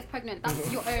 If someone gets pregnant, that's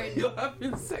your own. You're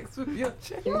having sex with your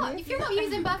chest. If you're not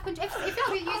using birth control, if you're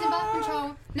not using birth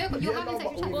control, no, but you're having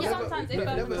sex with your chest. Well, sometimes if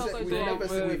birth control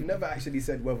goes wrong. We've never actually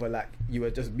said whether like you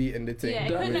were just beating the thing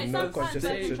Yeah, with no sometimes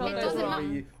contraception, birth control goes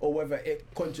wrong. or whether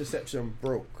contraception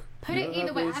broke. Put it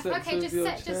either way. Okay, just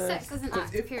sex as an Because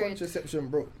act. if Period. contraception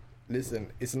broke,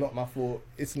 listen, it's not my fault.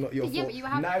 It's not your Yeah, fault. but you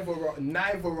have-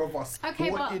 Neither of us Okay,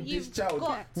 but wanted this you've child.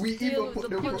 got We to even deal put with the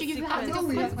the consequences. I know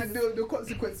we have to deal with the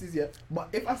consequences, yeah. But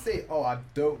if I say, I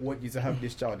don't want you to have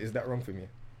this child, is that wrong for me?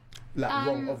 Like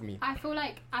wrong of me? I feel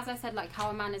like, as I said, like how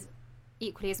a man is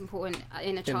equally as important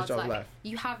in a child's life.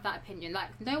 You have that opinion. Like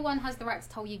no one has the right to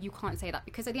tell you you can't say that,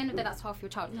 because at the end of the day, that's half your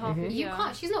child. You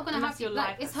can't. She's not going to have to.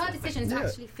 Like it's her decision to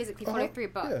actually physically follow through.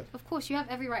 But of course, you have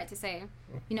every right to say,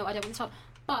 I don't want the child.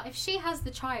 But if she has the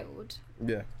child,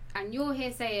 and you're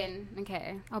here saying,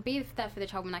 okay, I'll be there for the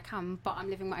child when I can, but I'm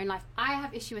living my own life, I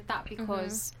have issue with that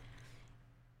because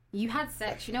you had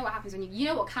sex. You know what happens when you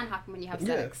know what can happen when you have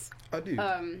sex. I do.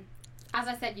 As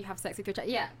I said, you have sex with your child.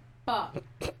 Yeah, but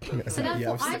so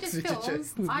therefore,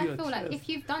 I feel like if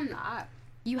you've done that,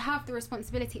 you have the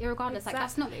responsibility, irregardless. Like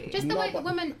that's not just the way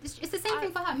women. It's the same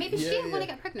thing for her. Maybe she didn't want to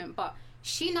get pregnant, but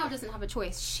she now doesn't have a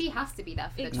choice. She has to be there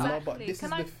for the child. No, but this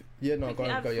Can is go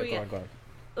on.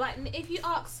 Like if you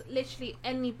ask literally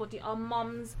anybody, our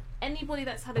mums, anybody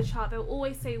that's had a child, they'll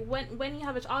always say when you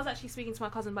have a child. I was actually speaking to my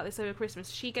cousin about this over Christmas.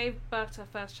 She gave birth to her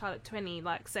first child at 20,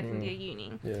 like second year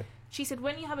uni. Yeah. She said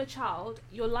when you have a child,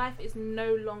 your life is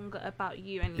no longer about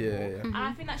you anymore. Yeah. And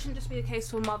I think that shouldn't just be the case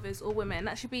for mothers or women.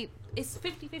 That should be, it's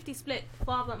 50-50 split,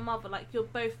 father and mother. Like you're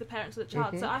both the parents of the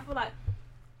child. So I feel like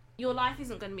your life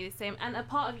isn't going to be the same. And a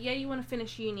part of, you want to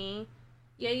finish uni.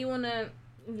 You want to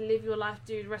live your life,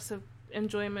 do the rest of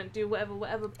enjoyment, do whatever,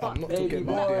 but I'm not talking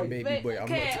about doing baby boy.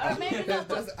 Okay, maybe not,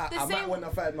 but I might want to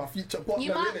find my future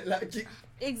partner in it. Like,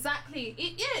 exactly.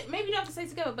 Maybe you don't have to stay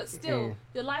together, but still,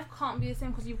 your life can't be the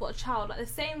same because you've got a child. Like the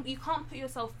same, you can't put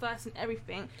yourself first in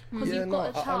everything because you've got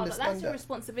a child. Like, that's your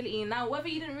responsibility. Now, whether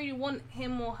you didn't really want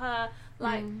him or her,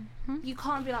 like you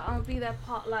can't be like, I'll be their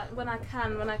part, like when I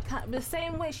can. The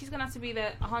same way, she's gonna have to be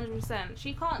there 100%.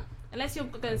 She can't. Unless you're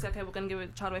going to say, okay, we're going to give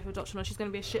the child away for adoption, or she's going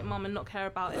to be a shit mum and not care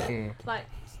about it. Like,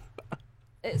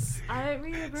 I don't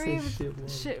really agree with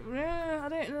shit. I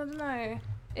don't know.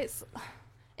 It's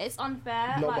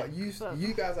unfair. No, but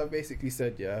you guys have basically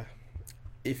said,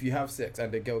 if you have sex and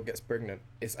the girl gets pregnant,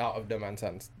 it's out of the man's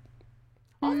hands.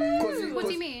 What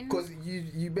do you mean? Because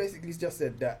you basically just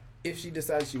said that if she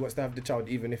decides she wants to have the child,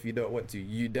 even if you don't want to,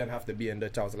 you then have to be in the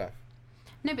child's life.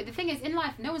 No, but the thing is, in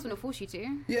life, no one's going to force you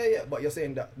to. Yeah, but you're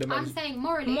saying that the man. I'm saying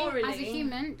morally, as a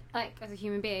human, like as a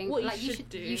human being, what like you should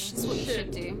do. You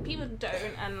should do. People don't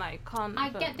and like can't. I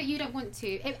get that you don't want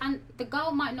to, and the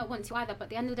girl might not want to either. But at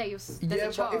the end of the day, there's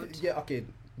a child. Okay.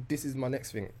 this is my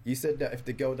next thing. You said that if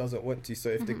the girl doesn't want to, so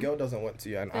if the girl doesn't want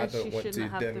to and Then I don't she want to,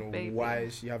 shouldn't have the baby. then why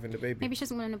is she having the baby? Maybe she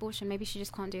doesn't want an abortion. Maybe she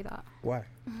just can't do that. Why?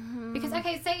 Because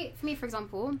okay, say for me for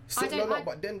example, So,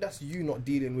 but then that's you not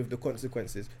dealing with the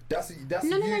consequences. That's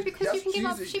no, you, because that's you can give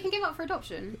up. choosing- She can give up for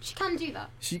adoption. She can do that.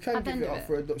 She can at the give end it of up it.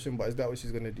 for adoption, but is that what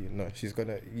she's gonna do? No, she's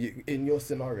gonna. In your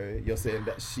scenario, you're saying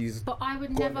that she's. But I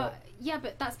would gonna- never. Yeah,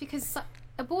 but that's because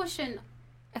abortion.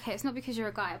 Okay, it's not because you're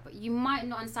a guy, but you might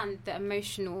not understand the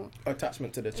emotional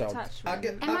attachment to the child. Attachment. I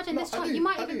get. Imagine this child. You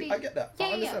might even be. I get that. I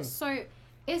Yeah. understand. So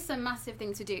it's a massive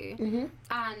thing to do,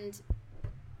 and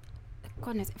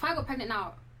goodness, if I got pregnant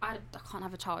now, I can't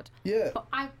have a child. Yeah. But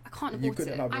I can't abort You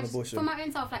couldn't it. have an I just, abortion. for my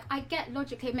own self, like I get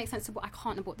logically it makes sense to, but I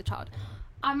can't abort the child.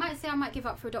 I might say I might give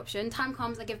up for adoption. Time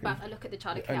comes, I give birth, I look at the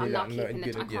child. Okay, And I'm you're not like, no, keeping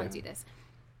it. I yeah. can't do this.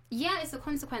 Yeah, it's a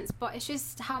consequence, but it's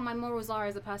just how my morals are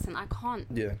as a person. I can't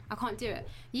do it.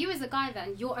 You as a guy,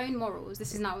 then your own morals.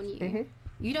 This is now on you.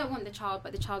 You don't want the child,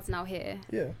 but the child's now here.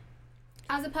 Yeah.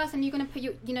 As a person, you're gonna put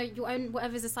your own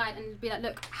whatever's aside and be like,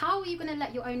 look, how are you gonna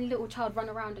let your own little child run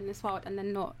around in this world and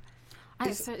then not?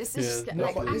 It's just Yeah. No,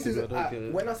 like, but this is I don't get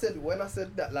it. when I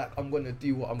said that like I'm gonna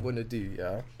do what I'm gonna do.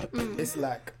 Yeah, it's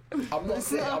like I'm not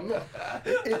saying I'm not.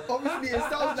 Obviously, it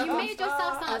sounds like you made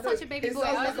yourself sound like such a baby boy.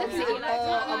 Sounds like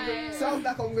Like, sounds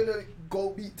like I'm gonna go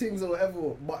beat things or whatever.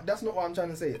 But that's not what I'm trying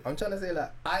to say. I'm trying to say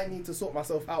like I need to sort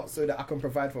myself out so that I can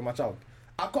provide for my child.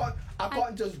 I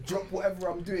can't just drop whatever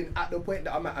I'm doing at the point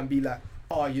that I'm at and be like,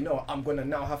 oh, I'm gonna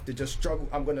now have to just struggle.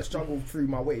 I'm gonna struggle through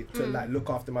my way to like look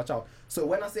after my child. So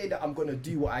when I say that I'm gonna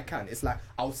do what I can, it's like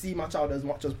I'll see my child as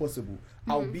much as possible.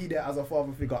 I'll be there as a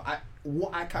father figure.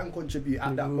 What I can contribute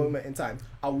at that moment in time,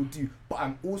 I will do. But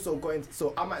I'm also going to,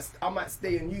 so I might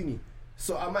stay in uni.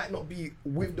 So I might not be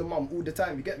with the mum all the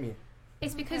time. You get me?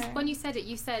 it's because when you said it,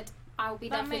 you said I'll be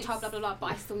there for the child, blah blah blah,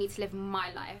 but I still need to live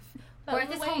my life. Whereas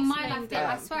this whole my life thing,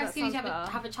 I swear, as soon as you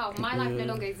have a child, my life no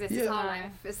longer exists. It's our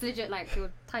life. It's legit like you're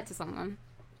tied to someone.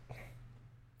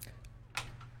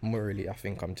 Morally, I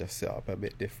think I'm just set up a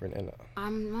bit different, innit?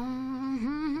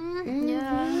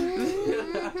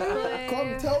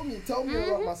 Come, tell me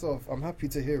about myself. I'm happy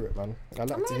to hear it, man. I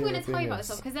like I'm not to even hear going to tell you about opinions.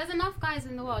 yourself because there's enough guys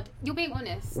in the world. You're being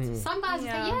honest. Some guys will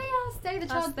say, yeah, stay, the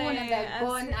child's born, and they're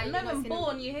born. And not even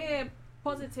born, you hear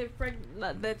positive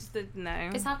like they're just no.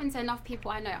 It's happened to enough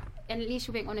people I know, and at least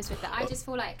you're being honest with it. I just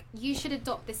feel like you should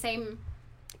adopt the same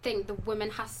thing the woman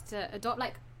has to adopt.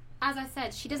 Like, as I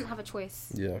said, she doesn't have a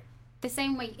choice. Yeah. The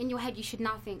same way in your head you should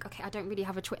now think, okay, I don't really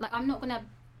have a choice. Like, I'm not gonna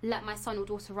let my son or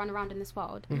daughter run around in this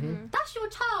world. That's your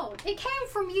child. It came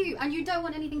from you, and you don't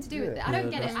want anything to do with it. I don't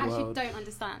get it. I actually don't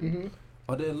understand.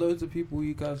 Are there loads of people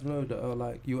you guys know that are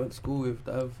like you went to school with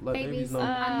that have like Babies, babies now?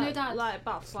 and no dad. Like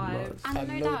about 5. And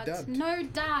no dad. No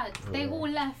dad. They all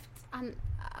left, and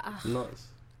Nuts.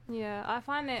 Yeah, I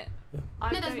find it.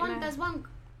 no,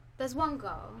 there's one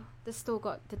girl that's still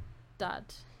got the dad.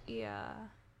 Yeah.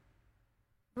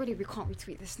 Really, we can't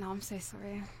retweet this now. I'm so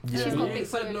sorry. Yeah. She's got You big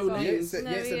said no following, names. so-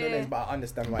 Yes, no names, but I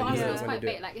understand why But you also don't it's want quite to do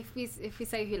big. it. Like if we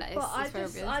say who, like, But it's very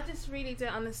obvious. I just really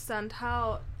don't understand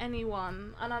how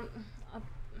anyone, and I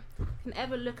can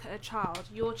ever look at a child,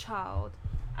 your child,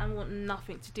 and want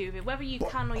nothing to do with it. Whether you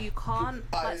can or you can't,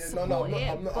 like, support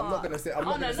I'm not gonna say. I'm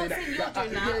not gonna say that.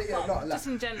 Saying you're doing that, but like, just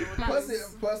in general.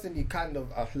 personally, kind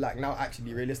of like now,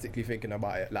 actually, realistically thinking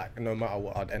about it, like no matter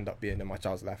what, I'd end up being in my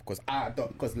child's life because I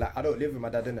don't live with my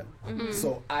dad, innit?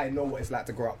 So I know what it's like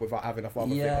to grow up without having a father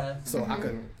figure. So I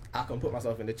can put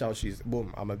myself in the child's shoes.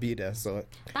 Boom, I'ma be there. So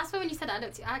that's why when you said that, I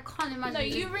looked at you, I can't imagine. No,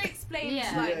 you re-explained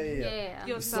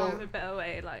yourself in a better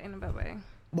way, like in a better way.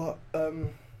 But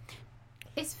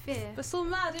it's fear. But so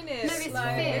mad, isn't it? No, it's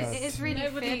fear. It is really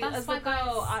fear. That's as why a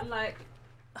girl, guys. I like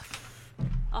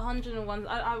 101.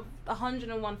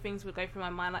 101 things would go through my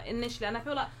mind, like initially, and I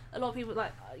feel like a lot of people,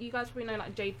 like you guys probably know,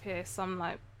 like Jade Pierce, some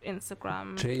like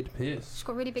Instagram. Jade Pierce. She's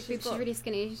got really big boobs. She's really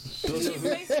skinny.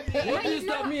 What does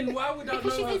that mean? Why would I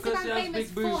Because know her? she's Because she Instagram has famous big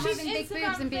for boobs. having big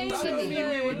boobs and being skinny.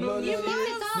 No,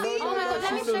 Oh my god,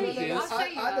 let me show you. I'll show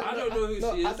you. I don't know who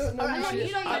she is. I don't know who she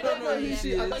is. I don't know who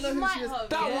she is. I don't know who she is.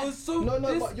 That was so. No,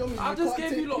 this- but Yomi, I you just can't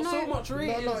gave you take- lot so much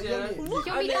ratings. no, Yeah. Yomi.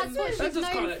 Yomi, that's what she's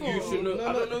known for. You should know. No,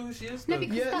 I no. don't know who she is. No, though.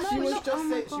 because Yeah, that's she what was not- just oh my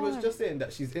saying. She was God. just saying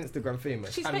that she's Instagram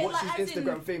famous, She's and fake, what like, she's as in-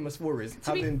 Instagram famous for is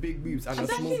having big boobs and a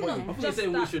She's small actually body. not. I'm just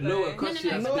saying we should know her No, because she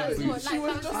has no, big that's she boobs. what-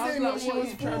 was like, just that's saying what what she What are was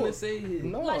you trying for. to say here?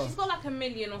 No. Like she's got like 1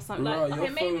 million or something. Right, Like, your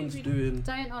okay, maybe phone's we doing.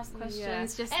 Don't ask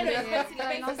questions. Just Anyway, don't ask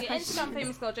basically, questions. Instagram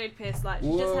famous girl Jade Pierce, like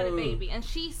she just had a baby, and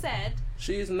she said,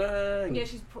 She's nang. yeah,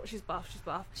 she's buff.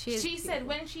 She is She said beautiful.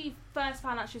 when she first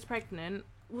found out she was pregnant,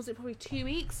 was it probably 2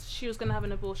 weeks? She was gonna have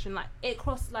an abortion. Like it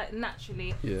crossed like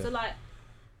naturally. Yeah. So like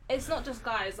it's not just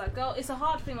guys. Like, girl, it's a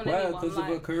hard thing on Why? anyone. Because of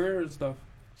her Like, career and stuff.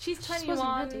 she's wasn't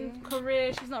 21, ready.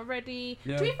 career, she's not ready.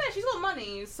 Yeah. To be fair, she's got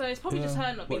money, so it's probably just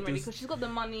her not being But ready just- because she's got the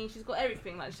money, she's got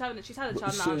everything. Like, she's had a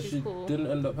child So now, she's she cool. didn't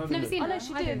end up having Never it. seen Oh, no, her.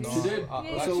 she I did. didn't. She did?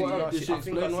 Yeah, So she why did. did she I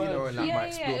think explain I've seen her why? on like Yeah, my yeah,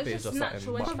 explore it was page just or natural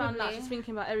something. when she But found out. Probably. She's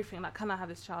thinking about everything. Like, can I have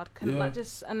this child? Yeah. Like,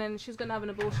 just, and then she's gonna have an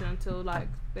abortion until like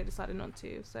they decided not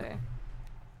to. So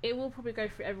it will probably go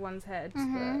through everyone's heads,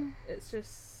 Mhm. but it's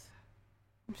just.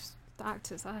 Just the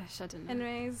actors. I don't know.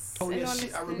 Anyways. oh yeah, anyone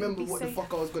shit! I listening, remember be what safe. the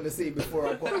fuck I was gonna say before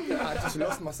I just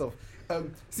lost myself.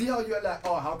 See how you're like,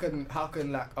 oh, how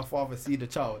can like a father see the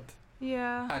child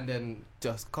Yeah. and then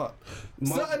just cut?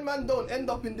 My- Certain men don't end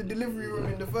up in the delivery room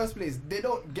in the first place. They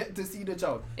don't get to see the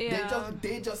child. Yeah.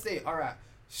 They just say, all right,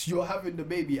 you're having the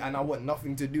baby, and I want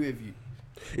nothing to do with you.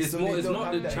 It's So more. they It's don't not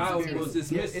have the that child. experience.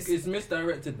 Because Yeah, it's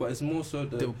misdirected, but it's more so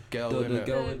the girl, the innit?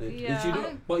 girl in it. Yeah. You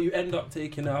don't, but you end up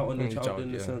taking it out on the Mm, child child, in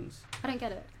a yeah. sense. I don't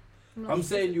get it. I'm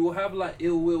saying you will have like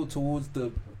ill will towards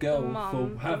the girl The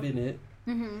mum. for having it.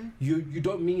 Mm-hmm. You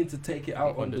don't mean to take it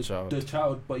out On on the the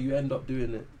child, but you end up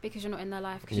doing it. Because you're not in their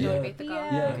life. Because you Yeah. don't rape the girl.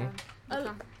 Yeah. Yeah. Okay. Uh,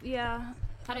 Okay. Yeah.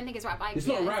 I don't think it's right. But It's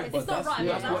not right, It's but not that's, right,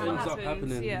 that's but what that's ends what up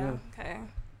happens. happening. Yeah. Yeah. Okay.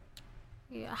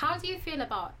 Yeah. How do you feel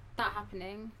about that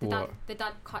happening? What? The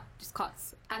dad just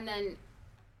cuts, and then,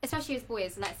 especially as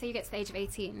boys, like say you get to the age of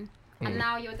 18, and Mm.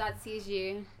 now your dad sees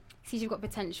you've got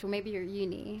potential. Maybe you're at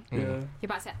uni. Yeah. You're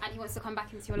about to, and he wants to come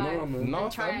back into your No, life man. No,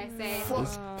 and try fam. and say, Fuck,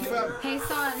 fam. "Hey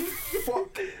son."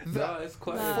 Fuck Nah, that. it's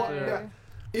quite. No. Fuck that.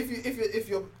 If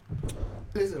you're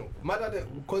listen, my dad,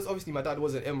 because obviously my dad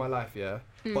wasn't in my life, yeah.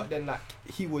 But then like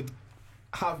he would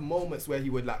have moments where he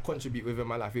would like contribute within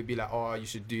my life. He'd be like, oh, you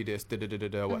should do this,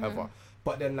 whatever.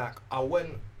 But then like I went,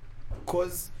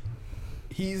 cause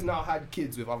he's now had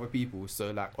kids with other people.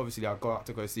 So like obviously I go out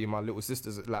to go see my little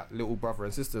sisters, like little brother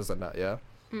and sisters and that, yeah.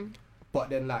 But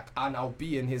then like, and I'll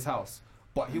be in his house.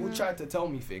 But he would try to tell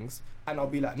me things, and I'll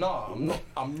be like, "Nah,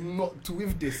 I'm not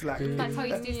with this." Like, That's how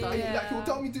you do stuff. like he'll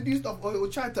tell me to do stuff, or he'll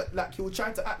try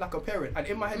to act like a parent. And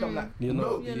in my head, I'm like, You're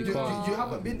 "No, not- you can't.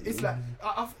 haven't been." It's like,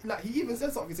 like he even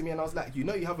said something to me, and I was like, "You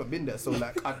know, you haven't been there." So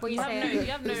like, What you say? You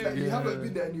have no. it's like you haven't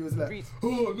been there, and he was like,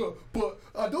 "Oh no, but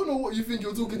I don't know what you think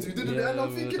you're talking to." Yeah, And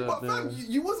I'm thinking, but but fam,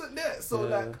 you wasn't there. So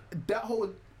Yeah. like that whole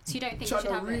So you don't think you trying should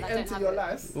to have it? Like, don't re-enter have your it.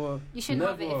 life. Well, You shouldn't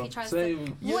have it if he tries to. Same.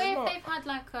 What Yeah, if no. they've had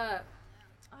like a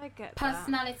I get that.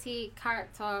 personality,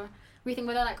 character, everything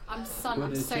where they're like, "I'm son, Well,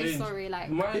 I'm they so changed. sorry,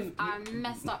 like Mine- I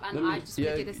messed up and Let me- I just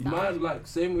figured this out." Mine, like,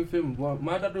 same with him. Well,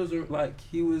 my dad was like,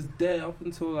 he was there up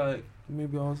until like,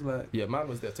 maybe I was like, Yeah, man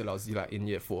was there till I was like in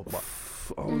year 4, but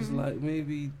I was like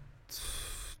maybe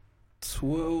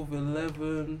 12,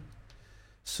 11.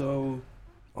 So,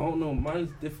 I don't know,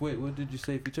 mine's different. Wait, what did you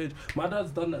say if you change? My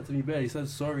dad's done that to me, bare. He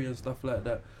says sorry and stuff like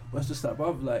that. But it's just like,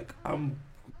 bruv, like, I'm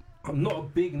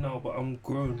not big now, but I'm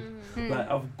grown. Like,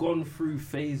 I've gone through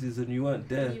phases and you weren't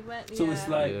there. You went, So it's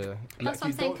like, yeah. That's what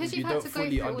I'm saying, because you've had to go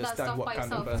through all that stuff by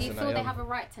yourself. Do you feel they have a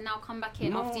right to now come back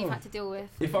in after you've had to deal with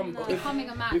if I'm becoming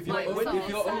a man if by you're, yourself? if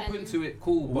you're open and- to it,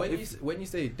 cool. But When you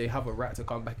say they have a right to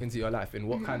come back into your life, in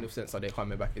what kind of sense are they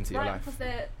coming back into your right, life? because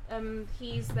they're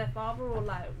he's their father, or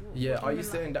like. Yeah, what are do you mean,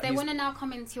 saying that They he's want to now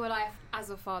come into your life as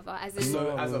a father, as in,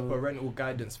 so as a parental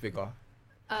guidance figure?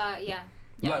 yeah.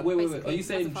 like, wait. Are basically, you as a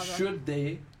saying father. should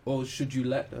they or should you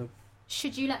let them?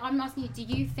 Should you let? I'm asking you. Do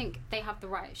you think they have the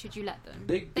right? Should you let them?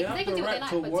 They They have can the do what they right like,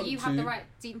 to but want do you have the to. right?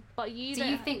 Do But you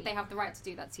you think they have the right to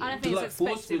do that to you? I don't think Like, it's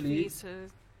expected for you forcefully-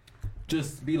 to.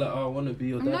 Just be like, oh, I want to be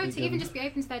your dad No, to again. even just be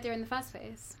open to the idea in the first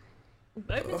place.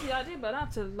 Open to the idea, but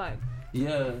not to like.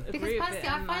 Yeah. Because agree with personally,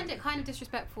 it I and, find like- it kind of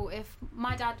disrespectful if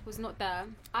my dad was not there.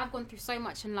 I've gone through so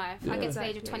much in life. I Yeah. get to the age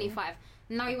of Exactly. 25.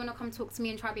 Now you want to come talk to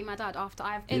me and try to be my dad after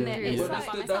I've In been it, through it's stuff like-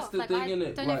 by That's myself. the Like, thing, I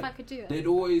innit? don't know if Like, I could do it. They'd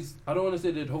always, I don't want to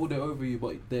say they'd hold it over you,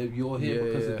 but you're here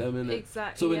because of them, innit?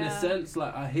 Exactly. So in a sense,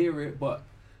 like, I hear it, but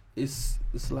it's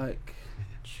like,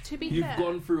 to be you've fair,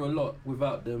 gone through a lot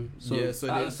without them. So, Yeah, so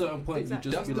at they- a certain point, Exactly.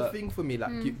 you That's just be the like, thing for me,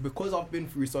 like because I've been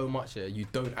through so much here, you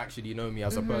don't actually know me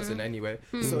as a person anyway.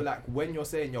 So like when you're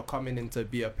saying you're coming in to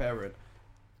be a parent,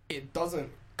 it doesn't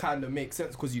kind of make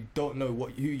sense because you don't know who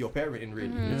you're parenting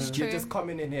really. It's You're true. just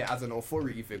coming in here as an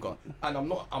authority figure, and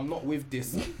I'm not with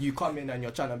this. You come in and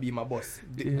you're trying to be my boss.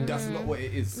 That's not what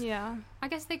it is. yeah. I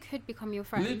guess they could become your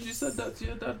friends. Lid, you said that to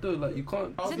your dad though, like, you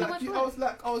can't. I was Is it the like, word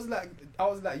I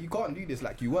was like, you can't do this.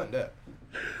 Like you weren't there.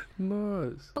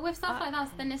 No. But with stuff like that,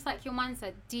 then it's like your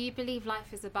mindset. Do you believe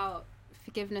life is about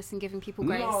forgiveness and giving people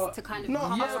grace No, to kind of No,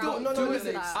 come I yeah, still, around? no, to an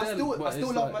listen. I extent, still but it's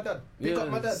love like- my dad. Pick up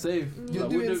my dad. Safe. You're Like,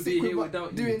 doing wouldn't be sick here with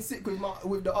without doing you. sick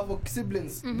with the other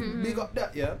siblings. Big up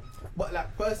that, yeah. But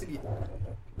like personally,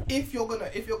 if you're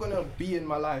gonna be in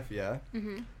my life, yeah,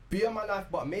 be in my life,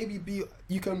 but maybe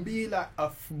you can be like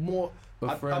more.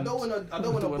 I friend. don't wanna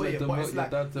boy it, but it's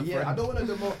like, yeah, I don't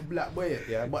wanna like boy it,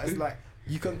 yeah, but it's like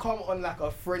you can come on like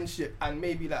a friendship and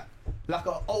maybe like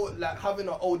having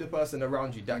an older person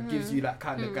around you that gives you that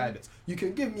kind of guidance. You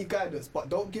can give me guidance, but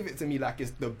don't give it to me like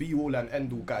it's the be all and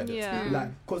end all guidance. Yeah. Like,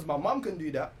 cause my mum can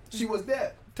do that. She was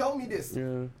there. Tell me this.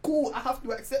 Yeah. Cool, I have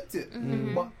to accept it.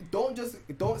 But don't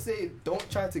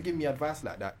try to give me advice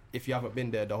like that if you haven't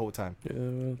been there the whole time.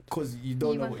 Yeah. Cause you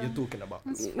don't know what you're talking about.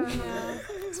 That's fair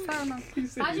enough. It's fair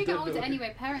enough. As you get older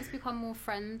anyway, parents become more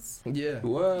friends. Yeah.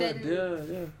 Word,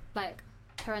 yeah. Like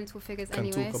parental figures Can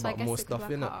anyway. talk So I about guess more it could stuff,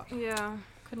 work innit? out. Yeah.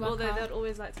 Could work Although out. they'd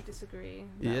always like to disagree.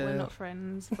 That Yeah. we're not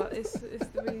friends, but it's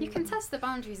the way You can test the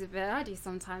boundaries a bit. I do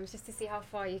sometimes just to see how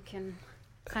far you can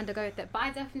kind of go with it. But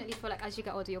I definitely feel like as you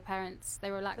get older, your parents,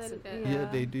 they relax a bit. Yeah,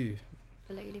 they do.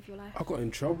 They let you live your life. I got in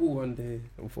trouble one day.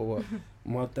 For what?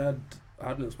 My dad, I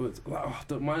hadn't spoken to,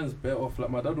 like, mine's bet off. Like,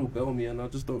 my dad will bail me, and I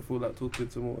just don't feel like talking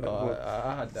to him. Or whatever.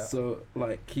 I had that. So,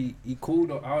 like, he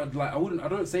called. I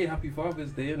don't say Happy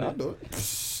Father's Day, innit? I don't.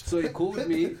 So he called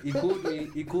me.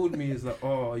 He's like,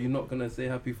 "Oh, you're not gonna say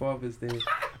Happy Father's Day,"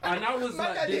 and I was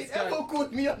like, "This guy." Ever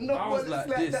called me I was like,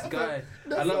 "This that, guy,"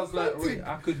 That's and I was like, authentic. "Wait,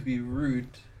 I could be rude,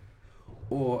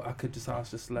 or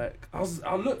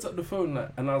I looked at the phone like,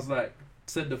 and I was like,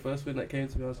 said the first thing that came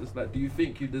to me. I was just like, "Do you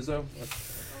think you deserve one?"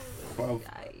 Bruv.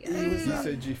 He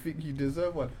said, "Do you think you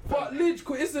deserve one?" But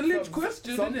it's a lit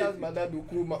question, isn't Sometimes it? my dad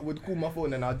would call my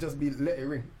phone and I'd just let it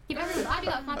ring. Yeah, but I do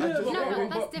that with my Yeah, parents. but- No,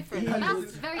 but- that's different. I That's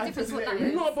just- very I different to just what let that it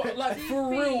is. No, but like Do you for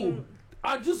real. think-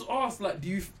 I just asked, like,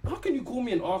 how can you call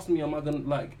me and ask me, am I gonna,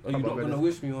 like, are you I'm not not gonna gonna-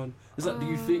 wish me one? It's like, do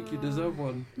you think you deserve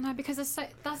one? No, because that's.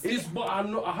 But I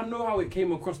know how it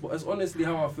came across, but it's honestly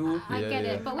how I feel. I Yeah, get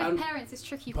yeah. it, but with And- parents it's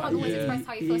tricky. You but can't always yeah, express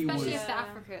how you feel, he especially was- if they're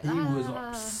African. He was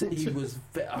upset. He was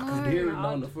I could hear him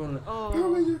down the phone. Like,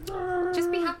 Oh.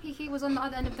 Just be happy he was on the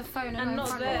other end of the phone and not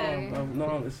not there.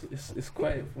 no, it's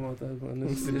quiet for my dad, man.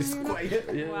 It's quiet.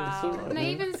 Yeah, Wow. it's alright, No, man.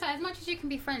 even so, as much as you can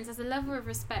be friends, there's a level of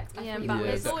respect. I Yeah, feel you but Yeah,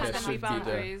 there's that- always that going to be should be there.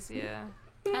 boundaries. Yeah.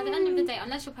 At the end of the day,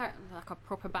 unless your parent like a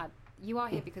proper bad, you are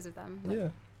here because of them. Like, Yeah.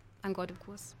 and God, of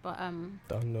course. But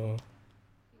Don't know.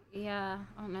 yeah,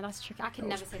 I don't know. That's tricky. I can That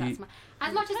never was say that peak. to my.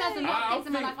 As much as there's a lot I of things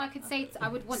in my think- life, I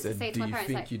would want to Said, say to do my you parents,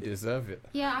 think like, you deserve it?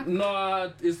 yeah, Nah,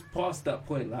 it's past that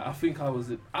point. Like, I think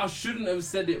I shouldn't have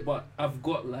said it, but I've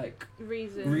got like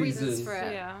reasons for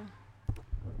it. Yeah.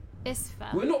 It's fair.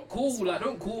 we're not cool. Like,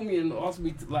 don't call me and ask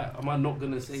me to, like, am I not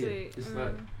gonna say it? It's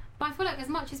like. But I feel like as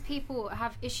much as people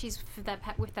have issues with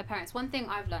their parents, one thing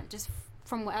I've learned just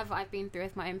from whatever I've been through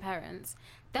with my own parents,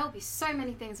 there'll be so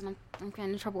many things, and I'm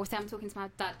getting in trouble. Or say I'm talking to my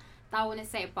dad that I want to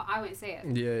say it, but I won't say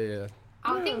it. Yeah.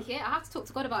 I'll think it. I have to talk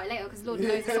to God about it later because Lord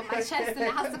knows it's on my chest and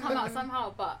it has to come out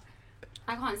somehow. But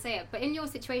I can't say it. But in your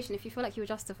situation, if you feel like you were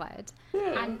justified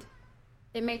and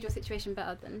it made your situation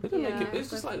better, then It didn't make it. yeah,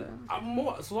 It's just go like for it. I'm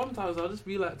more. Sometimes I'll just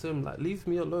be like to him, like, leave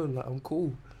me alone. Like, I'm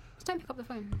cool. Just don't pick up the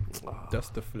phone. That's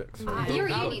the flex. Ah, you're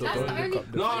don't- 80. That's don't the pick only.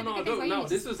 up the No, one of the I things don't where you know. need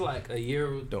This was like a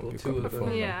year Don't or pick two up the ago.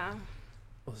 phone. Yeah.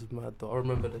 I was mad though. I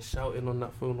remember the shouting on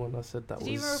that phone when I said that Did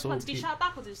you was even so reply? Did you peak. shout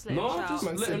back or did you just let No, him I just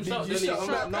shout? let him shout. You then he shout hung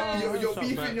back up. now. You're Shout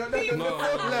beefing back. your dad on the No,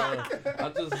 phone, like. I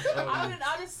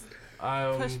just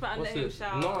I'll just push back and what's let him it?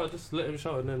 shout. No, I just let him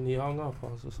shout and then he hung up. I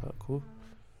was just like, cool.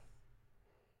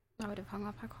 I would have hung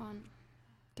up. I can't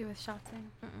do with shouting.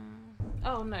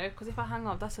 Oh no, because if I hang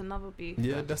up, that's another beef.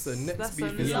 Yeah, that's the next That's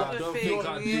beef. It's Yeah, I like, don't thing. think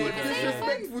I you're did You can say your that. phone.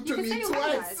 disrespectful You to can me say your phone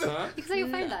twice. died. Huh? You can say your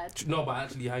phone died. No, but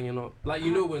actually hanging up. Like,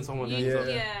 you know when someone hangs Yeah. up.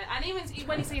 Yeah, and even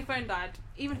when you say your phone died,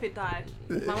 even if it died,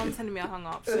 my mom's telling me I hung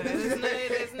up. So there's no.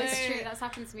 It's true. That's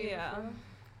happened to me. Yeah. Before.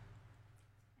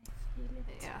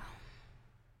 Yeah.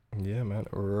 Yeah, man.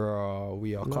 Raw.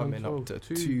 We are No, coming so up to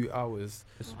 2 2 hours.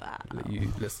 Wow.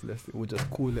 Let's we'll just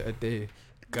call it a day,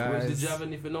 guys. Did you have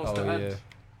anything else to Oh add? yeah.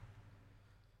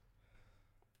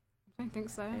 I don't think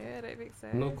so. Yeah, I don't think so.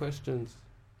 No questions.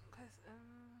 'Cause,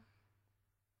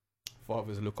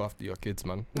 Fathers, look after your kids,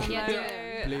 man. Yeah. no,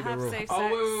 Play the have role. safe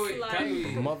Oh, sex, wait. like- Can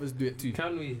we? Mothers do it too.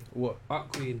 Can we? What?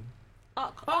 Up Queen.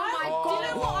 Oh my Do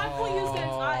you know what? I thought you was going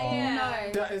to. Yeah.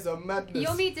 No. That is a madness.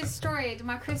 Yomi destroyed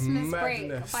my Christmas break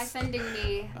Madness. by sending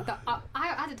me the. I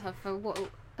added her for what?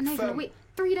 Not even a Fam. week.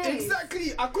 3 days.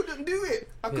 Exactly. I couldn't do it.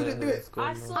 I couldn't do it.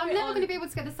 I saw I'm it never on- going to be able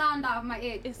to get the sound out of my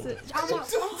ear. It's a, I'm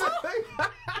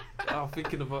not- I'm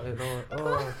thinking about it now.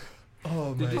 Oh,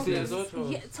 Oh did you my see it God. as well?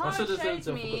 Charles? Yeah, I Tara should have showed sent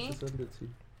it. I me. forgot to send it to you.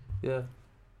 Yeah.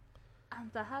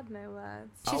 and I had no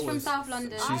words. She's from South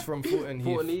London. She's from Fulton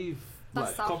Fulton Heath. Eve. That's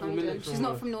Like, South couple London. minutes She's from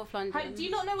not her. from North London. Do you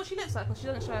not know what she looks like? Because she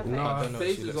doesn't show her face. No, I her don't know what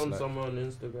face she is looks on like. somewhere on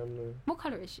Instagram though. What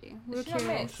colour is she? We were Is she not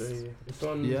curious. I'll show you. It's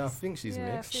on. Yeah, I think she's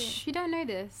Yeah, mixed. Shh, you don't know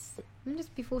this. I'm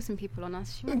just be forcing people on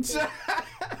us. She might be.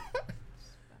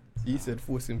 You said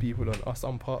forcing people on us.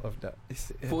 I'm part of that.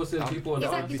 Forcing people on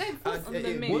us. Exactly, don't force on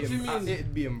the What do you mean?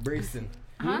 It'd be embracing.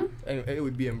 Huh? It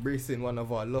would be embracing one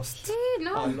of our lost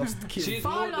kids. She's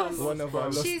more than one of our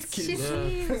lost kids.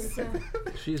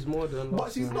 She's more than lost.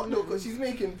 But she's not, no, because she's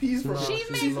making peace from it.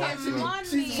 She's making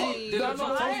money. Did I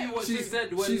not tell you what she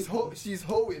said when... She's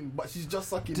hoeing, but she's just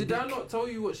sucking Did dick. I not tell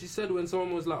you what she said when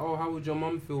someone was like, oh, how would your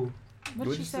mum feel? What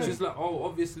did she say? She's like, oh,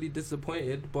 obviously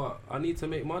disappointed, but I need to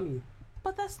make money.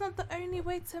 But that's not the only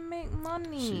way to make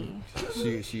money.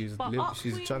 She's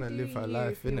trying to live her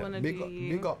life, innit?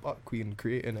 Big up Queen,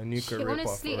 creating a new career path for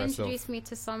herself. She honestly introduced me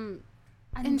to some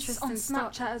And interesting on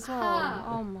Snapchat stuff. as well.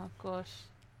 Oh my gosh.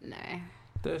 No.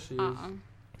 There she is.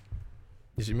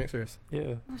 Is she mixed race?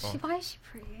 Yeah. Why is she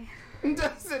pretty?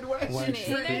 That's it. Why is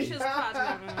she pretty?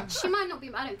 She might not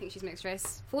be. I don't think she's mixed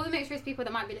race. For all the mixed race people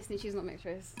that might be listening, she's not mixed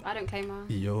race. I don't claim her.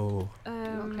 Yo. I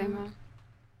don't claim her.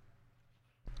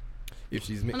 If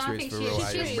she's mixed race for real,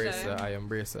 I embrace her. I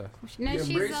embrace her. No, You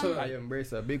embrace her? I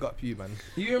embrace her. Big up you, man.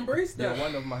 You embrace that? You're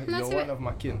one of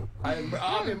my kin.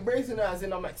 I'm embracing her as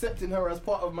in I'm accepting her as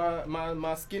part of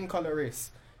my skin color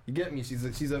race. You get me?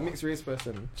 She's a mixed race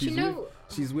person.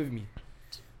 She's with me.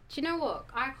 Do you know what?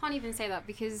 I can't even say that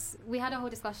because we had a whole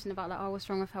discussion about like, oh, what's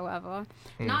wrong with her, whatever.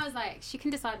 And I was like, she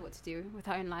can decide what to do with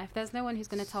her own life. There's no one who's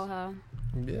gonna tell her.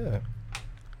 Yeah.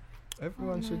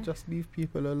 Everyone should just leave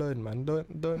people alone, man. Don't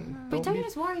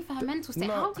just worry for her mental state.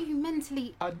 No, how do you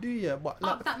mentally I do, yeah, but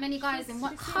up that many guys in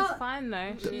what? She seems fine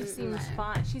though. She seems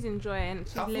fine. She's enjoying.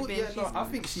 She's living. I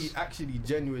think she actually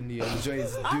genuinely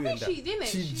enjoys doing that. She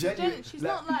didn't. She's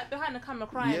not like behind the camera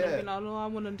crying and being like, no,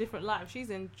 I'm on a different life.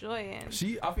 She's enjoying.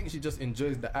 I think she just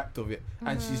enjoys the act of it,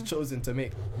 and she's chosen to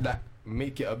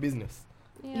make it a business.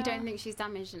 Yeah. You don't think she's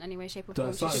damaged in any way, shape, or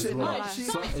form? Something's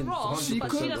wrong. She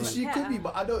could be,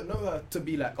 but I don't know her to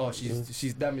be like, oh,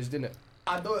 she's damaged, innit?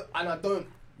 I don't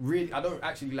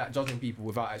actually like judging people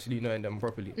without actually knowing them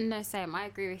properly. No, same. I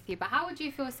agree with you. But how would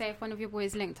you feel, say, if one of your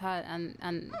boys linked her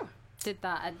and did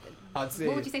that? I'd say.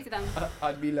 What would you say to them?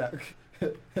 I'd be like,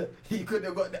 he could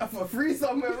have got that for free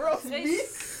somewhere else, me.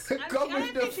 Come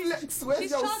with the flex.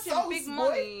 Where's your sauce, big boy?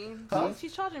 money. Huh?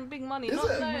 She's charging big money. Is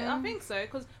it? No, I think so.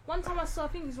 Because one time I saw, I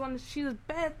think she was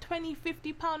bare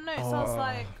 £20-50 notes. So I was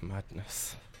like,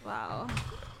 madness. Wow.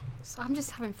 So I'm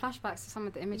just having flashbacks to some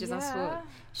of the images I Yeah. saw.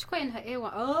 She got in her ear.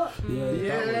 Oh.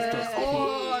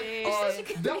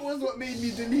 That was what made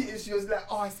me delete it. She was like,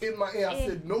 "Oh, it's in my ear." I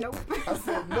said, "Nope." I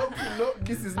said, "Nope.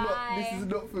 This is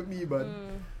not for me,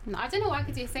 man." No, I don't know what I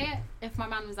could do. Say it if my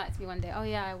man was like to me one day. Oh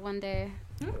yeah, one day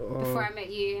before I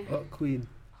met you, Queen.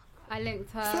 I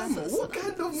linked her. Fam, what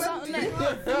kind of man do you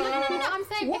have? No, I'm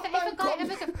saying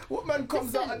What man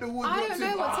comes out of the woodwork? I don't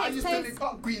know what I takes used to place. link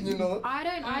up Queen, you know.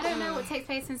 I don't know what takes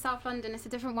place in South London. It's a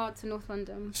different world to North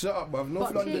London. Shut up, bruv.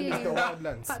 North London is the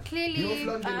wildlands. But clearly,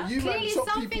 North London, you man chop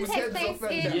something people's takes heads place off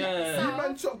and in that. Yeah. You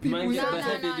man chop people's get heads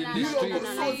off. beheaded in the You lot got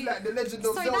street. swords like the Legend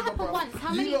of Sorry, Zelda, that happened bruv. once.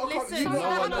 How You many? lot Listen, you sorry, lot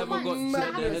that have happened never once.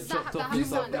 got their head chopped off. You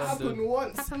said that happened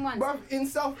once. Happened once. Bruv, in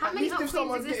South, How at many least if upstairs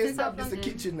someone's exist getting in stabbed, South it's a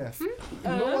London? kitchen nest.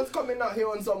 No one's coming out here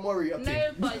on some warrior thing.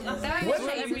 No, but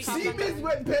CBs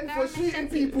went pen for shooting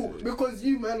people because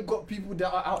you man got people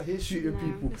that are out here shooting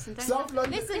people. Listen, South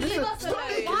London,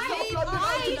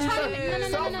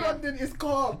 South London is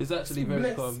calm. It's actually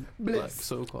very calm. Like,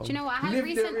 so calm. Do you know what? I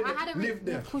had a live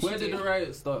there. Where did the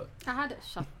riot start?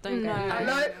 Don't go.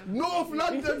 Like North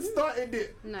London started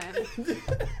it. No.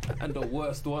 And the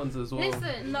worst ones as well.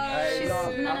 Listen. No.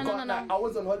 I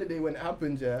was on holiday when it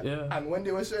happened, yeah. And when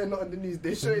they were showing it on the news,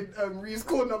 they showed Ree's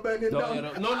Corner burning down.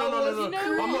 No.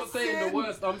 I'm not saying the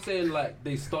worst. I'm saying like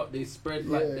they spread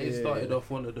like they started off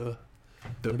one of the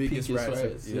biggest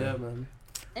riots. Yeah, man.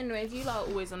 Anyways, you lot are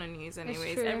always on the news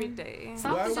anyways, true. every day.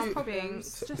 South is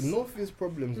problems. North is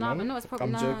problems, man. but North's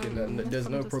problem. I'm joking. There's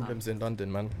no problems in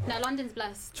London, man. No, London's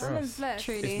blessed. London's blessed.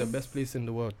 Truly. It's the best place in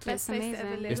the world. It's Best place to ever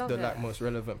amazing. live. It's Love the it. most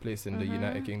relevant place in the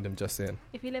United Kingdom. Just saying.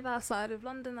 If you live outside of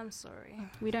London, I'm sorry.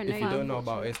 We don't know If you don't know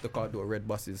about Estacado or red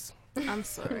buses, I'm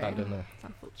sorry. I don't know. It's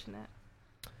unfortunate.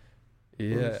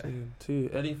 Yeah.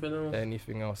 Anything else?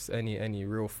 Anything else? Any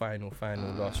real final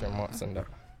last remarks on that?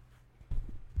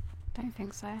 Don't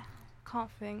think so. Can't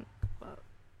think, but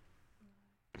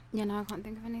Yeah, no, I can't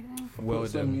think of anything. Well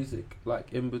Put some done. music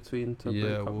like in between to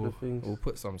break up the things. We'll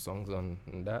put some songs on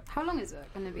that. How long is it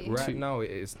going to be? Right now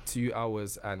it is 2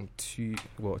 hours and 2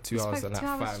 hours and like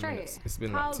 5 straight? minutes. It's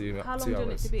been how like 2 long hours. do you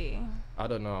want it to be? I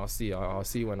don't know. I'll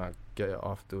see when I get it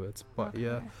afterwards. But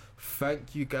yeah,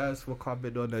 thank you guys for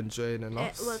coming on and joining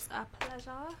us. It was a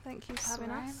pleasure. Thank you for having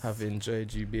us. Have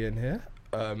enjoyed you being here.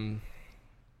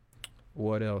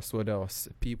 What else?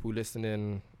 People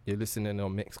listening, you're listening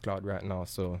on Mixcloud right now,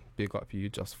 so big up you.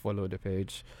 Just follow the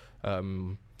page.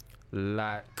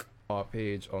 Like our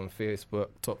page on Facebook,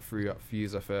 Top 3 at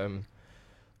Fuse FM.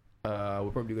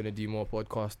 We're probably going to do more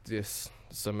podcasts this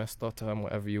semester, term,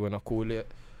 whatever you want to call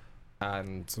it.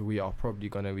 And we are probably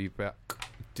going to be back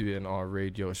doing our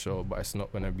radio show, but it's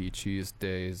not going to be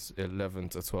Tuesdays 11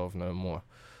 to 12 no more.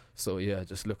 So yeah,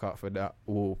 just look out for that.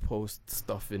 We'll post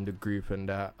stuff in the group and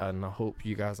that, and I hope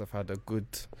you guys have had a good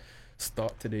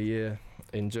start to the year.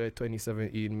 Enjoy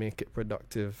 2017, make it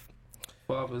productive.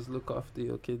 Fathers, look after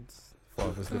your kids.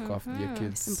 Fathers, look after your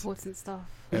kids. It's important stuff.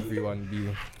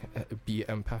 Everyone be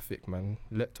empathic, man.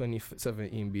 Let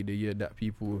 2017 be the year that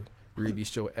people really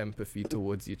show empathy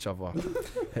towards each other.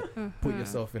 Put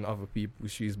yourself in other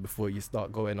people's shoes before you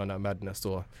start going on a madness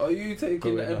or. Are you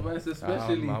taking the advice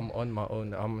especially? I'm on my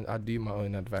own. I do my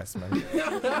own advice, man.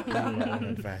 I do my own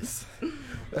advice.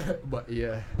 But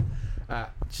yeah,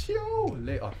 chill.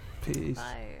 Later. Peace.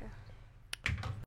 Bye.